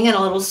bling and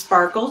a little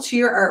sparkle to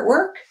your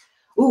artwork.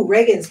 Ooh,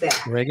 Reagan's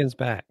back. Reagan's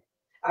back.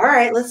 All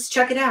right, let's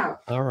check it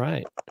out. All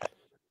right.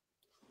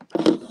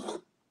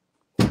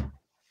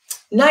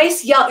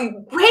 Nice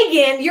yellow.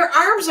 Reagan, your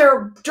arms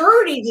are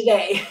dirty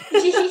today.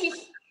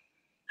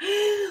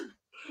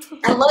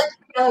 I love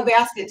the yellow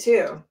basket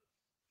too.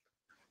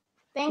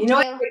 Thank you. Know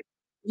what?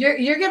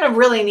 You're gonna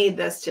really need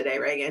this today,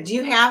 Reagan. Do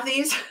you have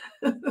these?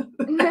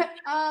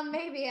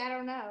 Maybe, I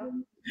don't know.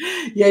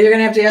 Yeah, you're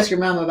gonna have to ask your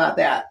mom about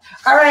that.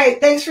 All right,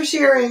 thanks for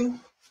sharing.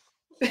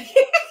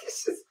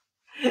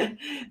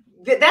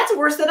 That's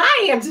worse than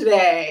I am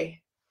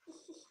today.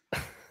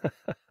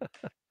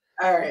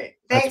 All right.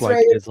 Thanks, That's why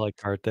Reagan. kids like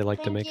art. They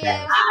like to make a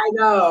mess. I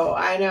know.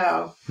 I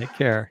know. Take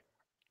care.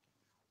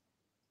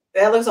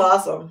 That looks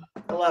awesome.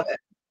 I love it.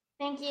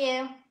 Thank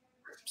you.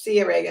 See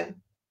you, Reagan.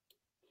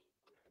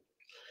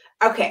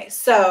 Okay,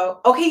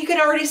 so you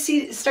can already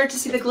start to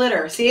see the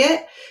glitter. See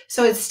it?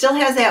 So it still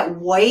has that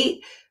white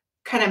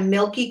kind of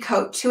milky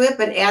coat to it,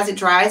 but as it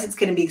dries, it's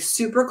going to be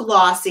super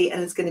glossy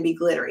and it's going to be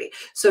glittery.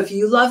 So if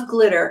you love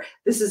glitter,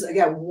 this is,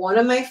 again, one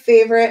of my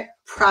favorite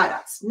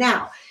products.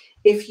 Now,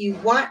 if you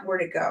want, where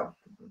to go?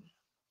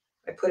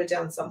 I put it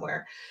down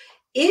somewhere.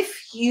 So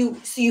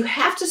you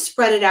have to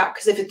spread it out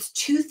because if it's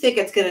too thick,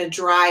 it's going to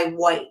dry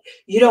white.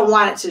 You don't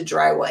want it to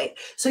dry white.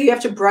 So you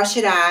have to brush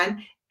it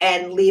on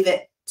and leave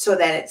it so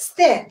that it's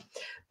thin.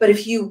 But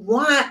if you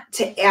want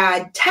to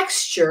add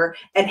texture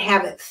and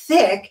have it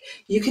thick,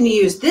 you can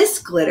use this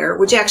glitter,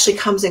 which actually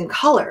comes in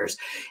colors.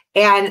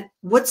 And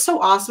what's so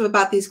awesome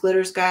about these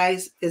glitters,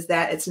 guys, is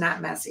that it's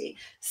not messy.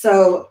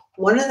 So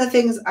one of the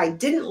things I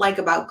didn't like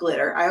about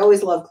glitter, I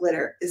always love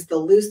glitter, is the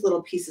loose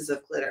little pieces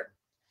of glitter.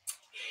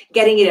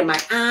 Getting it in my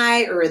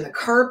eye or in the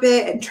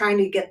carpet and trying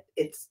to get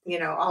it,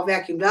 all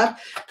vacuumed up.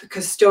 The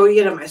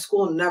custodian at my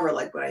school never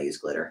liked when I use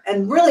glitter.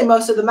 And really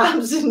most of the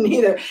moms didn't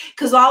either,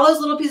 because all those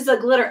little pieces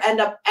of glitter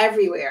end up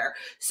everywhere.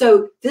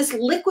 So this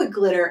liquid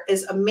glitter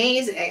is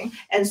amazing.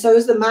 And so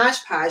is the Mod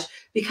Podge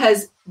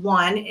because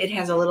one, it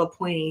has a little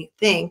pointy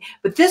thing,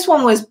 but this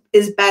one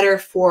is better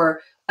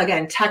for,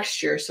 again,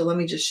 texture. So let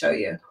me just show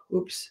you.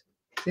 Oops.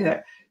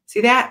 Yeah.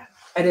 See that?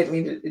 I didn't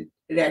mean to,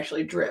 it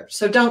actually dripped.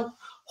 So don't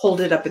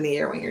hold it up in the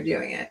air when you're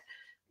doing it.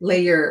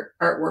 Lay your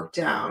artwork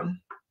down.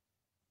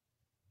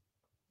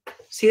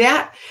 See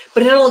that?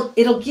 But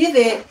it'll give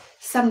it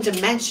some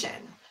dimension.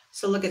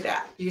 So look at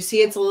that. You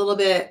see it's a little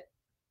bit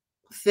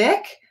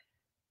thick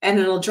and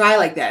it'll dry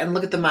like that. And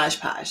look at the Mod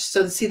Podge.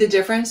 So see the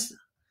difference?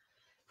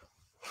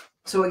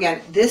 So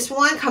again, this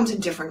one comes in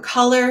different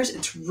colors.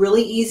 It's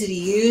really easy to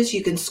use.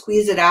 You can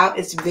squeeze it out.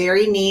 It's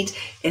very neat.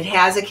 It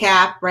has a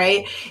cap,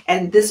 right?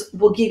 And this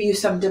will give you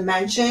some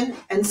dimension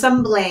and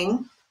some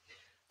bling.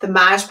 The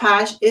Mod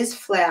Podge is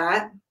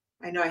flat.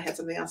 I know I had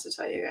something else to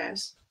tell you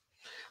guys.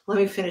 Let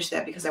me finish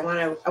that because I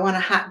want to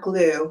hot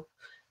glue.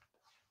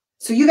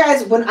 So you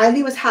guys, when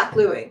Ivy was hot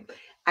gluing,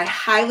 I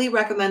highly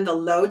recommend the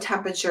low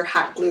temperature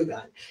hot glue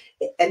gun.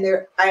 And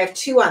I have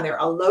two on there,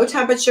 a low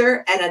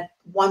temperature and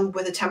one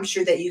with a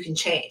temperature that you can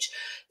change.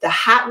 The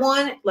hot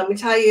one, let me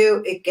tell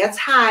you, it gets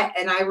hot.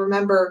 And I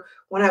remember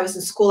when I was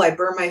in school, I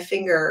burned my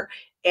finger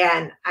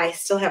and I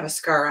still have a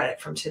scar on it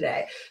from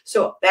today.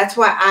 So that's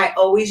why I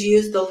always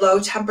use the low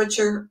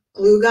temperature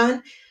glue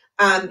gun.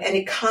 And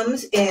it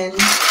comes in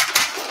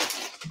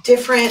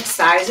different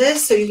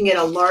sizes. So you can get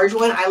a large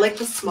one. I like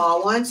the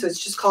small one. So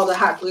it's just called a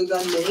hot glue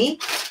gun mini.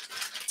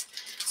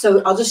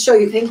 So I'll just show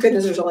you, thank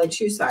goodness there's only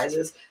two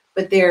sizes,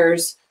 but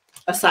there's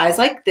a size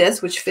like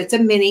this, which fits a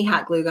mini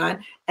hot glue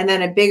gun, and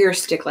then a bigger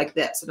stick like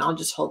this. And I'll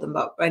just hold them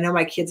up. I know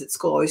my kids at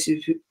school always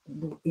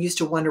used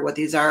to wonder what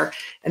these are,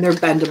 and they're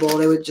bendable.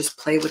 They would just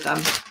play with them.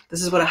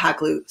 This is what a hot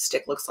glue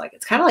stick looks like.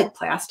 It's kind of like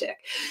plastic.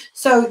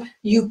 So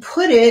you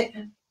put it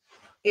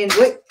in,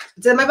 wait,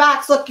 it's in my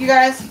box. Look, you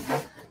guys,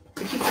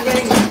 I keep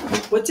forgetting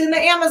what's in the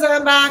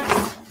Amazon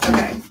box.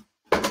 Okay.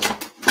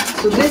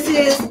 So this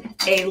is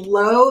a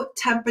low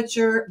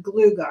temperature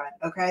glue gun.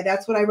 Okay.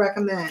 That's what I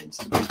recommend.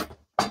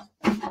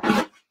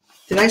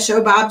 Did I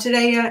show Bob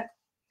today yet?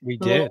 We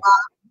did.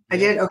 I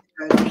did? Okay,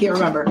 good. I can't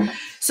remember.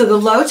 So the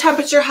low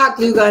temperature hot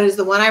glue gun is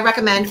the one I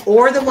recommend,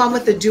 or the one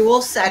with the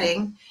dual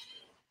setting.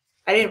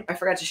 I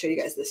forgot to show you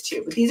guys this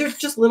too, but these are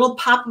just little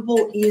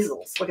poppable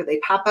easels. Look at, they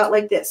pop out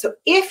like this. So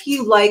if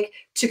you like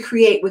to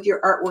create with your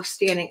artwork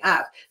standing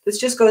up, this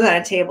just goes on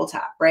a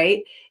tabletop,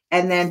 right?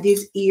 And then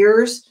these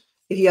ears,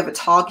 if you have a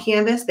tall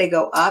canvas, they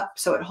go up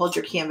so it holds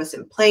your canvas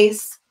in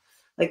place.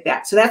 Like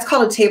that. So that's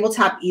called a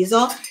tabletop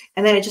easel,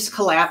 and then it just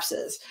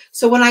collapses.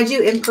 So when I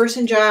do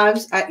in-person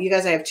jobs, you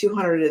guys, I have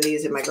 200 of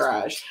these in my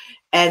garage.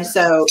 And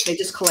so they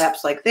just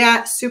collapse like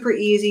that. Super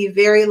easy,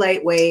 very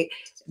lightweight.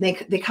 They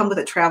come with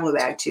a travel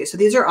bag too. So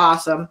these are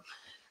awesome.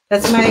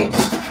 That's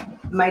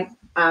my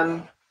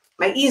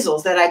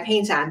easels that I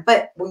paint on.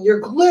 But when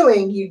you're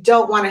gluing, you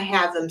don't want to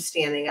have them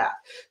standing up.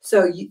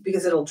 So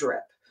because it'll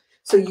drip.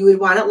 So you would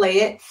want to lay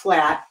it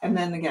flat. And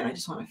then again, I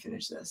just want to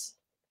finish this.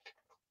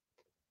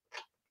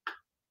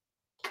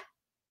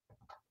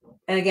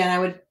 And again, I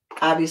would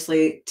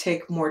obviously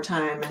take more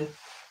time, and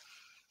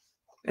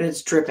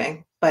it's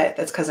dripping, but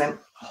that's because I'm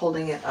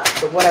holding it up.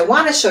 But what I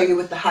want to show you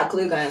with the hot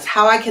glue gun is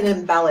how I can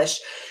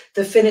embellish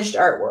the finished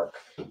artwork.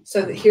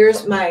 So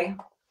here's my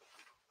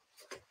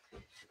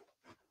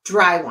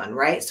dry one,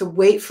 right? So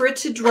wait for it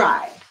to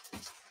dry.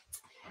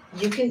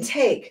 You can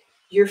take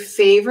your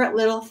favorite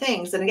little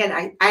things. And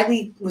again,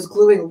 I was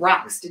gluing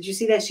rocks. Did you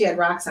see that? She had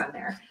rocks on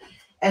there.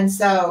 And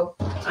so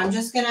I'm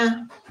just going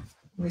to,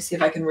 let me see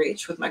if I can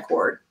reach with my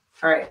cord.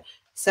 All right,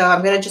 so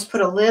I'm going to just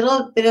put a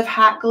little bit of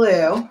hot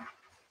glue,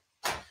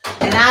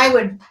 and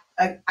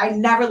I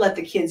never let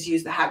the kids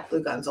use the hot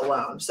glue guns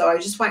alone. So I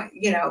just want,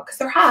 you know, because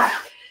they're hot.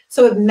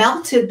 So it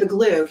melted the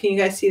glue. Can you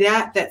guys see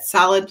that? That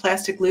solid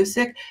plastic glue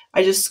stick?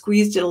 I just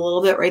squeezed it a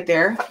little bit right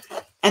there,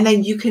 and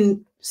then you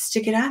can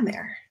stick it on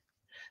there.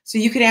 So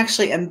you can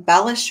actually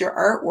embellish your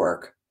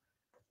artwork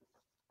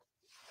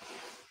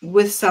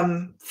with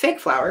some fake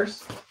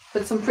flowers,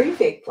 but some pretty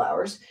fake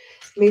flowers.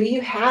 Maybe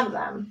you have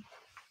them.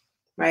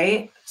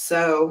 Right?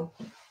 So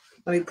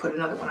let me put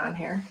another one on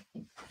here.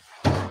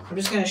 I'm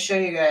just going to show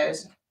you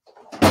guys.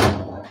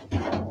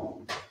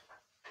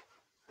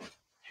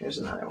 Here's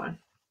another one.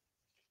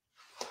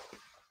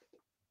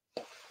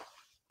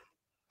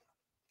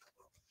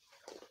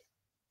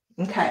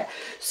 Okay.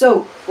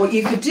 So what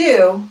you could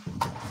do,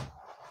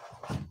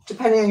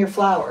 depending on your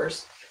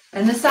flowers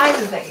and the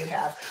sizes that you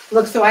have.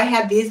 Look, so I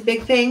have these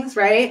big things,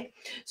 right?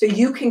 So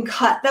you can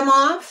cut them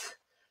off.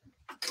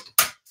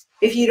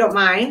 If you don't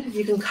mind,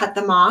 you can cut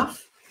them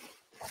off.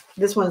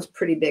 This one's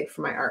pretty big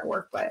for my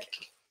artwork, but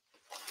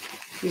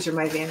these are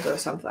my Van Gogh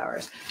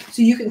sunflowers.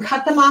 So you can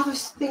cut them off of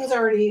things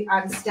already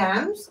on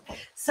stems.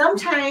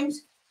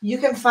 Sometimes you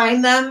can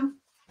find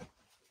them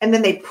and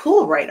then they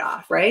pull right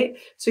off, right?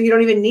 So you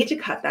don't even need to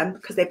cut them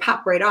because they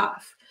pop right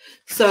off.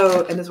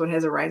 So, and this one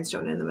has a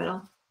rhinestone in the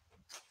middle.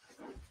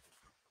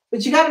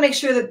 But you got to make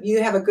sure that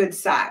you have a good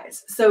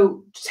size.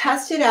 So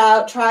test it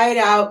out, try it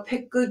out,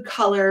 pick good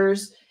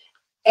colors.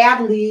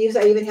 Add leaves.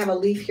 I even have a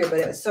leaf here, but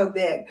it was so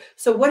big.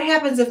 So what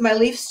happens if my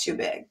leaf's too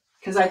big?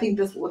 Because I think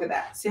this, look at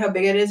that. See how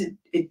big it is?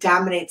 It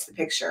dominates the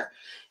picture.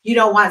 You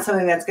don't want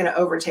something that's going to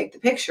overtake the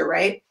picture,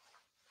 right?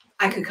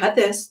 I could cut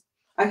this.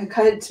 I could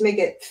cut it to make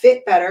it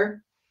fit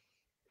better.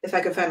 If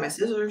I could find my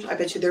scissors, I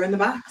bet you they're in the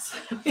box.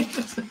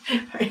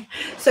 Right?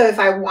 So if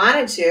I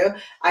wanted to,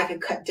 I could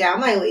cut down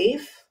my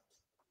leaf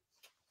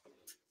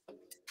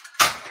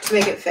to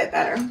make it fit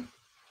better.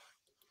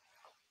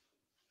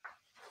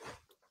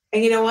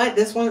 And you know what?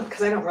 This one,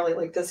 because I don't really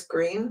like this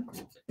green,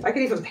 I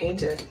could even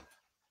paint it.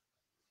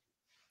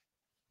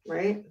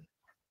 Right?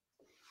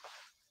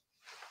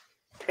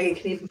 I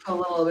can even put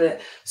a little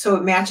bit so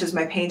it matches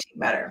my painting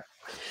better.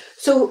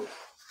 So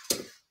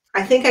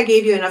I think I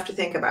gave you enough to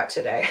think about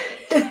today.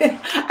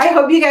 I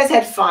hope you guys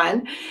had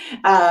fun.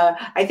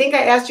 I think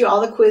I asked you all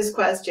the quiz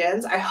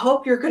questions. I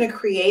hope you're going to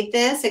create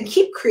this and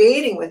keep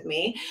creating with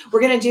me.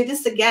 We're going to do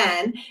this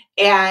again.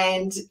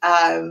 And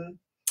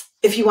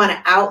if you want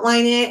to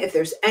outline it, if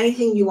there's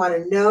anything you want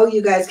to know,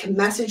 you guys can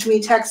message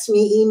me, text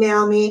me,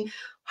 email me,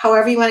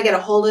 however you want to get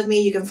a hold of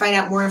me. You can find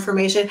out more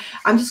information.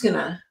 I'm just going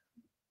to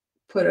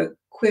put a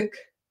quick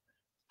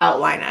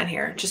outline on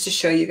here just to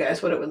show you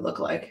guys what it would look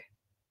like.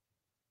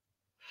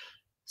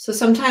 So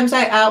sometimes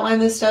I outline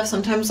this stuff,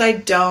 sometimes I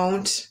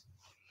don't.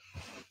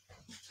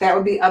 That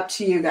would be up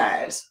to you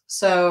guys.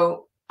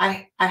 So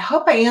I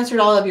hope I answered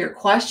all of your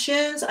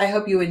questions. I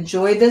hope you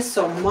enjoyed this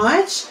so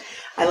much.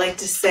 I like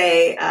to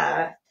say,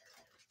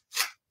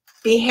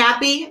 be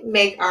happy,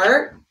 make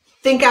art,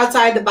 think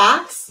outside the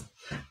box,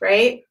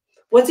 right?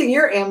 What's in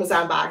your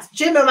Amazon box?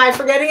 Jim, am I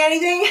forgetting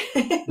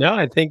anything? No,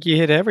 I think you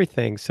hit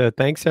everything. So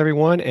thanks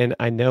everyone. And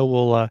I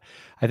know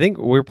I think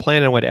we're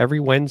planning on every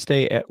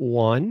Wednesday at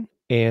 1.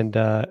 And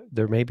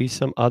there may be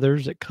some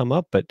others that come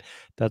up, but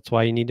that's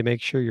why you need to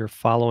make sure you're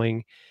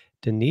following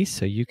Denyse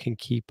so you can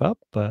keep up.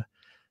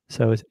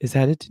 So is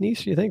that it,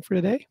 Denyse, you think, for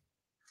today?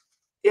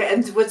 Yeah,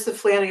 and what's the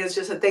Flanagan's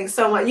just said, thanks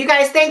so much. You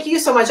guys, thank you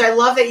so much. I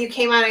love that you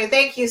came on, and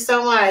thank you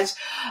so much.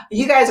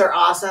 You guys are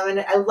awesome, and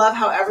I love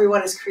how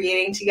everyone is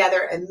creating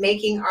together and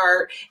making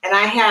art, and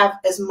I have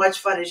as much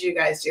fun as you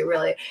guys do,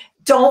 really.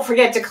 Don't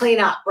forget to clean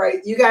up, right?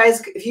 You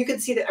guys, if you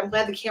could see that, I'm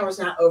glad the camera's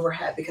not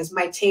overhead because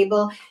my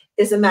table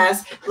is a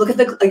mess. Look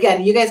at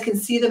again, you guys can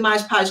see the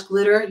Mod Podge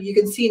glitter. You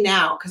can see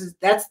now because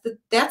that's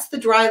the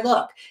dry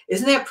look.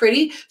 Isn't that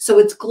pretty? So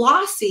it's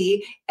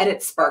glossy and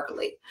it's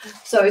sparkly.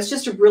 So it's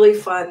just a really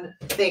fun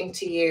thing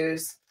to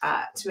use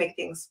to make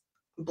things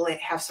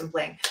have some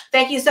bling.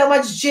 Thank you so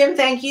much, Jim.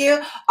 Thank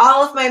you.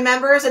 All of my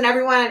members and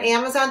everyone on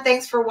Amazon,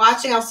 thanks for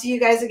watching. I'll see you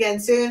guys again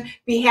soon.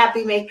 Be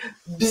happy, make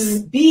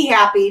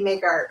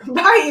art.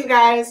 Bye, you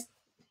guys.